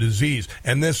puberty is a disease.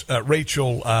 And this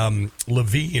Rachel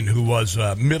Levine, who was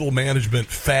a middle management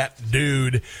fat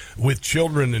dude with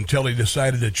children until he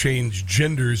decided to change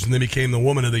genders and then became the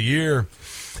Woman of the Year,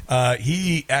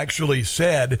 he actually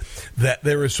said that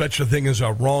there is such a thing as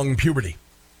a wrong puberty.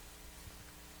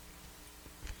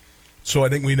 So I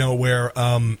think we know where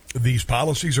these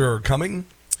policies are coming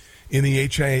in the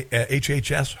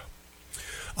HHS.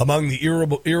 Among the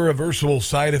irreversible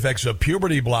side effects of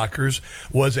puberty blockers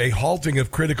was a halting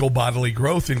of critical bodily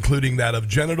growth, including that of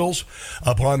genitals.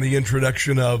 Upon the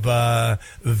introduction of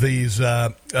these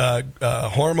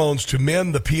hormones to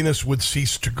men, the penis would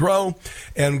cease to grow,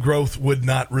 and growth would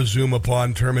not resume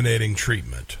upon terminating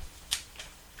treatment.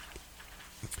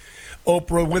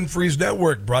 Oprah Winfrey's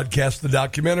network broadcast the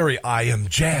documentary I Am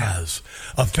Jazz,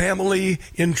 a family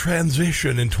in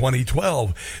transition in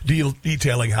 2012,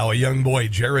 detailing how a young boy,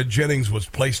 Jared Jennings, was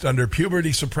placed under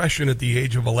puberty suppression at the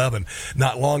age of 11,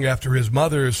 not long after his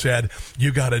mother said,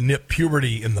 "You got to nip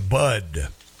puberty in the bud."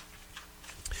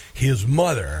 His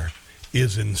mother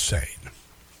is insane.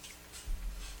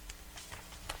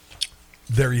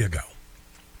 There you go.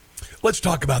 Let's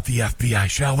talk about the FBI,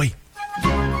 shall we?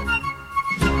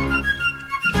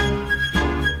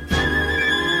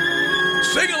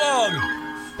 Sing along.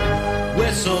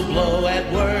 Whistle blow at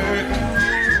work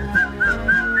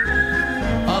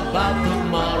about the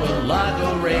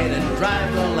Mar-a-Lago raid and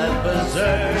drive the left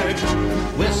berserk.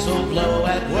 Whistle blow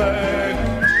at work.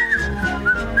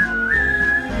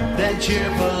 Then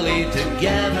cheerfully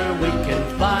together we can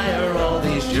fire all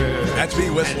these jerks. That's me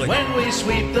whistling. And when we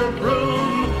sweep the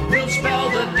broom, we'll spell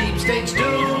the deep state's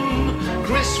doom.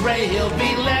 Chris Ray, he'll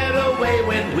be led away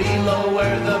when we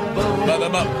lower the boom.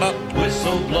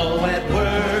 Whistle blow at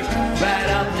work, rat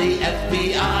out the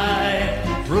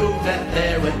FBI. Prove that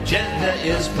their agenda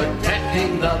is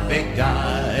protecting the big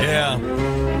guy. Yeah.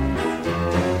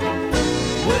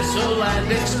 Whistle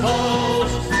and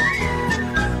expose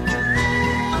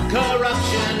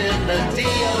corruption in the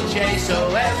DOJ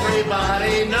so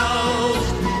everybody knows.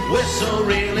 Whistle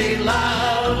really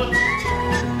loud.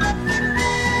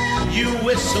 You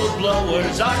whistle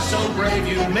whistleblowers are so brave,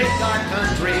 you make our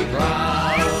country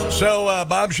proud. So,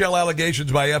 bombshell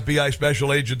allegations by FBI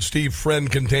Special Agent Steve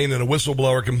Friend contained in a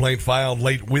whistleblower complaint filed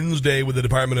late Wednesday with the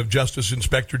Department of Justice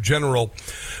Inspector General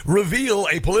reveal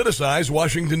a politicized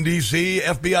Washington, D.C.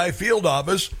 FBI field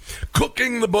office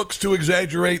cooking the books to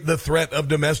exaggerate the threat of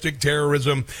domestic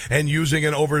terrorism and using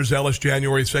an overzealous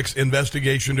January 6th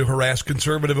investigation to harass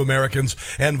conservative Americans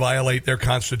and violate their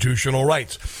constitutional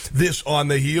rights. This on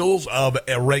the heels of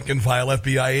rank-and-file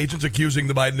FBI agents accusing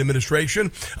the Biden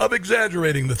administration of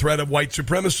exaggerating the threat of white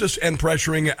supremacists and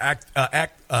pressuring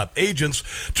agents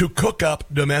to cook up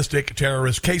domestic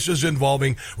terrorist cases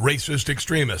involving racist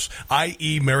extremists,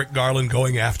 i.e. Merrick Garland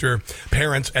going after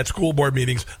parents at school board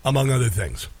meetings, among other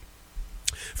things.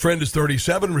 Friend is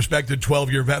 37, respected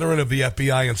 12-year veteran of the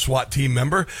FBI and SWAT team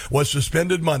member, was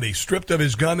suspended Monday, stripped of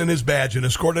his gun and his badge, and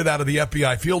escorted out of the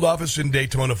FBI field office in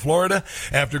Daytona, Florida,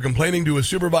 after complaining to his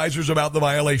supervisors about the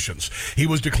violations. He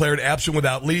was declared absent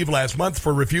without leave last month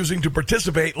for refusing to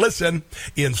participate,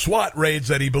 in SWAT raids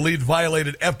that he believed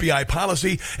violated FBI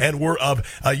policy and were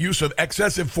of a use of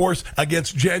excessive force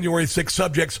against January 6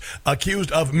 subjects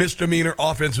accused of misdemeanor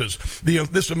offenses.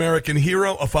 This American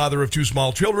hero, a father of two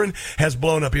small children, has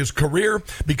blown up his career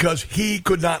because he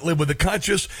could not live with the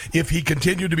conscience if he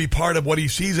continued to be part of what he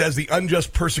sees as the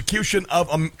unjust persecution of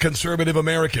conservative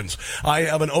Americans. I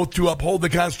have an oath to uphold the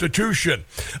Constitution.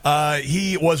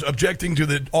 He was objecting to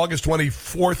the August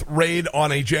 24th raid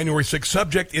on a January 6th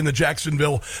subject in the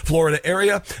Jacksonville, Florida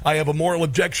area. I have a moral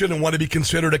objection and want to be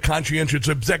considered a conscientious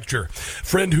objector.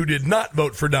 Friend who did not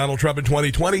vote for Donald Trump in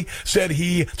 2020 said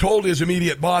he told his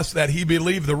immediate boss that he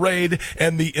believed the raid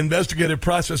and the investigative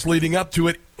process leading up to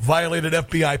it violated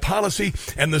FBI policy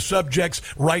and the subject's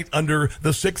right under the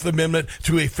 6th Amendment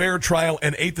to a fair trial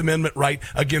and 8th Amendment right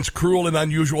against cruel and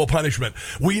unusual punishment.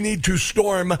 We need to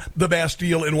storm the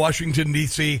Bastille in Washington,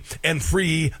 D.C. and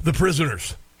free the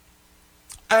prisoners.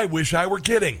 I wish I were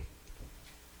kidding.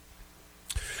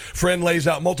 Friend lays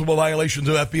out multiple violations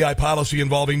of FBI policy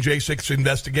involving J6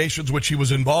 investigations, which he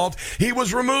was involved. He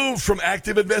was removed from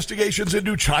active investigations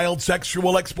into child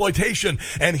sexual exploitation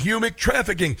and human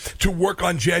trafficking to work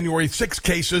on January 6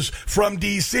 cases from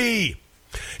D.C.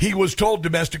 He was told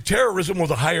domestic terrorism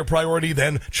was a higher priority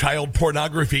than child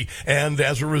pornography, and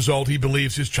as a result, he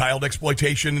believes his child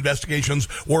exploitation investigations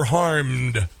were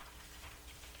harmed.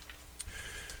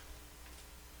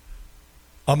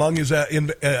 Among his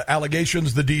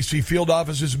allegations, the D.C. field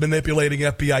office is manipulating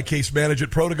FBI case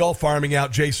management protocol, farming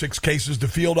out J6 cases to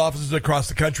field offices across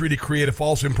the country to create a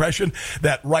false impression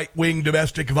that right-wing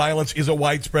domestic violence is a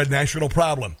widespread national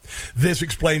problem. This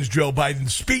explains Joe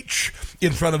Biden's speech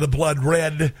in front of the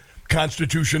blood-red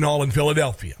Constitution Hall in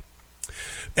Philadelphia.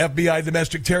 FBI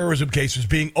domestic terrorism cases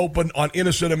being opened on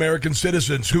innocent American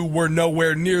citizens who were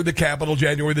nowhere near the Capitol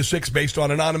January the 6th based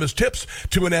on anonymous tips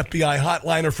to an FBI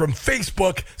hotliner from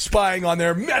Facebook spying on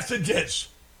their messages.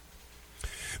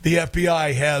 The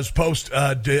FBI has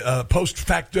post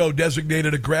facto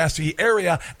designated a grassy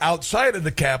area outside of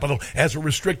the Capitol as a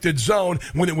restricted zone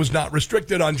when it was not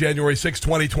restricted on January 6,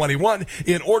 2021,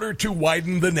 in order to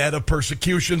widen the net of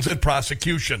persecutions and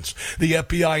prosecutions. The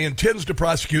FBI intends to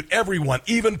prosecute everyone,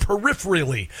 even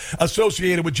peripherally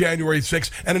associated with January 6,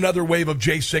 and another wave of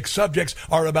J6 subjects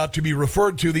are about to be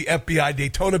referred to the FBI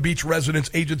Daytona Beach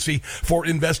Residence Agency for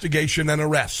investigation and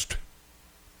arrest.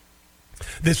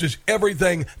 This is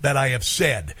everything that I have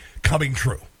said coming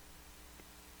true.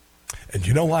 And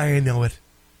you know why I know it?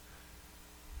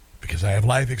 Because I have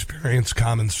life experience,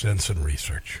 common sense, and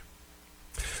research.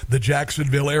 The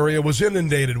Jacksonville area was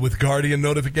inundated with Guardian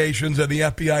notifications, and the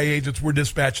FBI agents were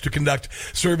dispatched to conduct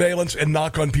surveillance and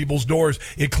knock on people's doors,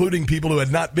 including people who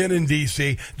had not been in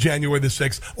D.C. January the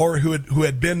 6th or who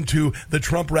had been to the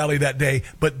Trump rally that day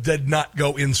but did not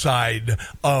go inside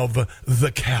of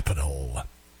the Capitol.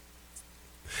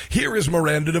 Here is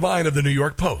Miranda Devine of the New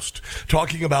York Post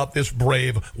talking about this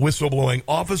brave whistleblowing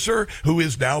officer who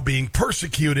is now being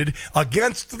persecuted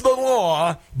against the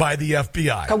law by the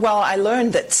FBI. Well, I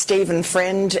learned that Stephen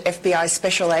Friend, FBI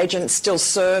special agent still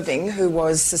serving, who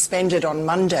was suspended on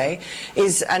Monday,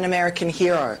 is an American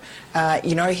hero.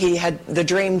 He had the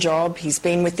dream job. He's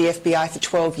been with the FBI for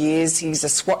 12 years. He's a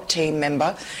SWAT team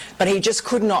member. But he just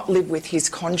could not live with his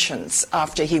conscience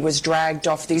after he was dragged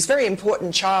off these very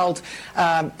important child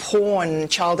porn,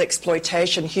 child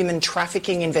exploitation, human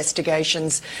trafficking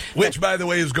investigations. Which, by the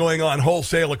way, is going on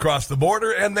wholesale across the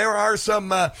border. And there are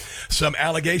some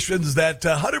allegations that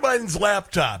Hunter Biden's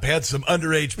laptop had some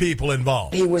underage people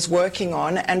involved. He was working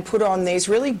on and put on these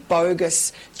really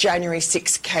bogus January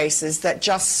 6 cases that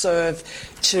just serve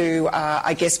to,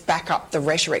 I guess, back up the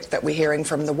rhetoric that we're hearing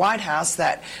from the White House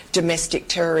that domestic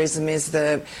terrorism is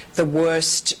the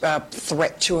worst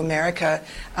threat to America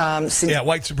since... Yeah,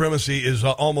 white supremacy is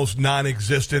almost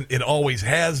non-existent. It always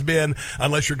has been,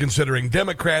 unless you're considering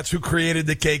Democrats who created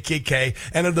the KKK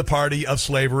and are the party of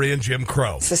slavery and Jim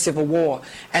Crow. It's the Civil War.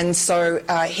 And so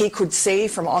he could see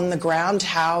from on the ground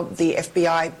how the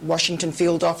FBI Washington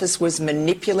field office was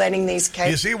manipulating these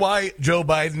cases. You see why Joe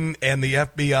Biden and the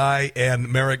FBI and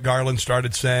Merrick Garland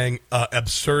started saying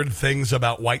absurd things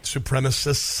about white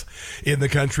supremacists in the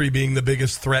country being the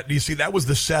biggest threat? Do you see, that was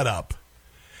the setup.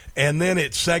 And then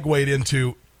it segued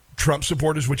into Trump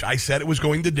supporters, which I said it was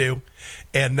going to do,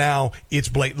 and now it's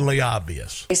blatantly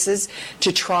obvious.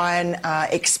 To try and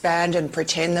expand and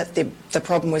pretend that the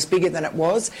problem was bigger than it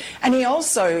was. And he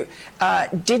also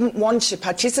didn't want to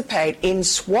participate in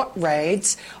SWAT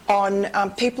raids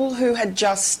on people who had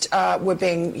just were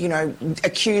being,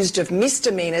 accused of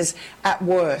misdemeanors at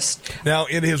worst. Now,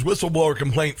 in his whistleblower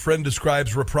complaint, Friend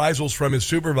describes reprisals from his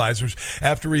supervisors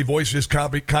after he voiced his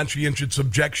conscientious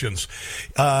objections.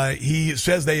 He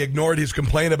says they ignored his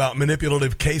complaint about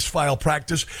manipulative case file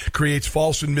practice, creates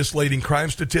false and misleading crime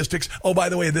statistics. Oh, by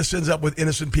the way, this ends up with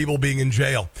innocent people being in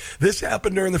jail. This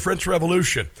happened during the French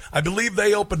Revolution. I believe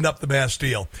they opened up the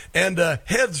Bastille, and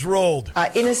heads rolled.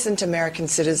 Innocent American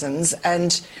citizens,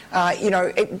 and,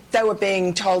 they were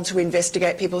being told to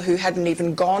investigate people who hadn't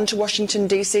even gone to Washington,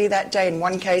 D.C. that day in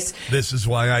one case. This is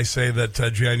why I say that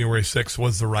January 6th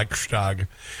was the Reichstag.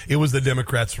 It was the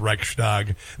Democrats'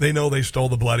 Reichstag. They know they stole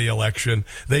the bloody election.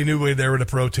 They knew they were to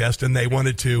protest, and they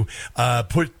wanted to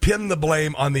pin the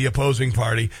blame on the opposing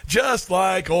party, just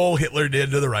like old Hitler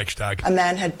did to the Reichstag. A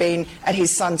man had been at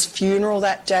his son's funeral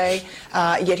that day,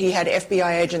 yet he had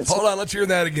FBI agents... Hold on, let's hear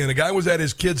that again. A guy was at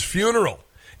his kid's funeral,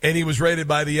 and he was raided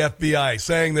by the FBI,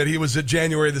 saying that he was at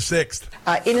January the 6th.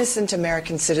 Innocent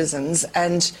American citizens,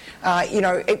 and,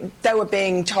 they were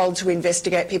being told to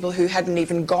investigate people who hadn't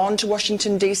even gone to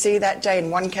Washington, D.C. that day. In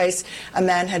one case, a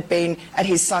man had been at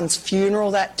his son's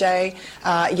funeral that day,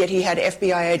 yet he had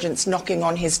FBI agents knocking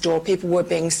on his door. People were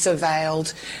being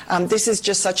surveilled. This is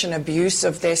just such an abuse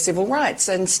of their civil rights.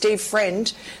 And Steve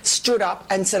Friend stood up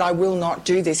and said, I will not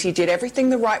do this. He did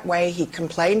everything the right way. He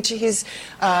complained to his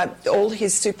all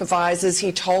his supervisors.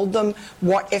 He told them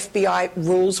what FBI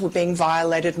rules were being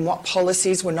violated and what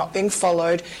policies were not being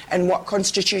followed and what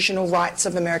constitutional rights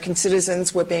of American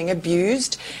citizens were being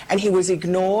abused. And he was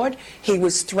ignored. He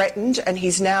was threatened. And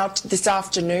he's now, this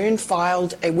afternoon,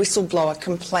 filed a whistleblower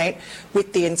complaint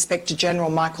with the Inspector General,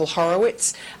 Michael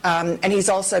Horowitz. And he's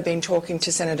also been talking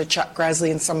to Senator Chuck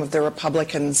Grassley and some of the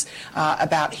Republicans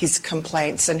about his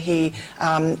complaints. And he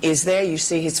is there. You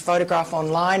see his photograph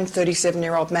online,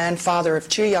 37-year-old man, father of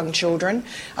 2 young children.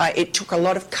 It took a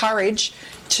lot of courage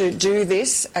to do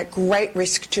this at great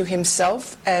risk to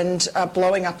himself and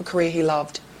blowing up a career he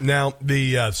loved. Now,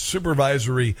 the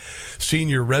supervisory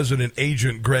senior resident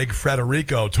agent, Greg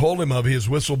Frederico, told him of his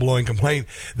whistleblowing complaint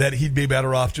that he'd be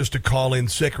better off just to call in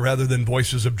sick rather than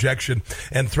voice his objection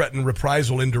and threaten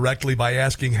reprisal indirectly by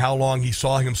asking how long he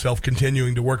saw himself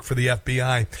continuing to work for the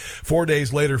FBI. 4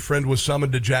 days later, Friend was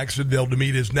summoned to Jacksonville to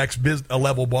meet his next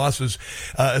level bosses,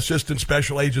 Assistant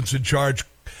Special Agents in Charge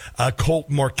Colt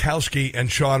Morkowski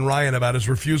and Sean Ryan, about his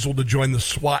refusal to join the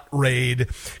SWAT raid.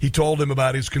 He told him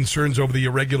about his concerns over the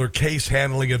irregular case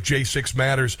handling of J6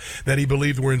 matters that he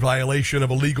believed were in violation of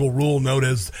a legal rule known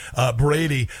as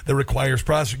Brady that requires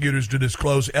prosecutors to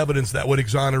disclose evidence that would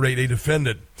exonerate a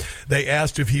defendant. They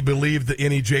asked if he believed that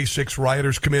any J6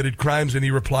 rioters committed crimes, and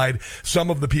he replied,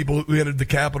 some of the people who entered the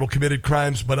Capitol committed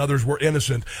crimes, but others were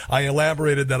innocent. I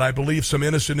elaborated that I believe some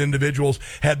innocent individuals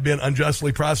had been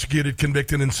unjustly prosecuted,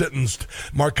 convicted, and sentenced.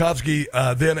 Markovsky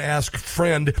then asked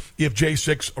Friend if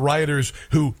J6 rioters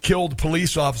who killed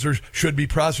police officers should be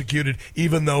prosecuted,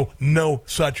 even though no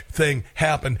such thing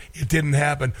happened. It didn't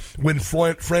happen. When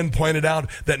Friend pointed out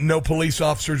that no police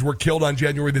officers were killed on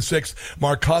January the 6th,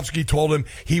 Markovsky told him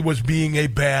he was being a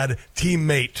bad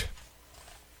teammate.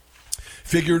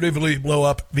 Figuratively blow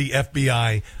up the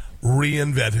FBI,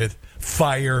 reinvent it,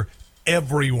 fire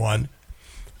everyone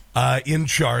in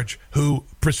charge who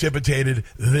precipitated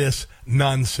this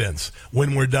nonsense.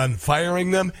 When we're done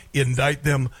firing them, indict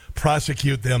them,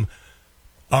 prosecute them,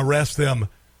 arrest them,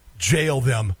 jail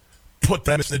them, put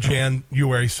them in the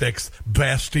January 6th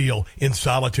Bastille in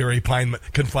solitary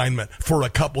confinement for a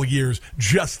couple years,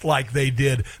 just like they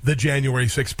did the January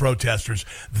 6th protesters.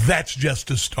 That's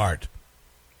just a start.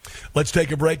 Let's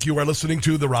take a break. You are listening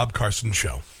to The Rob Carson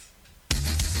Show.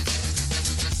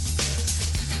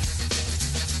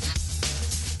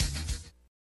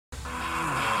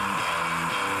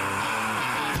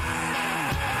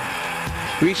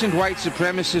 Recent white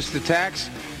supremacist attacks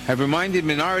have reminded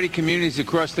minority communities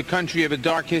across the country of a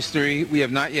dark history we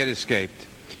have not yet escaped.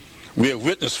 We have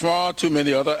witnessed far too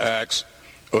many other acts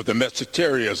of domestic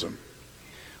terrorism.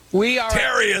 We are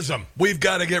terrorism. We've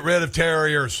got to get rid of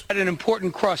terriers. At an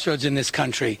important crossroads in this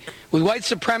country. With white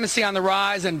supremacy on the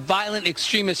rise and violent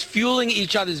extremists fueling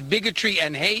each other's bigotry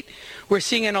and hate, we're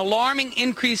seeing an alarming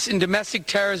increase in domestic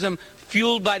terrorism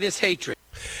fueled by this hatred.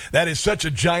 That is such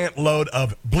a giant load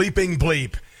of bleeping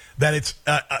bleep that it's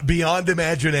beyond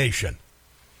imagination.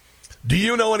 Do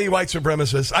you know any white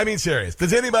supremacists? I mean, serious.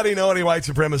 Does anybody know any white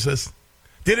supremacists?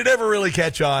 Did it ever really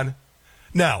catch on?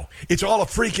 No. It's all a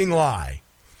freaking lie.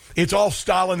 It's all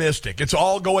Stalinistic. It's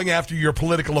all going after your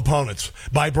political opponents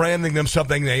by branding them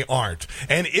something they aren't.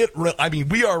 And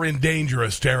we are in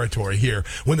dangerous territory here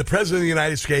when the President of the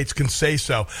United States can say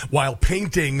so while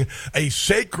painting a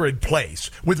sacred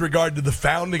place with regard to the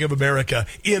founding of America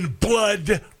in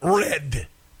blood red.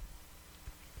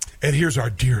 And here's our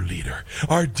dear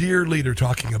leader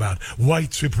talking about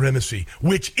white supremacy,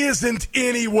 which isn't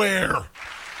anywhere.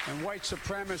 And white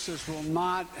supremacists will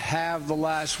not have the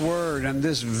last word, and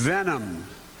this venom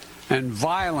and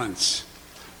violence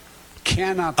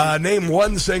cannot be... Name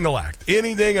one single act.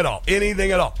 Anything at all.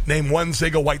 Name one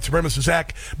single white supremacist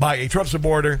act by a Trump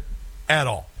supporter at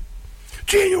all.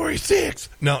 January 6th.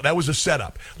 No, that was a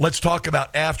setup. Let's talk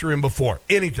about after and before.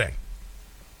 Anything.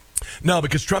 No,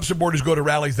 because Trump supporters go to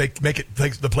rallies, they make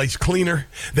the place cleaner.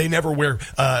 They never wear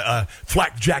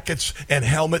flak jackets and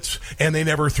helmets, and they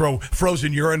never throw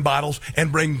frozen urine bottles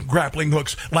and bring grappling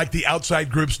hooks like the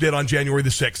outside groups did on January the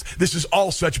 6th. This is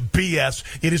all such BS.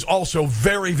 It is also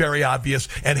very, very obvious,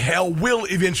 and hell will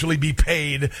eventually be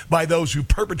paid by those who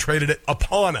perpetrated it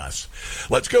upon us.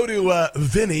 Let's go to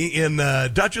Vinny in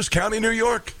Dutchess County, New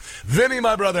York. Vinny,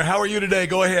 my brother, how are you today?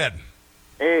 Go ahead.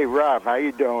 Hey, Rob, how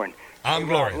you doing? I'm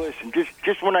glorious. Listen,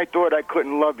 just when I thought I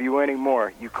couldn't love you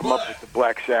anymore, you come up with the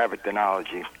Black Sabbath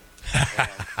analogy.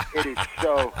 It is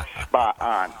so spot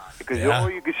on because all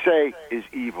you can say is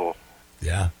evil.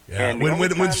 Yeah. And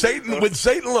when Satan looks,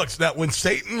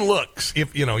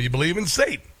 if you believe in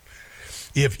Satan,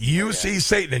 if you see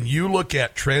Satan and you look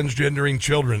at transgendering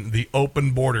children, the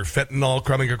open border, fentanyl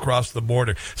coming across the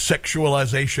border,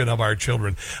 sexualization of our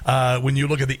children, when you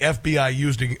look at the FBI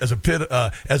using as a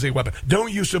weapon,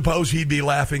 don't you suppose he'd be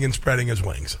laughing and spreading his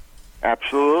wings?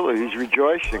 Absolutely, he's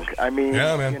rejoicing. I mean,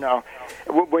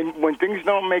 when things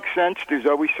don't make sense, there's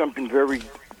always something very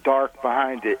dark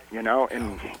behind it,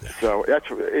 and so that's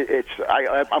it's.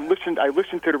 I listen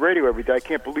to the radio every day. I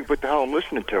can't believe what the hell I'm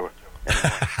listening to.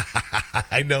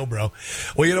 I know, bro.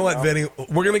 Well, you know what, Vinny?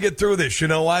 We're going to get through this. You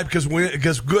know why?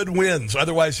 Because good wins.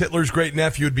 Otherwise, Hitler's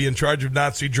great-nephew would be in charge of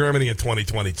Nazi Germany in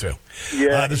 2022.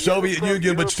 Yeah, the Soviet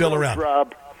Union, but still around.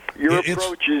 Rob, your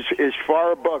approach is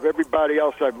far above everybody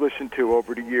else I've listened to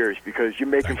over the years because you're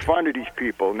making fun of these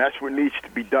people, and that's what needs to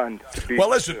be done. Well,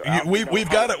 listen, we've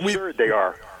got to. They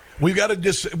are. We've got to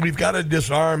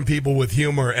disarm people with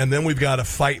humor, and then we've got to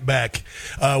fight back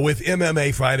with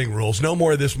MMA fighting rules. No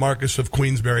more of this Marcus of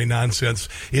Queensberry nonsense.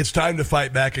 It's time to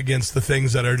fight back against the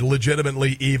things that are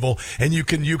legitimately evil. And you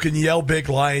can yell big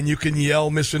lie, and you can yell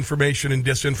misinformation and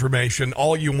disinformation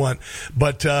all you want,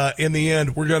 but in the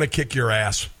end, we're going to kick your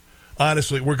ass.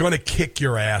 Honestly, we're going to kick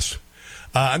your ass.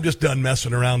 I'm just done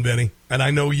messing around, Vinny. And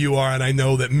I know you are, and I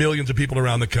know that millions of people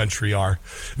around the country are.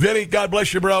 Vinny, God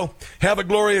bless you, bro. Have a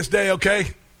glorious day,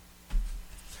 okay?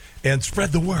 And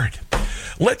spread the word.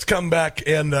 Let's come back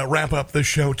and wrap up the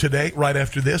show today. Right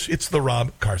after this, it's the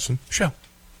Rob Carson Show.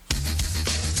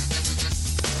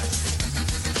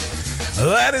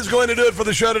 That is going to do it for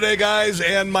the show today, guys.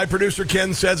 And my producer,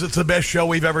 Ken, says it's the best show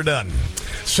we've ever done.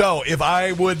 So if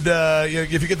I would,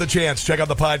 if you get the chance, check out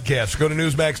the podcast. Go to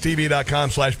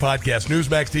newsmaxtv.com/podcast,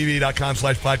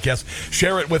 newsmaxtv.com/podcast.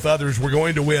 Share it with others. We're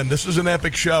going to win. This is an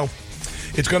epic show.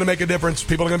 It's going to make a difference.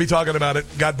 People are going to be talking about it.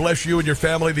 God bless you and your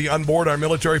family, the onboard, our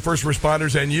military first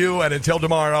responders, and you. And until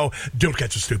tomorrow, don't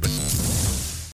catch us stupid.